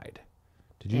died.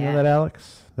 Did you know that,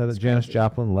 Alex? That Janis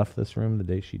Joplin left this room the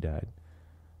day she died.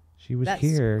 She was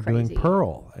here doing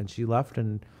Pearl, and she left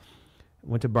and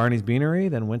went to Barney's Beanery,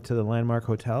 then went to the Landmark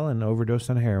Hotel and overdosed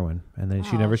on heroin. And then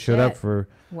she never showed up for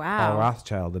Paul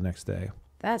Rothschild the next day.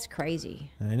 That's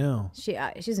crazy. I know.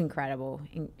 She's incredible.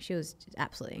 She was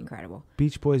absolutely incredible.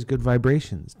 Beach Boys' Good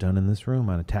Vibrations done in this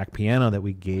room on a tack piano that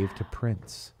we gave to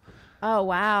Prince. Oh,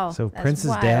 wow. So that's Prince's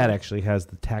wild. dad actually has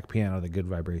the tack piano that Good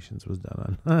Vibrations was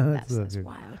done on. That's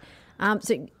wild.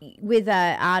 So with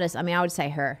artists, I mean, I would say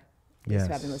her. Yes.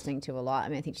 Who I've been listening to a lot. I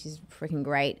mean, I think she's freaking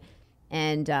great.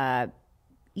 And,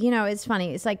 you know, it's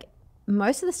funny. It's like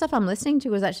most of the stuff I'm listening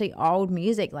to is actually old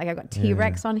music. Like I've got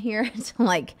T-Rex on here. It's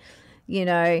like, you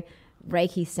know,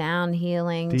 Reiki sound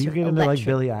healing. Do you get into like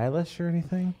Billie Eilish or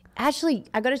anything? Actually,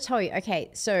 I got to tell you.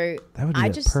 Okay, so that would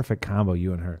be a perfect combo,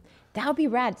 you and her. That would be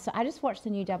rad. So I just watched the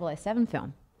new 007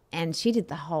 film, and she did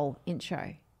the whole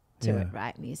intro to it,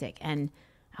 right? Music, and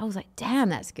I was like, damn,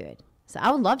 that's good. So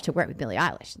I would love to work with Billie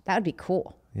Eilish. That would be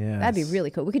cool. Yeah, that'd be really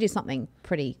cool. We could do something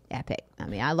pretty epic. I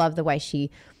mean, I love the way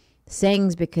she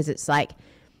sings because it's like,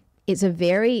 it's a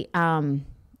very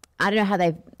I don't know how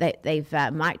they've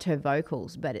mic'd her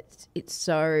vocals, but it's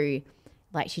so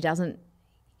like she doesn't,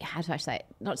 how do I say it?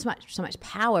 Not so much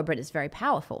power, but it's very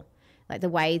powerful. Like the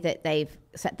way that they've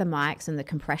set the mics and the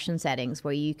compression settings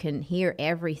where you can hear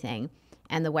everything,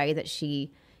 and the way that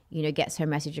she, you know, gets her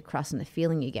message across and the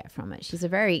feeling you get from it. She's a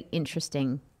very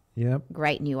interesting,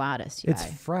 great new artist. It's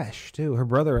fresh too. Her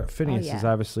brother Phineas is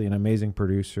obviously an amazing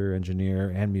producer, engineer,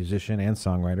 and musician and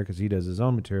songwriter because he does his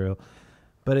own material.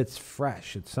 But it's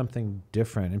fresh. It's something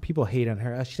different, and people hate on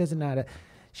her. Oh, she doesn't know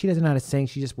how to sing.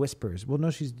 She just whispers. Well,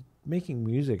 no, she's making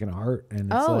music and art,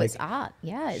 and it's art.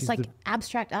 Yeah, it's like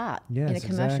abstract art in a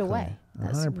commercial way.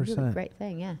 That's 100%. A really great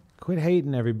thing. Yeah. Quit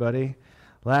hating, everybody.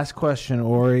 Last question,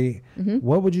 Ori.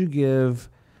 What would you give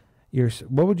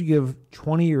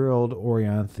 20-year-old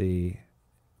Orianthi?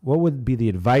 What would be the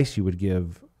advice you would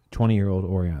give 20-year-old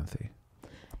Orianthi?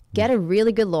 Get a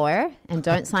really good lawyer and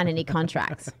don't sign any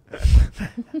contracts.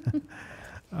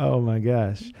 Oh my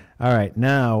gosh. All right.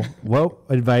 Now, what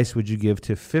advice would you give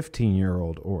to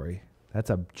 15-year-old Ori? That's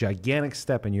a gigantic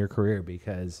step in your career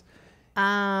because...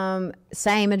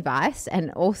 same advice.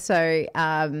 And also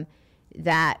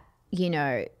that, you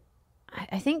know,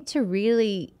 I think to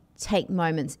really take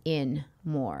moments in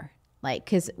more. Like,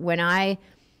 because when I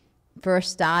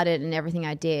first started and everything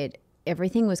I did,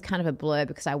 everything was kind of a blur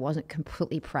because I wasn't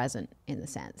completely present in the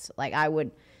sense. Like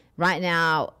right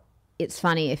now, it's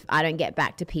funny if I don't get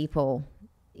back to people,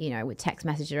 you know, with text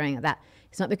messages or anything like that.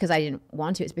 It's not because I didn't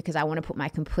want to. It's because I want to put my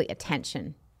complete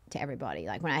attention to everybody.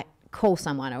 Like when I call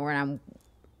someone or when I'm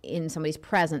in somebody's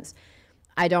presence,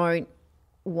 I don't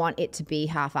want it to be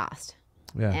half-assed.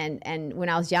 Yeah. And when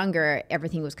I was younger,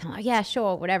 everything was kind of like, yeah,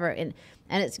 sure, whatever. And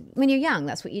it's when you're young,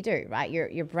 that's what you do, right?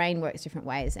 Your brain works different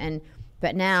ways.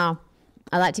 But now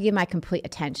I like to give my complete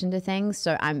attention to things,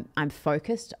 so I'm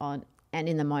focused on and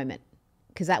in the moment,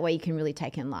 because that way you can really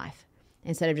take in life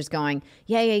instead of just going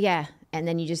yeah, and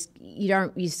then you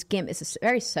skim. It's a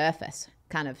very surface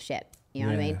kind of shit, you know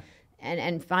what I mean?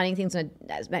 And finding things on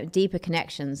deeper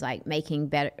connections, like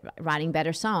writing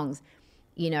better songs,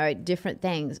 you know, different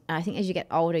things. And I think as you get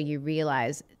older, you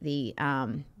realize the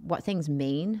what things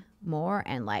mean more,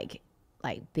 and like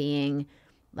being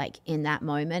like in that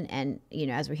moment, and you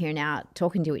know, as we're here now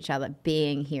talking to each other,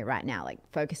 being here right now, like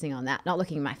focusing on that, not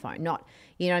looking at my phone, not,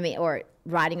 you know what I mean, or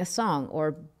writing a song,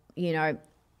 or you know,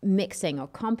 mixing or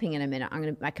comping in a minute.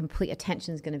 My complete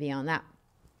attention is going to be on that.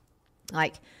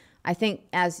 Like I think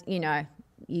as you know,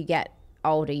 you get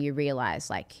older, you realize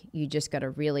like you just got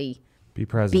to really be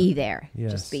present, be there,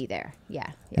 just be there,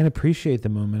 and appreciate the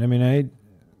moment. I mean,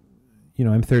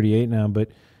 I'm 38 now,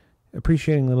 but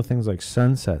appreciating little things like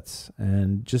sunsets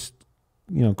and just,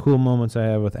 you know, cool moments I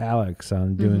have with Alex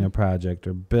on doing a project,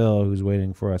 or Bill, who's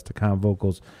waiting for us to comp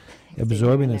vocals,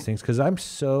 absorbing these things. Because I'm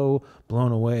so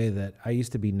blown away that I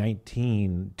used to be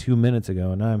 19 2 minutes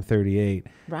ago, and now I'm 38.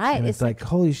 Right. And it's like,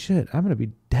 holy shit, I'm going to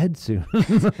be dead soon.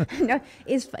 No,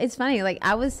 it's funny. Like,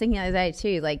 I was thinking the other day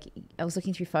too, like, I was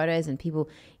looking through photos and people,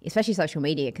 especially social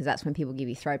media, because that's when people give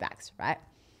you throwbacks, right?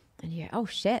 And you go, oh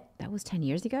shit, that was 10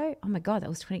 years ago? Oh my God, that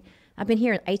was 20. I've been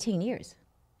here 18 years.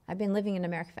 I've been living in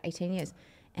America for 18 years.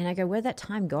 And I go, where'd that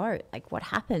time go? Like, what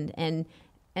happened? And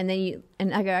then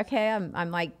I go, okay,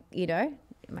 I'm like, you know,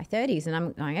 in my 30s, and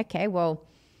I'm going, okay, well,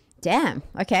 damn,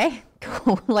 okay,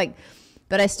 cool. Like,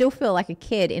 but I still feel like a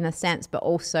kid in a sense, but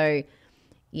also,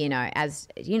 you know, as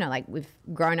you know, like, we've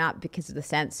grown up because of the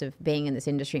sense of being in this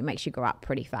industry. It makes you grow up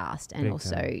pretty fast, and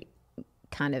also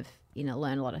kind of, you know,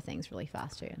 learn a lot of things really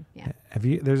fast too. And, yeah.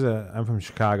 I'm from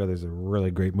Chicago. There's a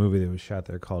really great movie that was shot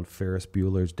there called Ferris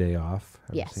Bueller's Day Off.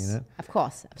 Have you seen it? Of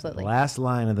course. Absolutely. The last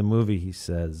line of the movie, he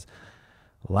says,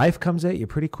 life comes at you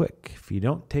pretty quick. If you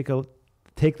don't take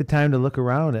the time to look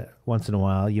around it once in a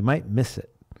while, you might miss it.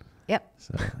 Yep.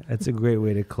 So that's a great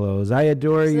way to close. I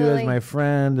adore you as my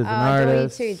friend, as an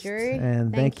artist. I adore you too, Drew.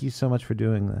 And thank you so much for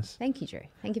doing this. Thank you, Drew.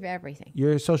 Thank you for everything.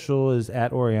 Your social is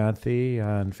at Orianthi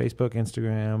on Facebook,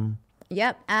 Instagram.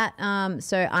 Yep.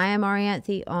 So I am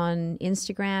Orianthi on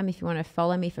Instagram. If you want to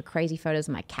follow me for crazy photos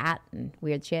of my cat and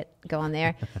weird shit, go on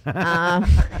there.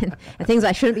 And things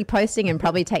I shouldn't be posting and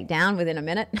probably take down within a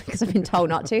minute because I've been told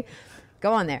not to.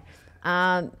 Go on there.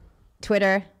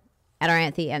 Twitter, at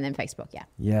Orianthi, and then Facebook, yeah.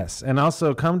 Yes, and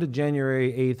also come to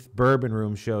January 8th Bourbon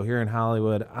Room show here in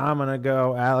Hollywood. I'm going to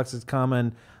go. Alex is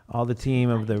coming. All the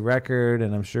team of the record,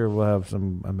 and I'm sure we'll have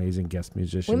some amazing guest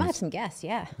musicians. We might have some guests,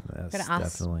 yeah. Yes, Gotta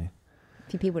ask definitely.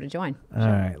 A few people to join. All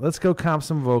right, let's go comp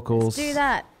some vocals. Let's do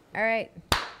that. All right.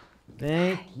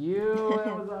 Thank you.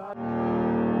 That was awesome.